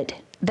good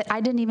that I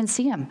didn't even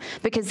see them,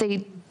 because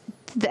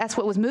that's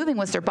what was moving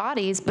was their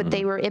bodies, but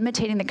they were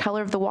imitating the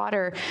color of the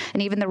water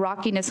and even the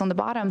rockiness on the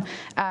bottom.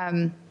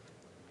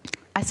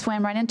 I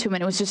swam right into them,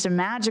 and it was just a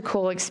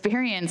magical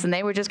experience. And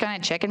they were just kind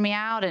of checking me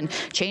out and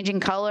changing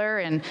color,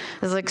 and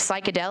it was like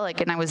psychedelic.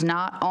 And I was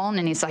not on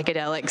any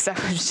psychedelics.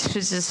 I was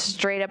just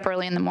straight up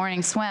early in the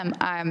morning swim.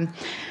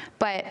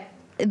 But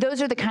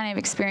those are the kind of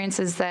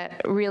experiences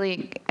that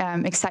really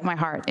excite my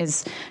heart.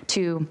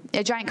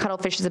 A giant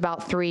cuttlefish is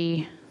about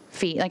 3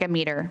 feet, like a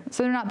meter.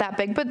 So they're not that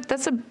big, but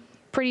that's a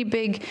pretty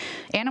big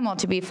animal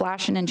to be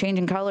flashing and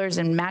changing colors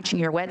and matching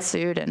your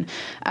wetsuit.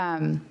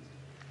 And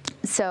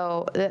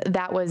so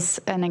that was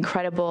an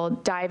incredible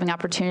diving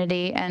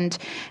opportunity. And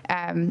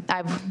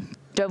I've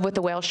dove with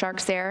the whale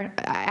sharks there.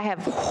 I have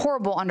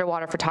horrible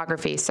underwater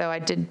photography, so I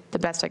did the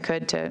best I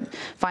could to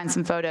find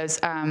some photos.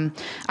 I'm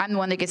the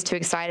one that gets too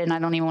excited, and I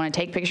don't even want to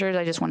take pictures.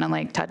 I just want to,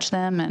 like, touch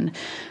them and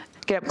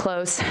get up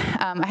close.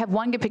 I have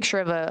one good picture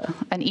of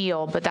an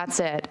eel, but that's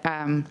it.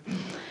 And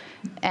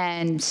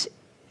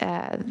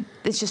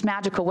it's just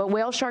magical.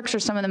 Whale sharks are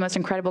some of the most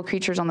incredible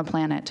creatures on the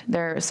planet.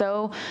 They're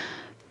so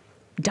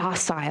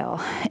docile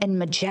and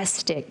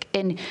majestic,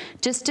 and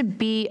just to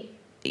be,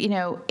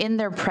 in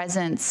their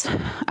presence,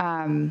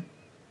 in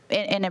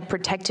a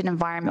protected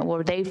environment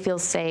where they feel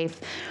safe,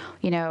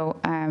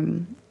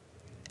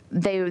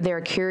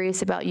 they're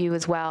curious about you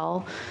as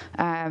well.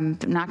 They're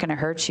not going to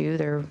hurt you.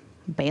 They're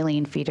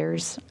baleen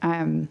feeders.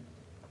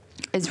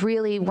 Is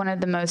really one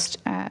of the most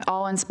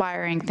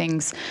awe-inspiring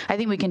things I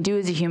think we can do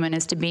as a human,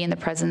 is to be in the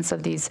presence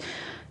of these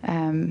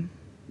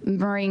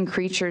marine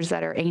creatures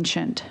that are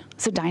ancient.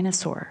 It's a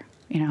dinosaur.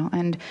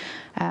 And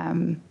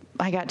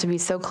I got to be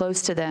so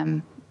close to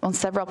them on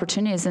several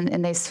opportunities,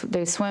 and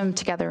they swim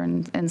together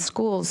in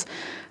schools.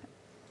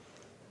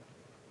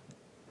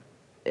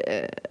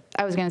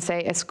 I was going to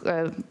say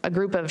a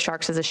group of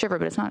sharks is a shiver,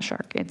 but it's not a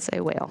shark. It's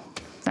a whale.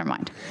 Never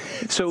mind.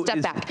 So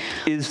Step back.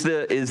 Is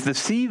the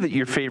sea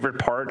your favorite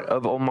part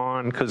of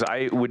Oman? Because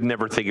I would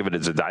never think of it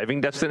as a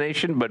diving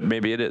destination, but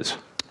maybe it is.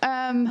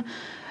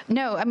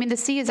 No, I mean, the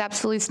sea is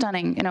absolutely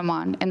stunning in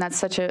Oman, and that's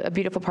such a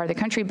beautiful part of the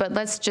country. But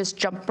let's just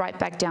jump right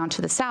back down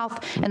to the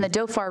south in the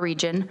Dhofar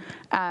region,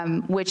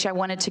 which I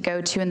wanted to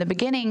go to in the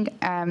beginning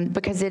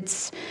because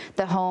it's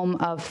the home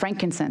of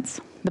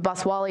frankincense. The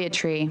Boswellia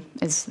tree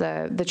is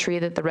the tree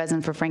that the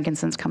resin for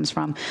frankincense comes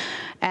from.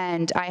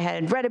 And I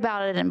had read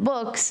about it in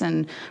books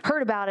and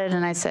heard about it,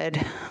 and I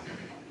said,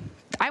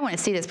 I want to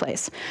see this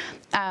place.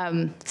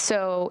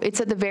 So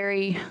it's at the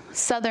very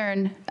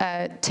southern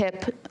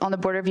tip on the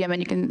border of Yemen.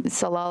 You can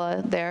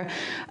Salalah there.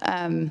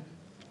 And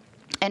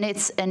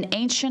it's an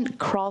ancient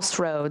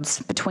crossroads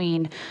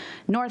between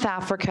North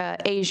Africa,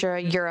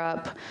 Asia,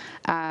 Europe,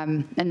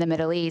 and the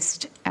Middle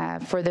East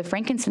for the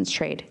frankincense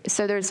trade.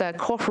 So there's a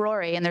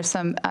Kohrori, and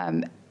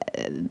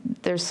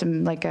there's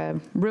some like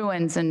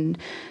ruins and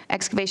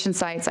excavation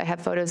sites I have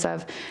photos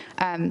of.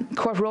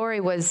 Kohrori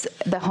was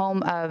the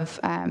home of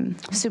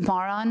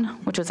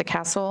Sumaran, which was a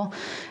castle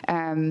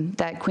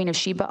that Queen of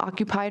Sheba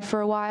occupied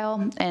for a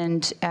while.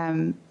 And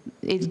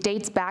it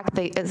dates back,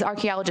 as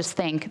archaeologists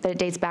think, that it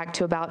dates back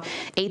to about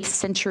 8th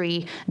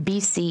century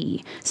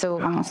BC,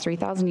 so almost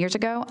 3,000 years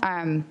ago.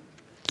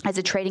 As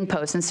a trading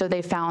post. And so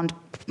they found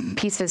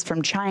pieces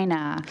from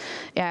China,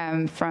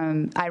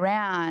 from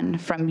Iran,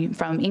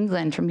 from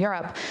England, from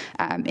Europe,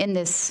 in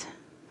this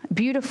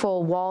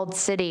beautiful walled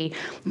city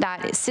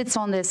that sits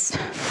on this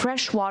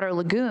freshwater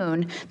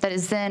lagoon that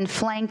is then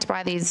flanked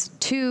by these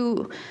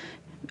two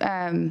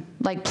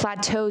like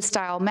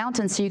plateau-style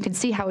mountains. So you can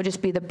see how it would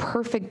just be the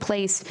perfect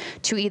place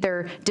to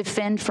either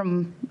defend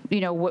from,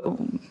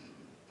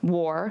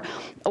 war,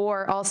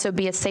 or also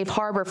be a safe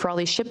harbor for all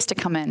these ships to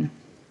come in.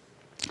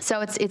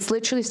 So it's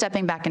literally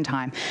stepping back in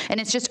time, and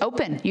it's just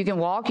open. You can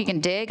walk, you can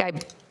dig. I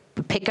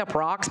pick up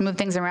rocks, move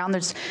things around.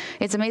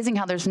 It's amazing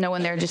how there's no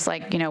one there just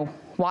like,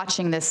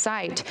 watching this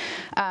site.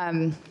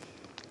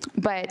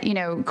 But,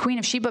 Queen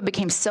of Sheba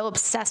became so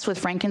obsessed with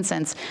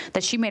frankincense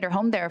that she made her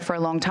home there for a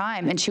long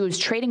time, and she was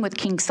trading with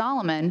King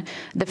Solomon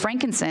the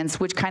frankincense,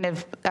 which kind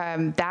of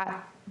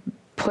that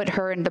put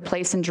her in the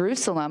place in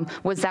Jerusalem,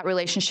 was that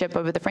relationship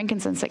over the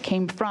frankincense that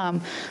came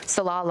from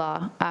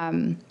Salalah.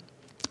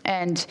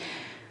 And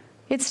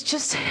it's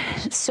just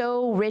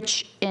so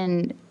rich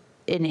in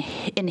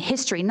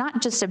history,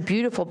 not just a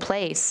beautiful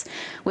place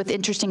with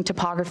interesting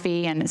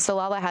topography. And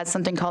Salalah has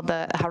something called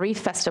the Harif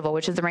Festival,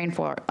 which is the rain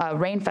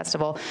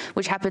festival,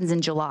 which happens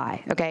in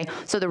July, okay?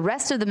 So the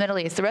rest of the Middle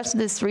East, the rest of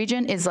this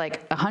region is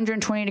like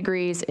 120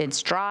 degrees, it's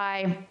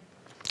dry,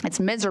 it's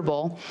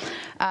miserable.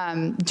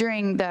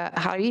 During the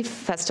Harif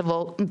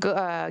Festival,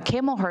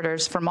 camel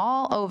herders from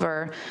all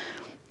over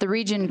the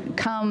region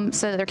come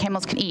so that their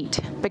camels can eat,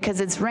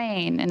 because it's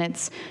rain and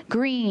it's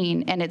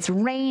green and it's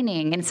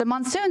raining and it's a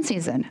monsoon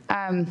season.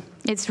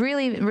 It's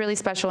really, really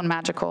special and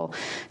magical.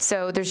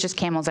 So there's just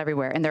camels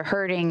everywhere, and they're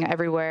herding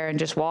everywhere and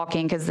just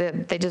walking because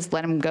they just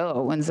let them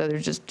go, and so they're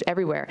just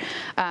everywhere.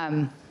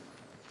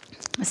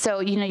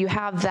 So, you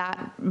have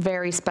that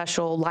very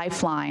special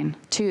lifeline,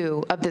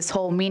 too, of this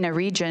whole MENA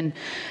region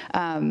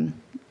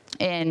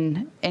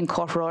in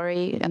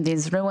Kohrori and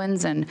these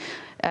ruins, and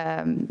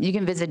you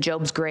can visit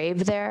Job's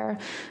grave there,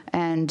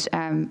 and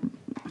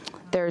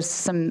there's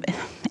some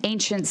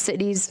ancient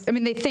cities. I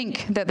mean, they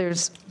think that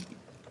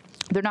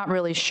they're not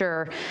really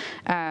sure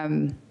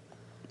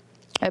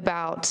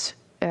about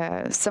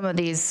some of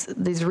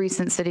these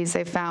recent cities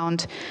they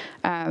found.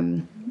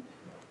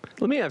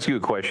 Let me ask you a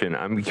question.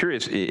 I'm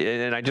curious,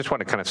 and I just want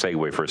to kind of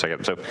segue for a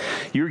second. So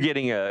you're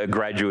getting a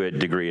graduate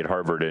degree at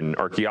Harvard in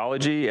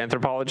archaeology,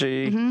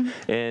 anthropology,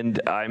 and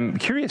I'm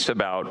curious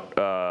about,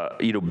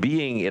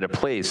 being in a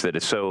place that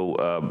is so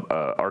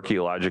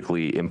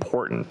archaeologically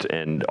important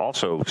and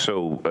also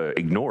so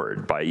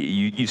ignored by,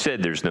 you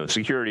said there's no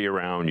security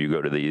around, you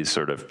go to these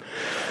sort of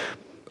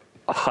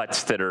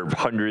huts that are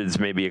hundreds,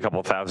 maybe a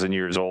couple thousand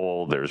years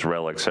old. There's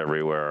relics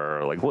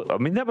everywhere. Like, I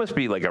mean, that must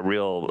be like a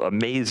real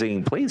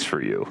amazing place for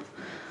you.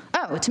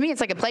 Oh, to me, it's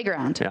like a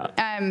playground. Yeah.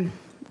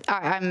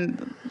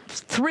 I'm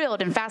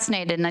thrilled and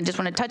fascinated, and I just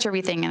want to touch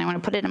everything, and I want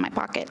to put it in my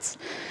pockets.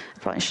 I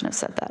probably shouldn't have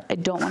said that. I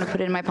don't want to put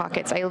it in my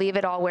pockets. I leave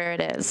it all where it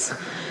is.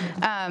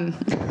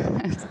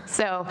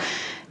 So,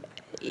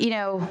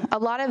 a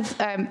lot of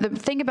the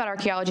thing about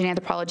archaeology and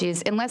anthropology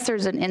is, unless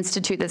there's an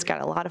institute that's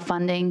got a lot of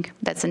funding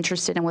that's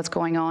interested in what's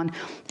going on,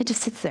 it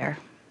just sits there.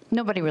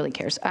 Nobody really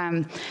cares.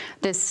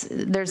 There's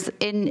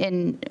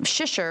in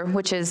Shishir,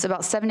 which is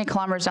about 70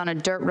 kilometers down a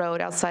dirt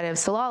road outside of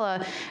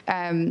Salalah.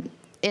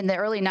 In the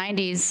early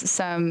 90s,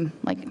 some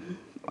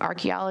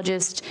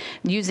archaeologists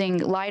using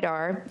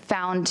LiDAR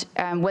found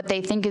what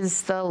they think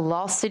is the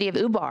lost city of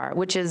Ubar,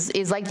 which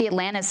is like the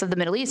Atlantis of the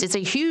Middle East. It's a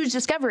huge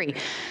discovery,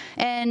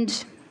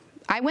 and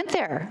I went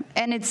there,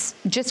 and it's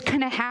just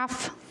kind of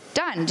half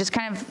done. Just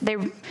kind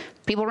of,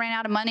 people ran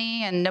out of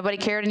money and nobody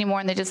cared anymore,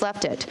 and they just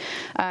left it.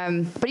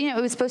 But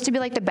it was supposed to be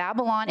like the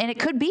Babylon, and it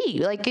could be.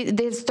 Like,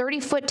 there's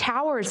 30-foot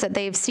towers that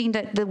they've seen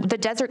that the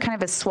desert kind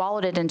of has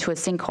swallowed it into a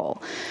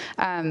sinkhole.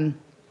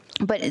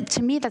 But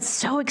to me, that's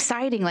so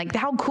exciting. Like,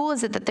 how cool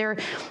is it that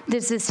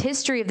there's this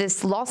history of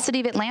this lost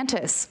city of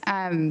Atlantis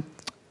of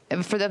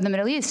the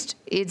Middle East?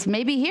 It's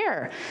maybe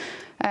here.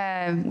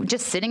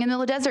 just sitting in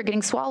the desert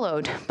getting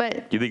swallowed.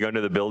 But You think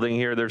under the building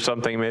here there's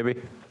something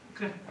maybe?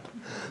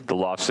 The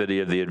lost city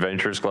of the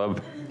Adventurers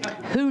Club?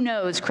 who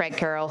knows, Craig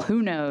Carroll?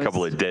 Who knows? A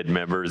couple of dead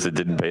members that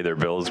didn't pay their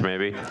bills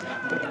maybe?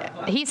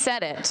 He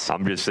said it.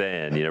 I'm just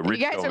saying, you know, Rich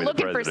You guys told are me, the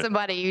looking for president.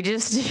 somebody. You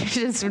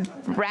just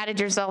ratted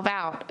yourself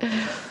out.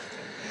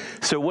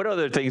 So what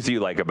other things do you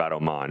like about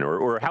Oman?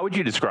 Or how would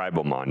you describe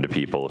Oman to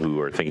people who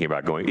are thinking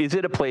about going? Is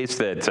it a place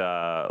that,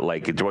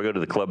 like, do I go to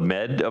the Club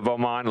Med of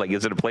Oman? Like,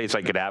 is it a place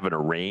I could have an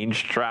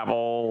arranged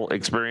travel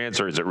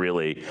experience? Or is it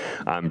really,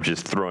 I'm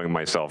just throwing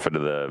myself into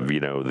the, you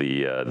know,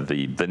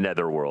 the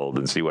netherworld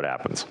and see what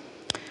happens?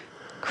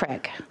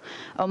 Craig,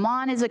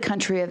 Oman is a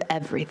country of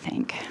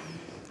everything.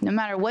 No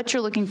matter what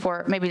you're looking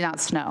for, maybe not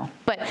snow,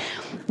 but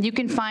you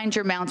can find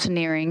your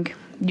mountaineering.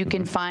 You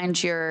can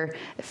find your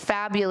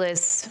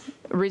fabulous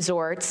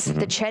resorts.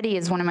 The Chetty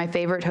is one of my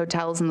favorite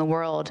hotels in the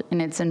world,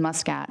 and it's in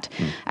Muscat.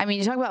 I mean,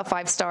 you talk about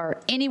 5-star.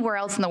 Anywhere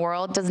else in the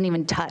world doesn't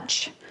even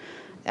touch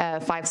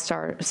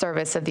 5-star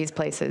service of these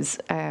places.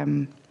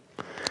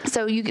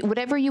 So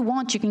whatever you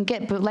want, you can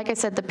get. But like I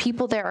said, the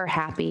people there are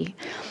happy.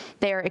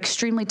 They are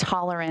extremely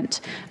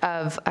tolerant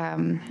of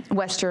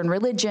Western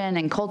religion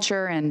and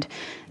culture, and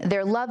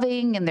they're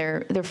loving, and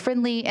they're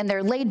friendly, and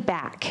they're laid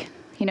back.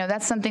 You know,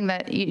 that's something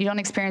that you don't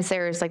experience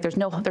there. Is like there's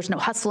no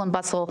hustle and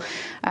bustle.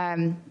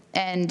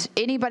 And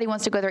anybody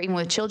wants to go there, even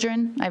with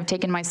children. I've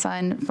taken my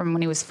son from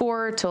when he was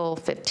 4 till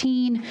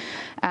 15.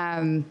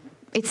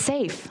 It's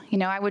safe. You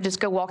know, I would just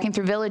go walking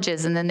through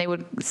villages, and then they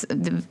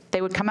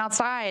would come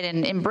outside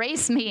and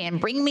embrace me and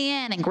bring me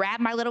in and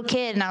grab my little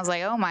kid. And I was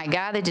like, oh my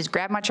God, they just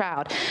grabbed my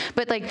child.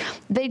 But like,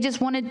 they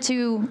just wanted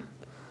to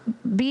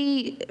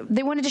they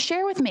wanted to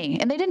share with me,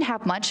 and they didn't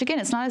have much. Again,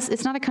 it's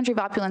not a country of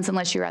opulence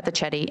unless you're at the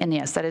Chetty, and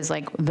yes, that is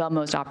like the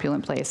most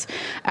opulent place.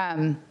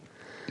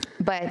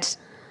 But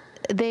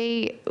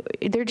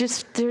they're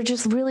just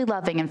really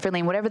loving and friendly,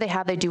 and whatever they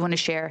have, they do want to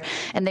share,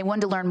 and they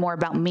wanted to learn more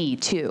about me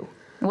too.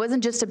 It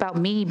wasn't just about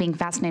me being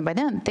fascinated by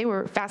them. They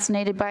were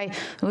fascinated by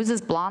who's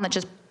this blonde that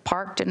just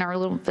parked in our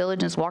little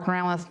village and is walking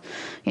around with,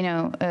 you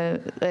know,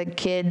 a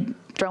kid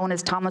throwing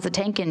his Thomas the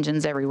Tank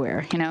engines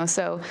everywhere, you know.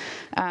 So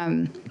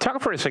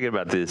talk for a second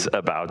about this,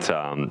 about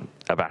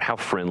how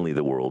friendly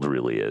the world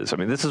really is. I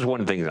mean, this is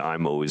one thing that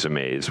I'm always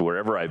amazed.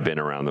 Wherever I've been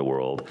around the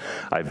world,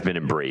 I've been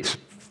embraced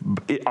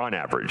on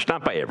average,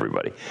 not by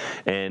everybody.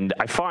 And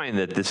I find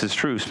that this is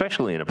true,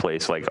 especially in a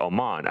place like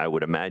Oman. I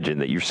would imagine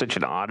that you're such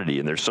an oddity,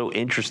 and they're so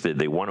interested.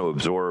 They want to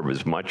absorb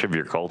as much of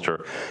your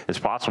culture as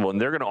possible,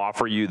 and they're going to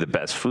offer you the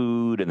best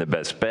food and the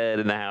best bed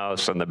in the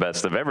house and the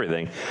best of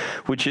everything,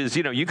 which is,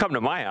 you know, you come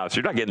to my house,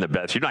 you're not getting the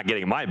best. You're not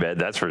getting my bed,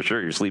 that's for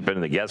sure. You're sleeping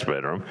in the guest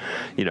bedroom.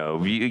 You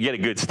know, you get a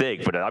good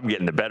steak, but I'm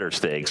getting the better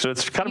steak. So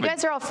it's kind of. You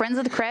guys are all friends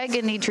with Craig,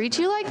 and he treats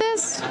you like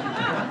this?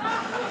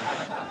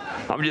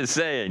 I'm just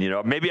saying, you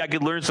know, maybe I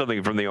could learn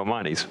something from the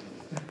Omanis.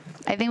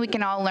 I think we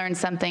can all learn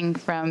something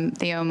from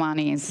the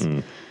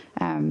Omanis.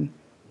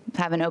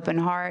 Have an open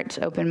heart,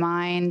 open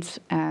mind,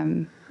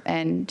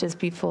 and just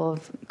be full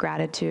of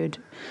gratitude.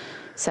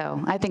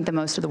 So I think the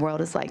most of the world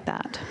is like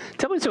that.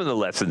 Tell me some of the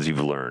lessons you've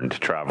learned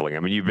traveling.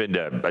 I mean, you've been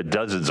to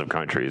dozens of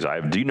countries.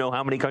 Do you know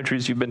how many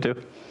countries you've been to?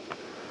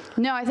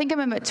 No, I think I'm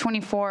about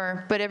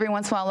 24, but every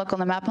once in a while I look on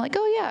the map and I'm like,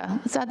 oh yeah,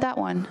 let's add that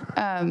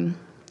one.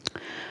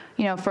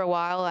 You know, for a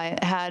while I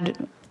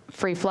had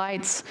free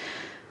flights.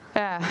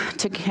 I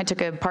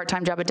took a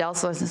part-time job at Dell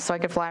so I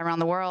could fly around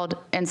the world.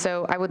 And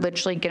so I would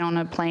literally get on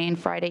a plane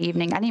Friday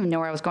evening. I didn't even know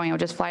where I was going. I would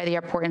just fly to the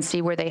airport and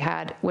see where they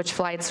had, which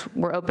flights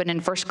were open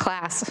in first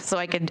class, so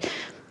I could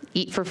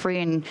eat for free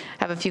and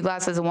have a few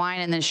glasses of wine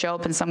and then show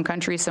up in some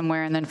country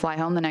somewhere and then fly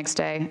home the next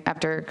day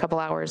after a couple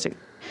hours. This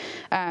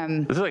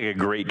is like a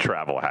great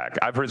travel hack.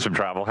 I've heard some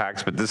travel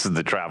hacks, but this is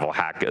the travel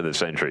hack of the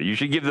century. You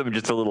should give them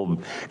just a little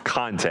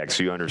context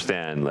so you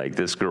understand, like,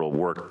 this girl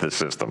worked the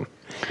system.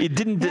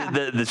 Didn't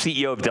the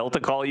CEO of Delta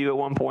call you at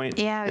one point?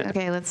 Yeah,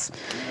 okay, let's.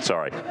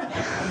 Sorry.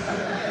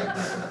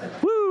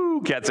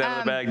 Woo, cat's out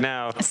of the bag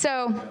now.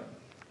 So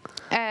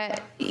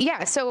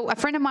a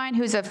friend of mine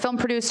who's a film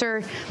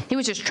producer, he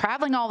was just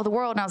traveling all over the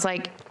world, and I was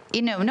like,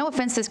 you know, no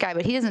offense to this guy,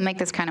 but he doesn't make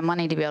this kind of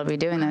money to be able to be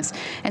doing this.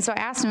 And so I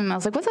asked him, I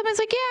was like, what's up? He's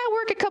like, yeah, I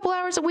work a couple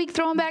hours a week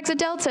throwing bags at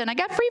Delta, and I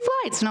got free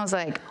flights. And I was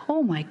like,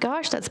 oh my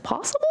gosh, that's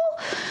possible?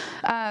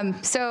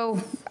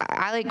 So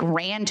I like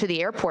ran to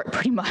the airport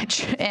pretty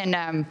much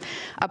and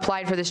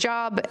applied for this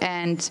job,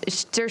 and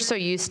they're so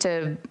used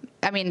to,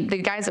 I mean,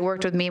 the guys that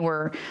worked with me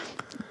were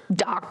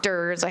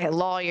doctors, I had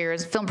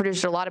lawyers, film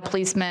producers, a lot of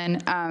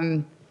policemen,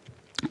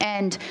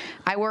 and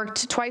I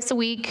worked twice a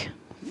week,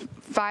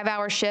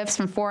 5-hour shifts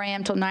from 4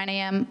 a.m. till 9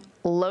 a.m.,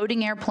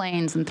 loading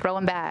airplanes and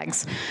throwing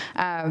bags,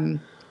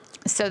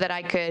 so that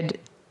I could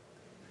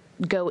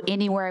go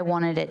anywhere I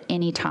wanted at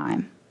any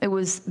time. It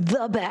was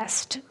the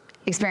best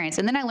experience.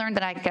 And then I learned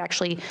that I could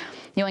actually,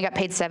 you only got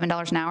paid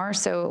 $7 an hour,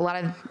 so a lot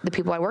of the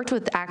people I worked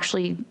with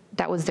actually,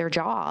 that was their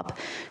job.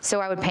 So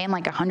I would pay them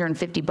like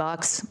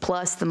 $150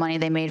 plus the money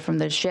they made from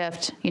the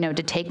shift, you know,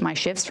 to take my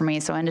shifts for me.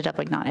 So I ended up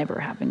like not ever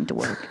having to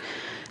work.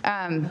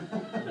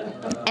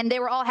 And they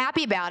were all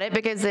happy about it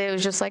because it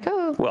was just like,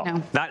 oh, Well,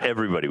 no. not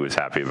everybody was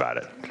happy about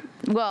it.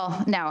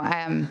 Well,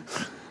 no.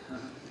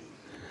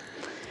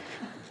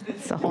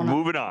 It's a whole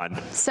Moving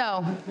on.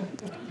 So,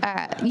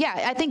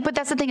 yeah, I think, but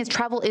that's the thing is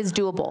travel is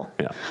doable.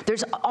 Yeah.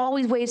 There's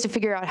always ways to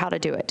figure out how to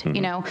do it,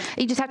 you know?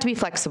 You just have to be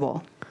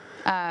flexible.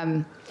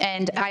 And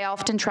I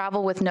often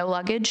travel with no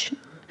luggage,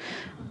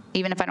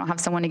 even if I don't have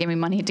someone to give me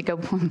money to go,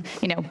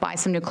 you know, buy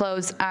some new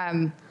clothes.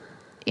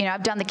 You know,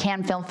 I've done the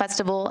Cannes Film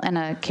Festival in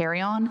a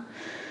carry-on.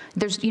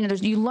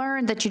 You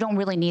learn that you don't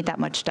really need that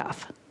much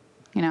stuff,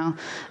 you know?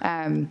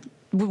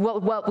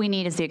 What we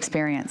need is the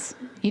experience.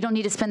 You don't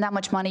need to spend that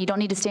much money. You don't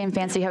need to stay in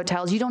fancy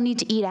hotels. You don't need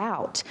to eat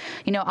out.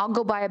 You know, I'll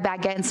go buy a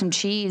baguette and some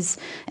cheese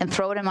and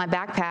throw it in my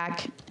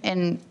backpack,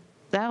 and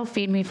that'll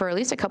feed me for at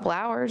least a couple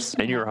hours.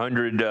 And your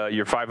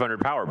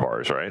 500 power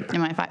bars, right?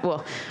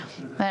 Well,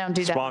 I don't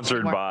do that.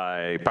 Sponsored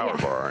by Power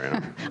Bar.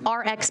 You know?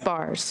 RX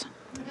bars.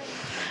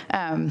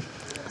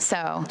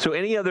 So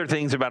any other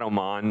things about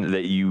Oman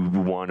that you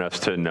want us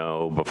to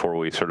know before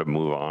we sort of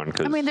move on?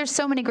 I mean, there's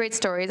so many great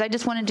stories. I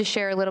just wanted to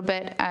share a little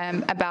bit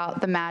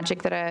about the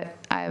magic that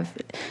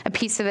a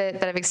piece of it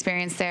that I've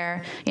experienced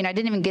there. You know, I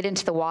didn't even get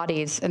into the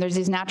wadis, and there's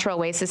these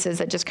natural oases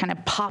that just kind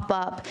of pop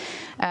up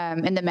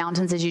in the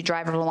mountains as you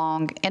drive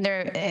along. And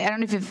I don't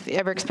know if you've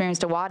ever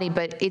experienced a wadi,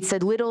 but it's a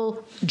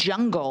little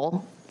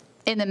jungle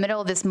in the middle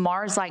of this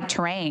Mars-like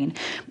terrain,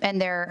 and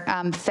they're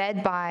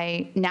fed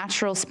by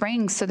natural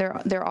springs. So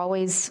they're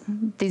always,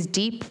 these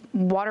deep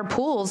water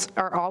pools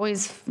are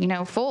always, you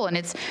know, full, and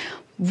it's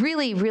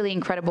really, really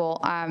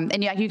incredible.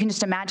 And yeah, you can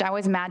just imagine, I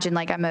always imagine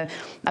like I'm a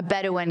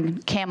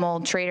Bedouin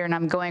camel trader and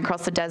I'm going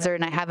across the desert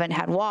and I haven't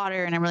had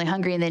water and I'm really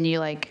hungry, and then you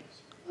like,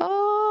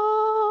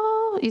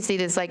 oh, you see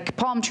this like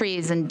palm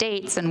trees and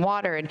dates and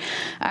water.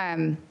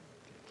 And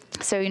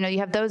so, you know, you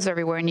have those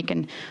everywhere and you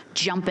can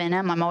jump in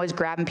them. I'm always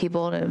grabbing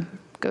people to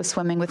go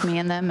swimming with me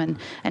in them, and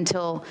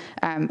until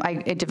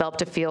I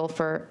developed a fear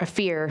for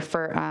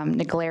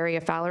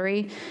Naegleria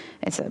fowleri.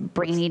 It's a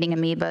brain-eating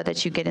amoeba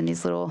that you get in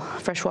these little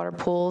freshwater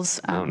pools.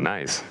 Oh,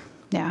 nice.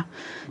 Yeah,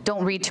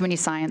 don't read too many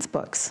science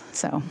books.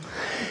 So,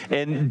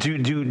 and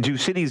do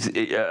cities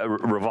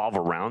revolve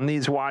around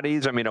these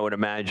wadis? I mean, I would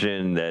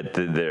imagine that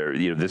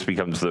this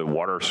becomes the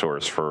water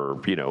source for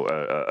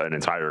an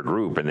entire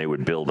group, and they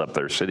would build up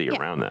their city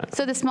around that.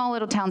 So the small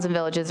little towns and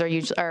villages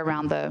are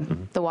around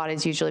the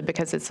wadis usually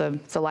because it's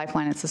a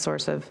lifeline. It's a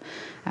source of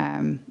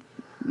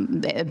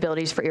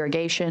abilities for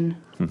irrigation,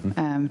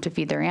 to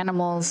feed their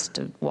animals,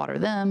 to water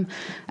them.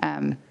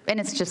 And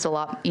it's just a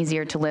lot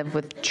easier to live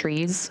with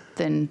trees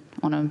than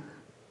on a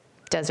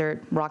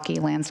desert, rocky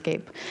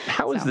landscape.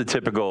 How is the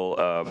typical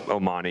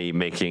Omani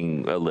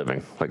making a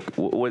living? Like,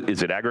 what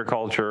is it?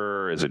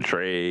 Agriculture? Is it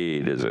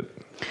trade? Is it?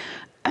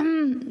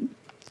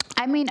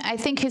 I mean, I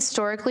think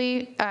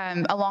historically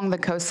along the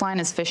coastline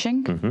is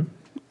fishing.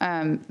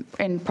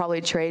 And probably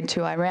trade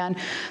to Iran.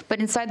 But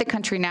inside the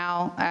country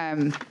now,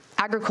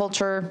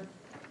 agriculture,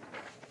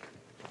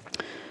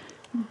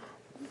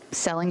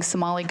 selling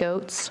Somali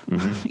goats,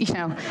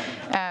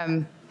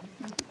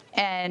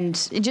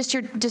 and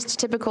just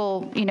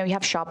typical, you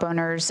have shop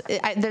owners.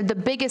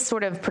 The biggest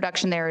sort of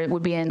production there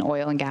would be in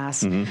oil and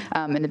gas in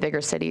the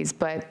bigger cities.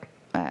 But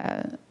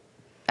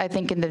I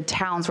think in the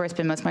towns where I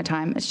spend most of my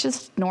time, it's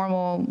just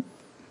normal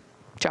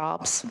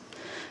jobs.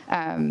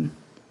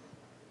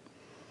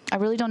 I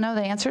really don't know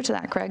the answer to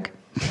that, Craig.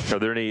 Are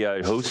there any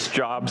host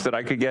jobs that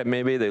I could get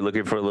maybe? They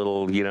looking for a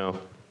little,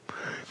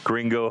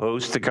 gringo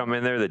host to come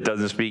in there that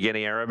doesn't speak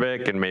any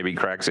Arabic and maybe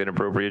cracks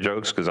inappropriate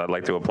jokes, because I'd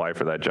like to apply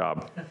for that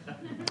job.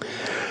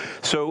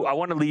 So I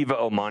want to leave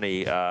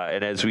Omani,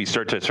 and as we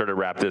start to sort of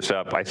wrap this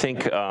up, I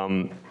think, how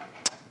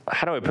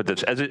do I put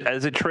this? As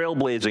a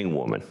trailblazing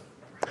woman,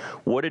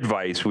 what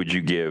advice would you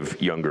give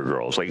younger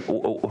girls? Like,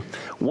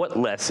 what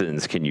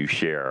lessons can you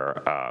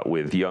share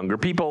with younger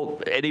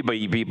people,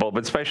 people,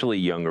 but especially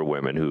younger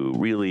women who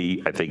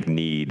really, I think,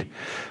 need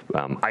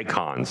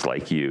icons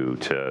like you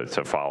to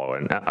follow?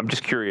 And I'm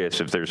just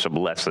curious if there's some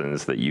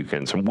lessons that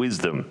some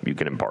wisdom you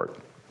can impart.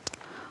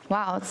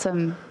 Wow, it's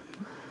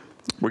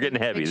We're getting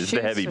heavy. This is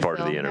the heavy part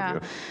of the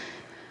interview.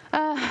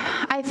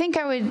 Yeah. I think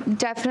I would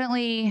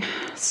definitely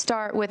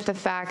start with the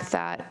fact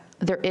that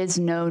there is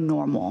no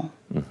normal.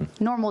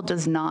 Normal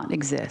does not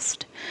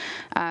exist.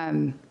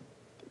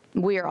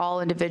 We are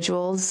all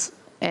individuals,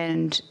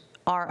 and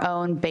our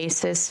own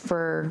basis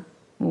for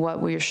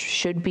what we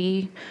should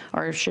be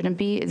or shouldn't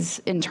be is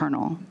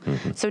internal.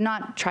 So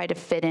not try to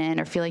fit in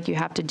or feel like you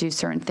have to do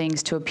certain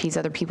things to appease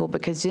other people,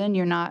 because then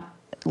you're not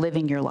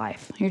living your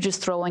life. You're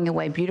just throwing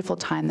away beautiful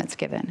time that's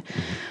given.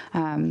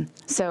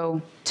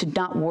 So to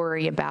not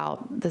worry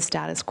about the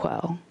status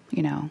quo,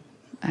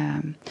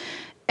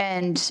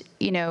 and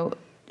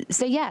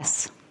say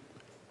yes.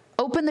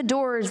 Open the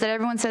doors that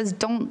everyone says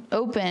don't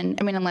open.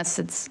 I mean, unless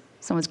it's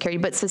someone's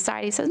carried, but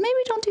society says maybe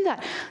don't do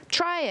that.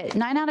 Try it.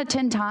 9 out of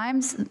 10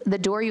 times, the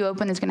door you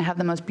open is going to have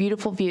the most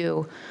beautiful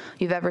view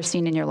you've ever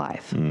seen in your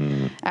life.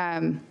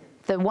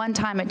 The one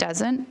time it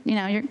doesn't,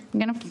 you're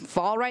going to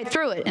fall right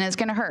through it, and it's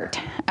going to hurt.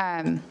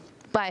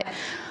 But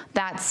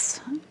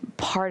that's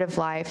part of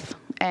life,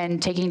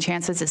 and taking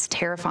chances is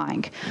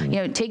terrifying. You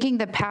know, taking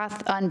the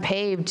path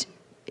unpaved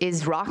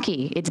is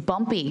rocky, it's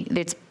bumpy,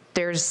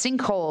 there's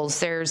sinkholes,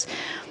 there's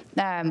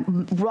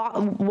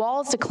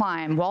walls to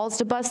climb, walls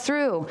to bust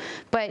through,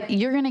 but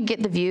you're gonna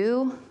get the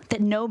view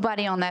that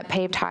nobody on that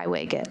paved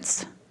highway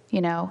gets.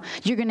 You know,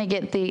 you're gonna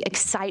get the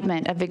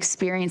excitement of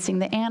experiencing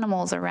the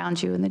animals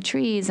around you and the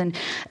trees and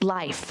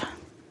life.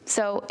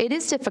 So it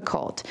is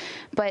difficult,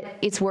 but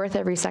it's worth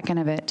every second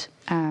of it.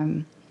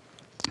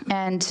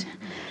 And,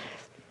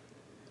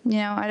 you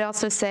know, I'd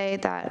also say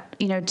that,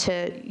 you know,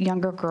 to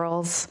younger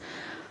girls,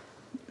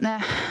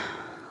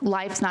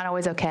 life's not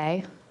always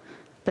okay,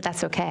 but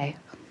that's okay.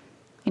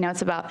 You know,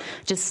 it's about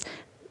just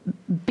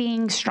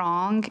being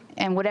strong,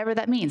 and whatever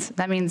that means.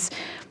 That means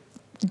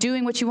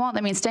doing what you want.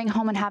 That means staying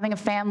home and having a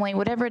family,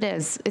 whatever it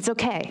is, it's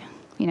okay.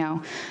 You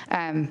know,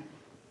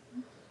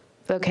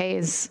 okay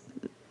is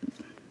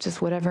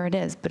just whatever it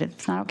is, but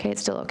it's not okay,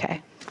 it's still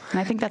okay. And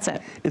I think that's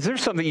it. Is there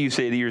something you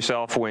say to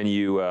yourself when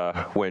you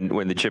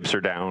when the chips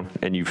are down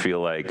and you feel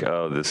like,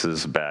 oh, this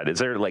is bad? Is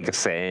there like a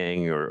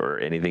saying or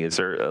anything? Is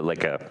there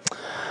like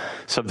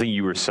something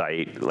you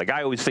recite? Like,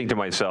 I always think to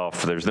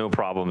myself, there's no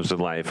problems in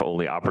life,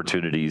 only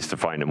opportunities to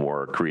find a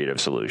more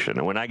creative solution.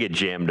 And when I get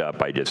jammed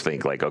up, I just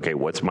think like, okay,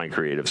 what's my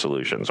creative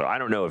solution? So I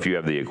don't know if you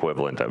have the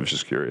equivalent. I was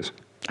just curious.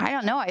 I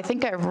don't know. I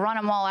think I've run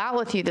them all out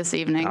with you this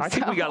evening. I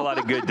think we got a lot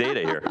of good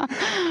data here.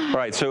 All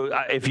right, so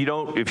if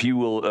you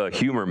will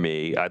humor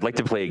me, I'd like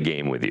to play a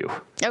game with you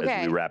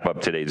as we wrap up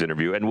today's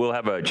interview, and we'll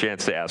have a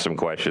chance to ask some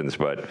questions.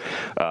 But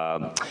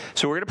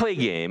so we're going to play a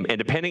game, and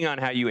depending on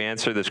how you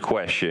answer this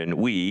question,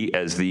 we,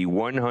 as the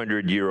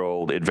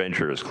 100-year-old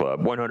Adventurers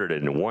Club,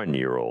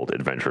 101-year-old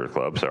Adventurers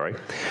Club, sorry,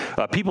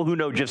 people who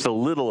know just a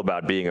little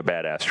about being a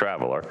badass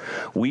traveler,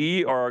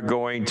 we are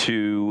going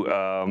to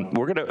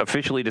we're going to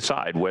officially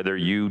decide whether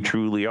you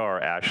truly are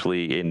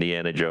Ashely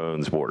Indiana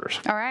Jones Borders.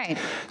 All right.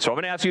 So I'm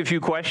going to ask you a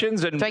few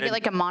questions. And do I get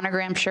like a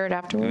monogram shirt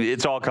afterwards?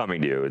 It's all coming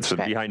to you. It's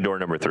behind door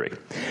number 3.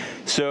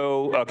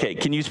 So, okay,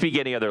 can you speak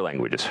any other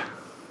languages?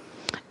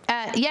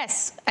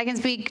 Yes, I can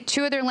speak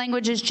 2 other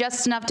languages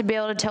just enough to be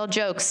able to tell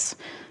jokes.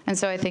 And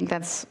so I think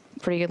that's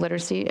pretty good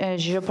literacy.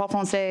 Je parle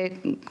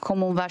français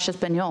comme vache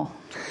espagnol.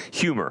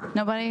 Humor.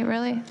 Nobody,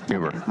 really?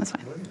 Humor. Okay, that's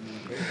fine.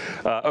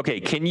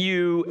 Okay, can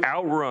you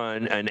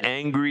outrun an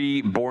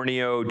angry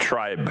Borneo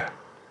tribe?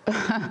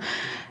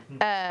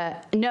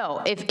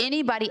 No. If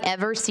anybody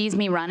ever sees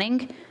me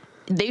running,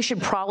 they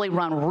should probably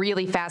run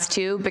really fast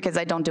too, because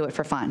I don't do it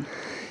for fun.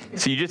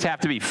 So you just have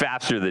to be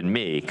faster than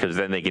me, because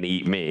then they can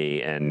eat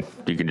me, and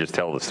you can just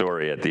tell the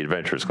story at the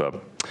Adventurers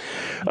Club.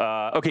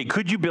 Okay,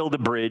 could you build a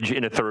bridge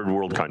in a third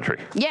world country?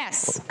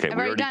 Yes, okay, I've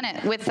already done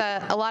it with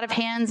a lot of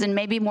hands and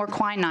maybe more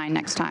quinine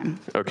next time.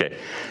 Okay,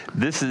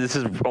 this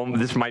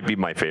might be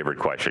my favorite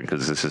question,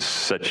 because this is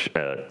such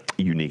a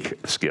unique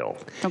skill.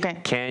 Okay.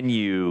 Can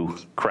you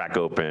crack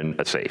open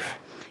a safe?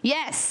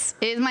 Yes,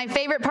 it is my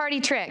favorite party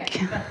trick.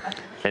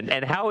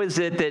 And how is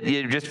it that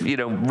you just,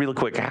 real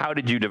quick, how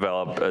did you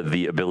develop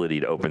the ability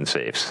to open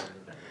safes?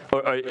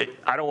 I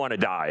don't want to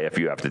die if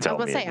you have to tell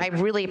me. I was going to say, I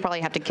really probably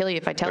have to kill you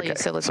if I tell you,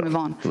 so let's move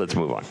on. Let's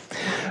move on.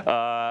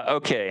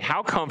 Okay,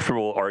 how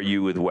comfortable are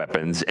you with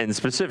weapons, and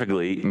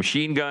specifically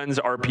machine guns,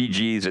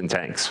 RPGs, and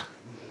tanks?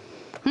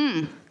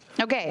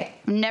 Okay,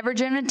 never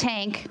driven a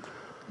tank.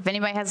 If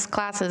anybody has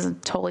classes,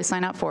 totally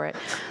sign up for it.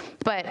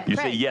 But you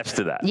say yes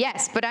to that?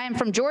 Yes, but I am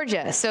from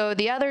Georgia, so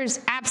the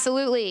others,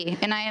 absolutely.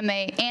 And I am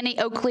a Annie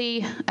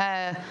Oakley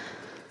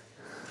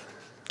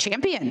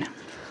champion.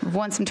 I've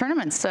won some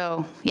tournaments,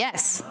 so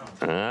yes.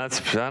 I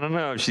don't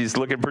know. She's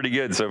looking pretty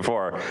good so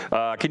far.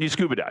 Can you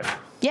scuba dive?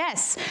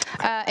 Yes,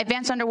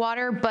 advanced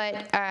underwater,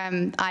 but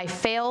I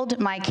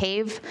failed my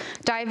cave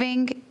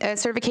diving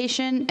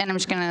certification, and I'm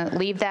just going to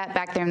leave that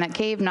back there in that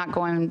cave, not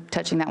going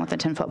touching that with a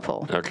 10-foot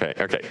pole.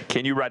 Okay.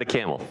 Can you ride a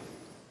camel?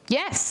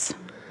 Yes.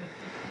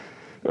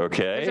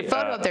 Okay. There's a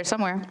photo up there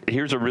somewhere.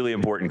 Here's a really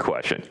important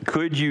question.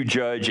 Could you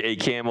judge a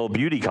camel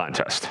beauty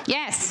contest?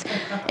 Yes.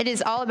 It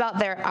is all about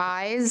their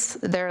eyes,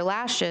 their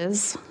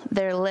lashes,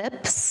 their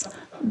lips,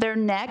 their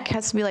neck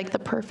has to be like the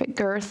perfect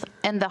girth,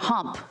 and the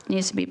hump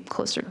needs to be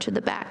closer to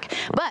the back.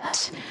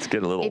 But it's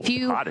getting a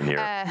little hot in here.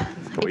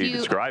 The way you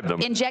describe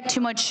them. Inject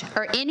too much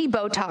or any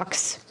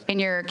Botox in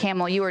your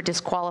camel, you are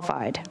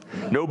disqualified.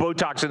 No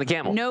Botox in the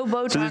camel. No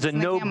Botox. So there's a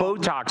no camel.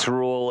 Botox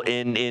rule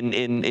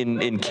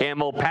in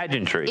camel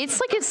pageantry.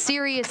 It's like a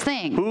serious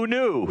thing. Who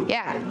knew?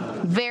 Yeah,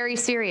 very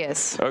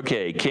serious.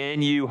 Okay,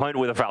 can you hunt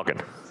with a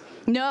falcon?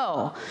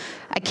 No,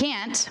 I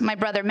can't. My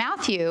brother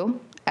Matthew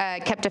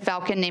kept a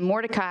falcon named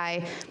Mordecai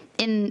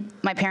in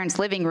my parents'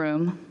 living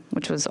room,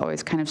 which was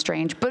always kind of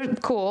strange,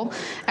 but cool.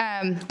 Wait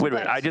a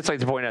minute, I'd just like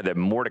to point out that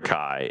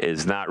Mordecai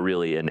is not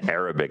really an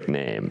Arabic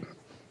name.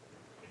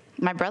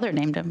 My brother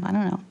named him. I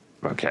don't know.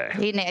 Okay.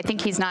 I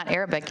think he's not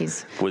Arabic.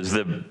 Was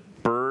the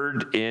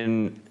bird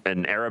in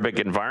an Arabic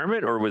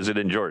environment, or was it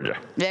in Georgia?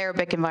 The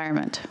Arabic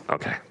environment.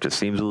 Okay. Just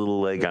seems a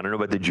little like, I don't know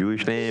about the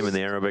Jewish name and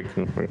the Arabic,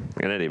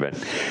 in any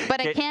event.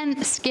 But I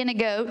can skin a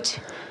goat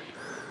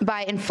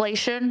by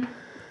inflation,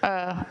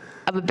 a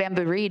of a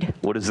bamboo reed.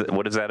 What does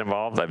that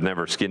involve? I've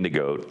never skinned a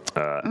goat,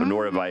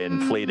 nor have I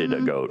inflated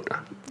a goat.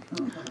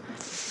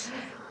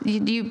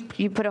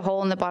 You put a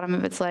hole in the bottom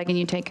of its leg, and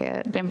you take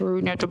a bamboo root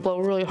and you have to blow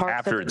really hard.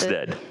 After it's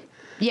dead.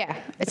 Yeah.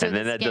 So and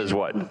then that does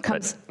what?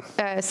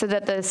 So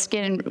that the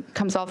skin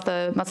comes off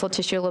the muscle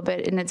tissue a little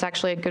bit, and it's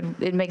actually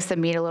it makes the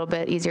meat a little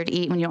bit easier to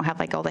eat when you don't have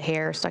like all the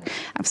hair stuck.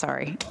 I'm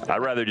sorry.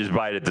 I'd rather just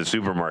buy it at the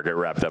supermarket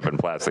wrapped up in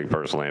plastic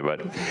personally, but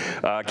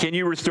can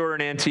you restore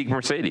an antique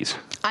Mercedes?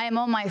 I am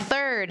on my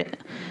third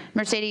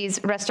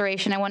Mercedes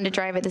restoration. I wanted to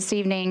drive it this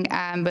evening,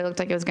 but it looked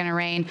like it was gonna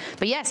rain.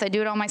 But yes, I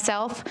do it all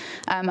myself.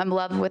 I'm in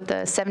love with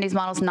the 70s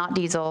models, not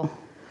diesel,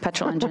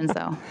 petrol engines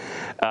though.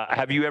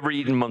 Have you ever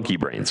eaten monkey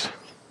brains?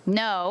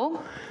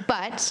 No,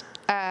 but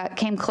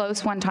came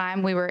close one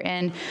time. We were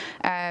in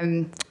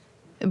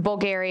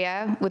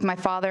Bulgaria with my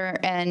father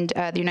and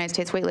the United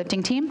States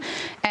weightlifting team,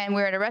 and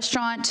we were at a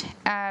restaurant,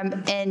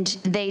 and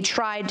they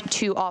tried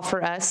to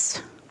offer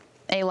us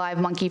a live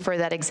monkey for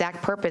that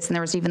exact purpose, and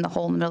there was even the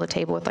hole in the middle of the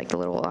table with like the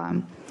little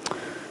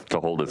to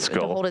hold its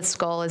skull. To hold its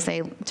skull as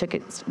they took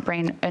its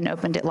brain and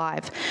opened it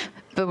live.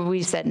 But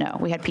we said no.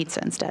 We had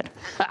pizza instead.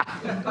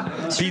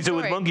 Pizza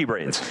with monkey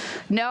brains?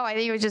 No, I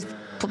think it was just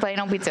plain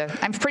old pizza.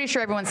 I'm pretty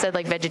sure everyone said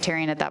like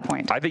vegetarian at that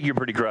point. I think you're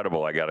pretty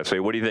credible, I gotta say.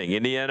 What do you think?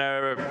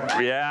 Indiana?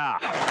 Yeah.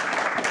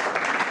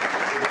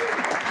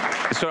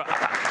 So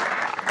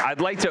I'd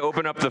like to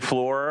open up the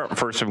floor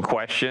for some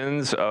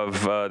questions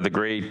of the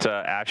great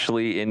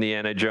Ashely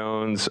Indiana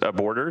Jones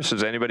Borders.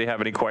 Does anybody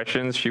have any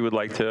questions she would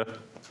like to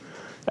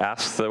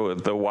ask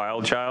the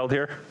wild child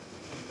here?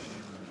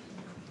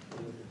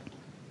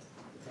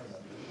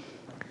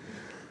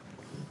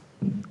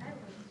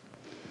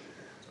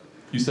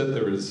 You said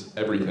there was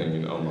everything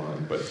in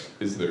Oman, but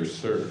is there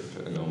surf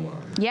in Oman?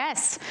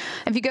 Yes.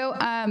 If you go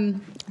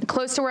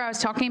close to where I was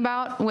talking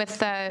about with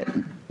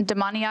the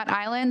Damaniyat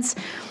Islands,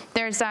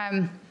 there's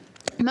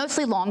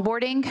mostly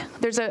longboarding.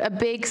 There's a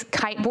big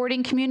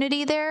kiteboarding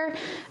community there.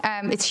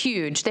 It's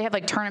huge. They have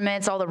like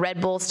tournaments, all the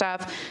Red Bull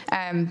stuff.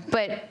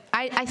 But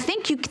I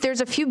think there's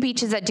a few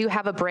beaches that do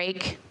have a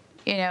break,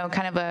 you know,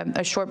 kind of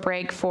a short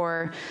break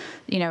for,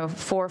 you know,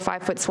 4 or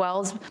 5 foot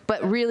swells,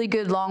 but really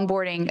good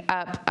longboarding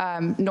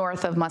up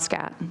north of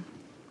Muscat.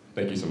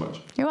 Thank you so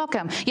much. You're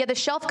welcome. Yeah, the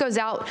shelf goes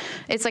out.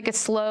 It's like a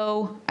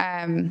slow,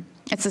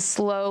 it's a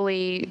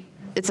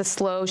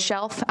slow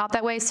shelf out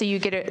that way, so you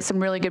get some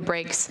really good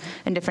breaks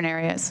in different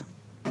areas.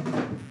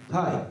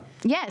 Hi.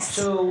 Yes.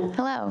 So,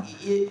 hello.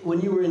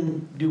 When you were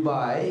in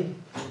Dubai,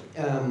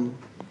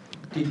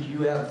 did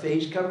you have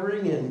face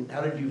covering, and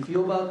how did you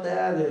feel about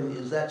that? And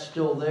is that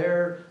still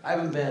there? I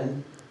haven't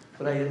been,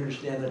 but I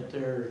understand that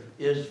there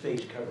is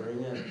face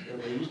covering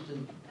at least.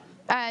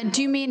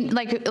 Do you mean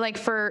like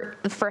for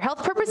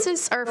health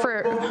purposes or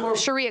for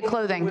Sharia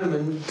clothing?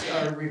 Women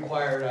are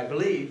required, I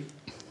believe,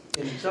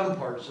 in some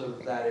parts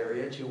of that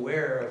area to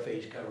wear a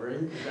face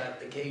covering. Is that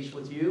the case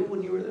with you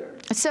when you were there?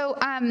 So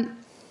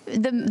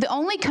the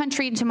only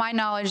country, to my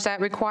knowledge,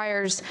 that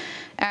requires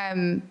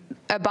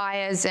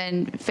abayas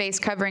and face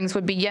coverings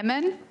would be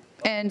Yemen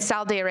and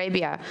Saudi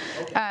Arabia.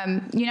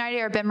 United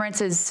Arab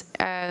Emirates is,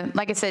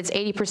 like I said, it's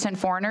 80%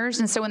 foreigners,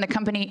 and so when the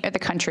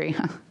country,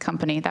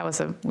 that was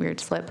a weird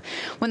slip.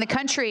 When the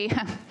country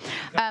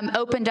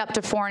opened up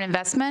to foreign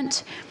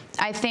investment,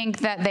 I think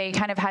that they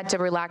kind of had to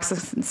relax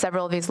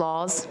several of these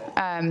laws.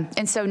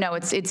 And so no,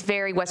 it's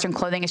very Western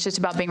clothing. It's just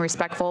about being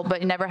respectful,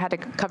 but never had to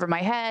cover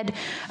my head.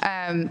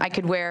 I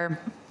could wear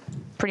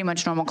pretty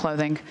much normal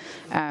clothing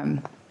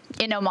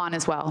in Oman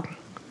as well.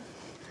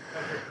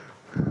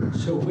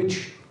 So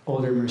which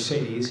older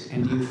Mercedes,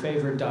 and do you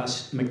favor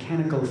DAS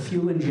mechanical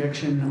fuel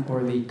injection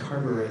or the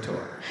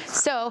carburetor?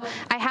 So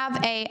I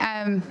have a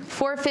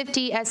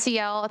 450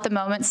 SEL at the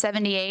moment,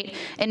 78,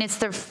 and it's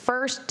the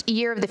first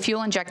year of the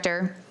fuel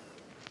injector.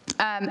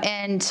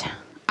 And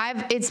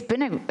it's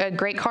been a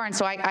great car, and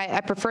so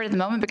I prefer it at the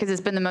moment because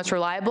it's been the most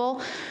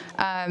reliable.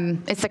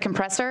 It's the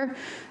compressor.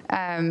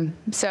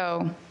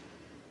 So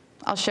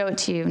I'll show it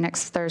to you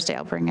next Thursday.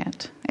 I'll bring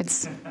it.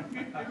 It's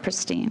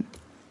pristine.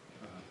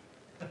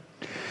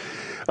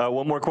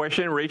 One more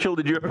question. Rachel,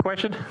 did you have a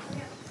question?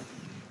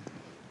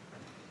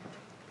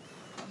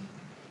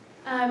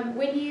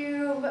 When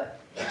you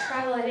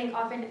travel, I think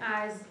often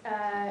as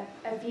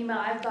a female,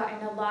 I've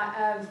gotten a lot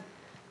of,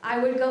 I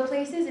would go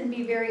places and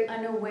be very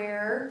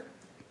unaware,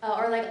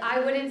 or like I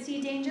wouldn't see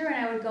danger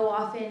and I would go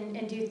off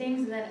and do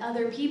things, and then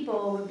other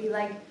people would be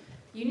like,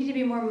 you need to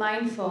be more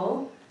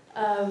mindful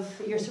of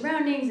your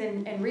surroundings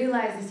and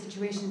realize the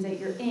situations that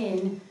you're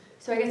in.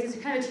 So I guess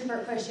it's kind of a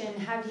two-part question.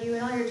 Have you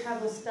in all your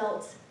travels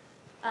felt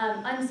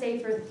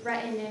unsafe or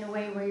threatened in a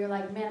way where you're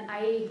like, man,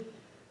 I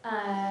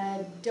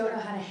don't know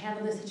how to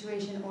handle this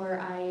situation, or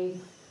I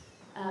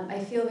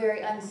feel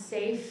very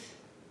unsafe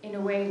in a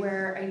way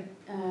where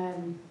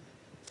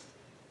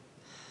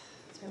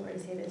sorry, where to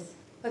say this?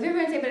 I feel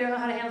very unsafe, but I don't know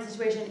how to handle the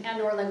situation,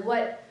 and or like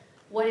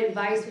what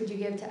advice would you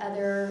give to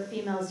other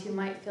females who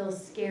might feel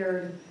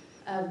scared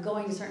of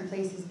going to certain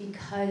places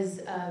because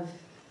of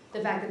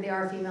the fact that they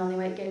are female and they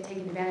might get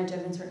taken advantage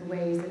of in certain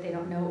ways that they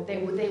don't know, they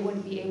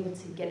wouldn't be able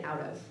to get out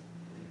of?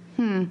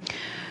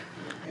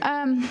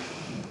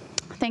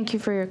 Thank you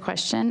for your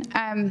question.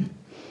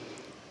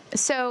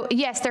 So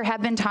yes, there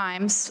have been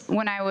times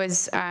when I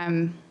was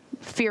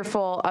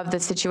fearful of the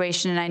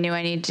situation and I knew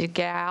I needed to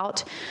get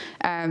out.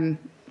 I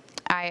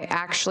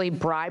actually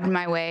bribed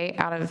my way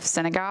out of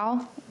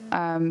Senegal.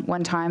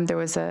 One time there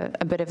was a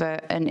bit of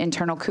an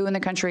internal coup in the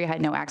country. I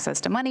had no access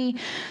to money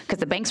because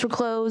the banks were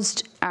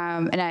closed.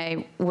 And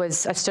I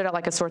stood out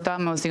like a sore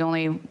thumb. I was the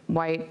only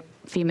white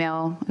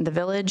female in the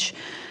village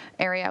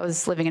area. I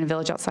was living in a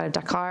village outside of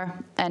Dakar.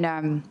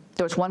 And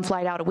there was one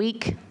flight out a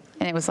week.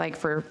 And it was like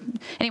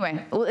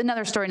anyway,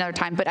 another story another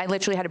time. But I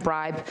literally had a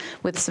bribe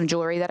with some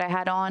jewelry that I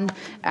had on.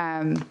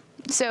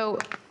 So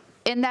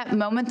in that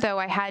moment, though,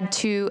 I had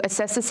to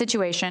assess the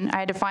situation. I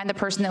had to find the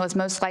person that was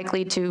most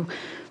likely to,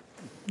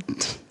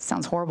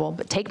 sounds horrible,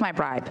 but take my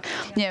bribe,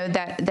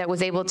 that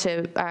was able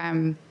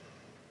to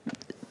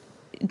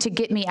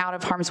get me out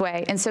of harm's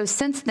way. And so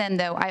since then,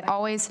 though,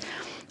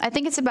 I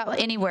think it's about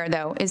anywhere,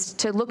 though, is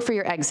to look for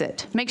your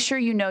exit. Make sure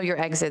you know your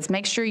exits.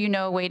 Make sure you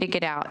know a way to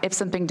get out if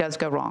something does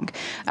go wrong.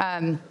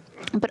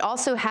 But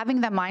also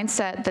having the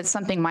mindset that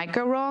something might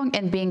go wrong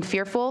and being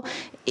fearful,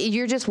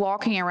 you're just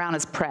walking around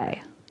as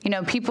prey.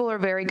 People are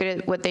very good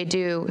at what they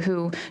do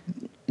who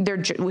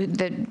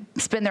that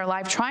spend their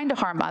life trying to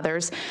harm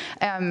others.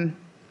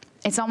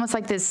 It's almost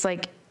like this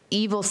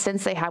evil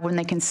sense they have when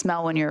they can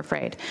smell when you're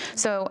afraid.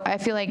 So I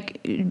feel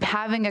like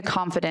having a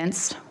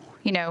confidence,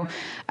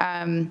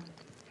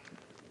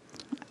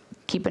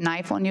 keep a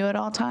knife on you at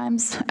all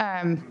times,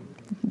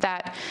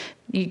 that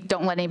you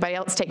don't let anybody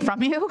else take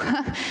from you.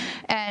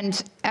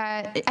 And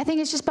I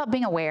think it's just about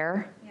being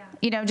aware.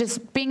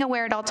 Just being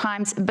aware at all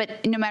times,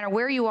 but no matter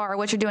where you are or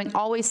what you're doing,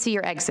 always see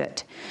your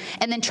exit.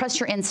 And then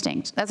trust your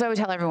instinct. That's what I would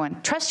tell everyone.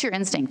 Trust your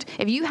instinct.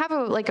 If you have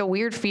a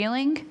weird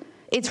feeling,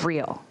 it's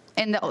real.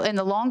 And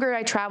the longer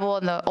I travel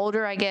and the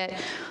older I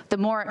get, the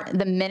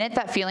minute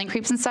that feeling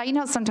creeps inside,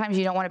 sometimes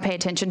you don't want to pay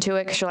attention to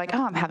it because you're like,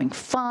 oh, I'm having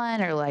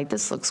fun, or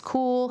this looks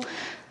cool.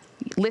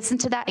 Listen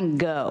to that and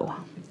go.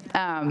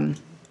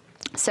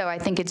 So I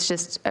think it's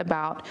just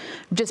about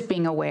just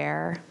being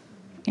aware.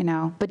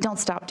 But don't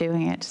stop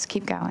doing it. Just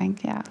keep going,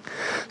 yeah.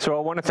 So I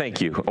want to thank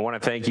you. I want to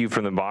thank you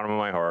from the bottom of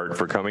my heart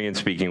for coming and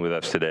speaking with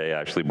us today,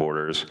 Ashely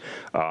Borders.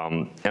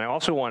 And I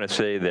also want to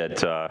say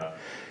that,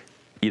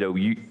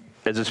 you,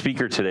 as a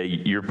speaker today,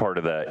 you're part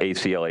of the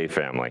ACLA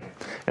family.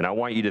 And I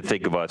want you to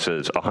think of us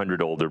as 100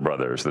 older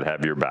brothers that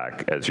have your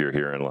back as you're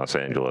here in Los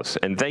Angeles.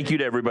 And thank you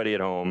to everybody at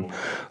home.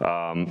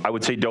 I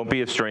would say don't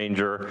be a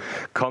stranger.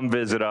 Come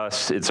visit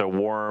us. It's a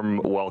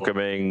warm,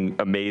 welcoming,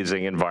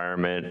 amazing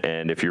environment.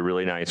 And if you're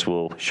really nice,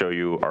 we'll show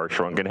you our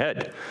shrunken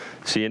head.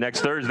 See you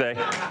next Thursday.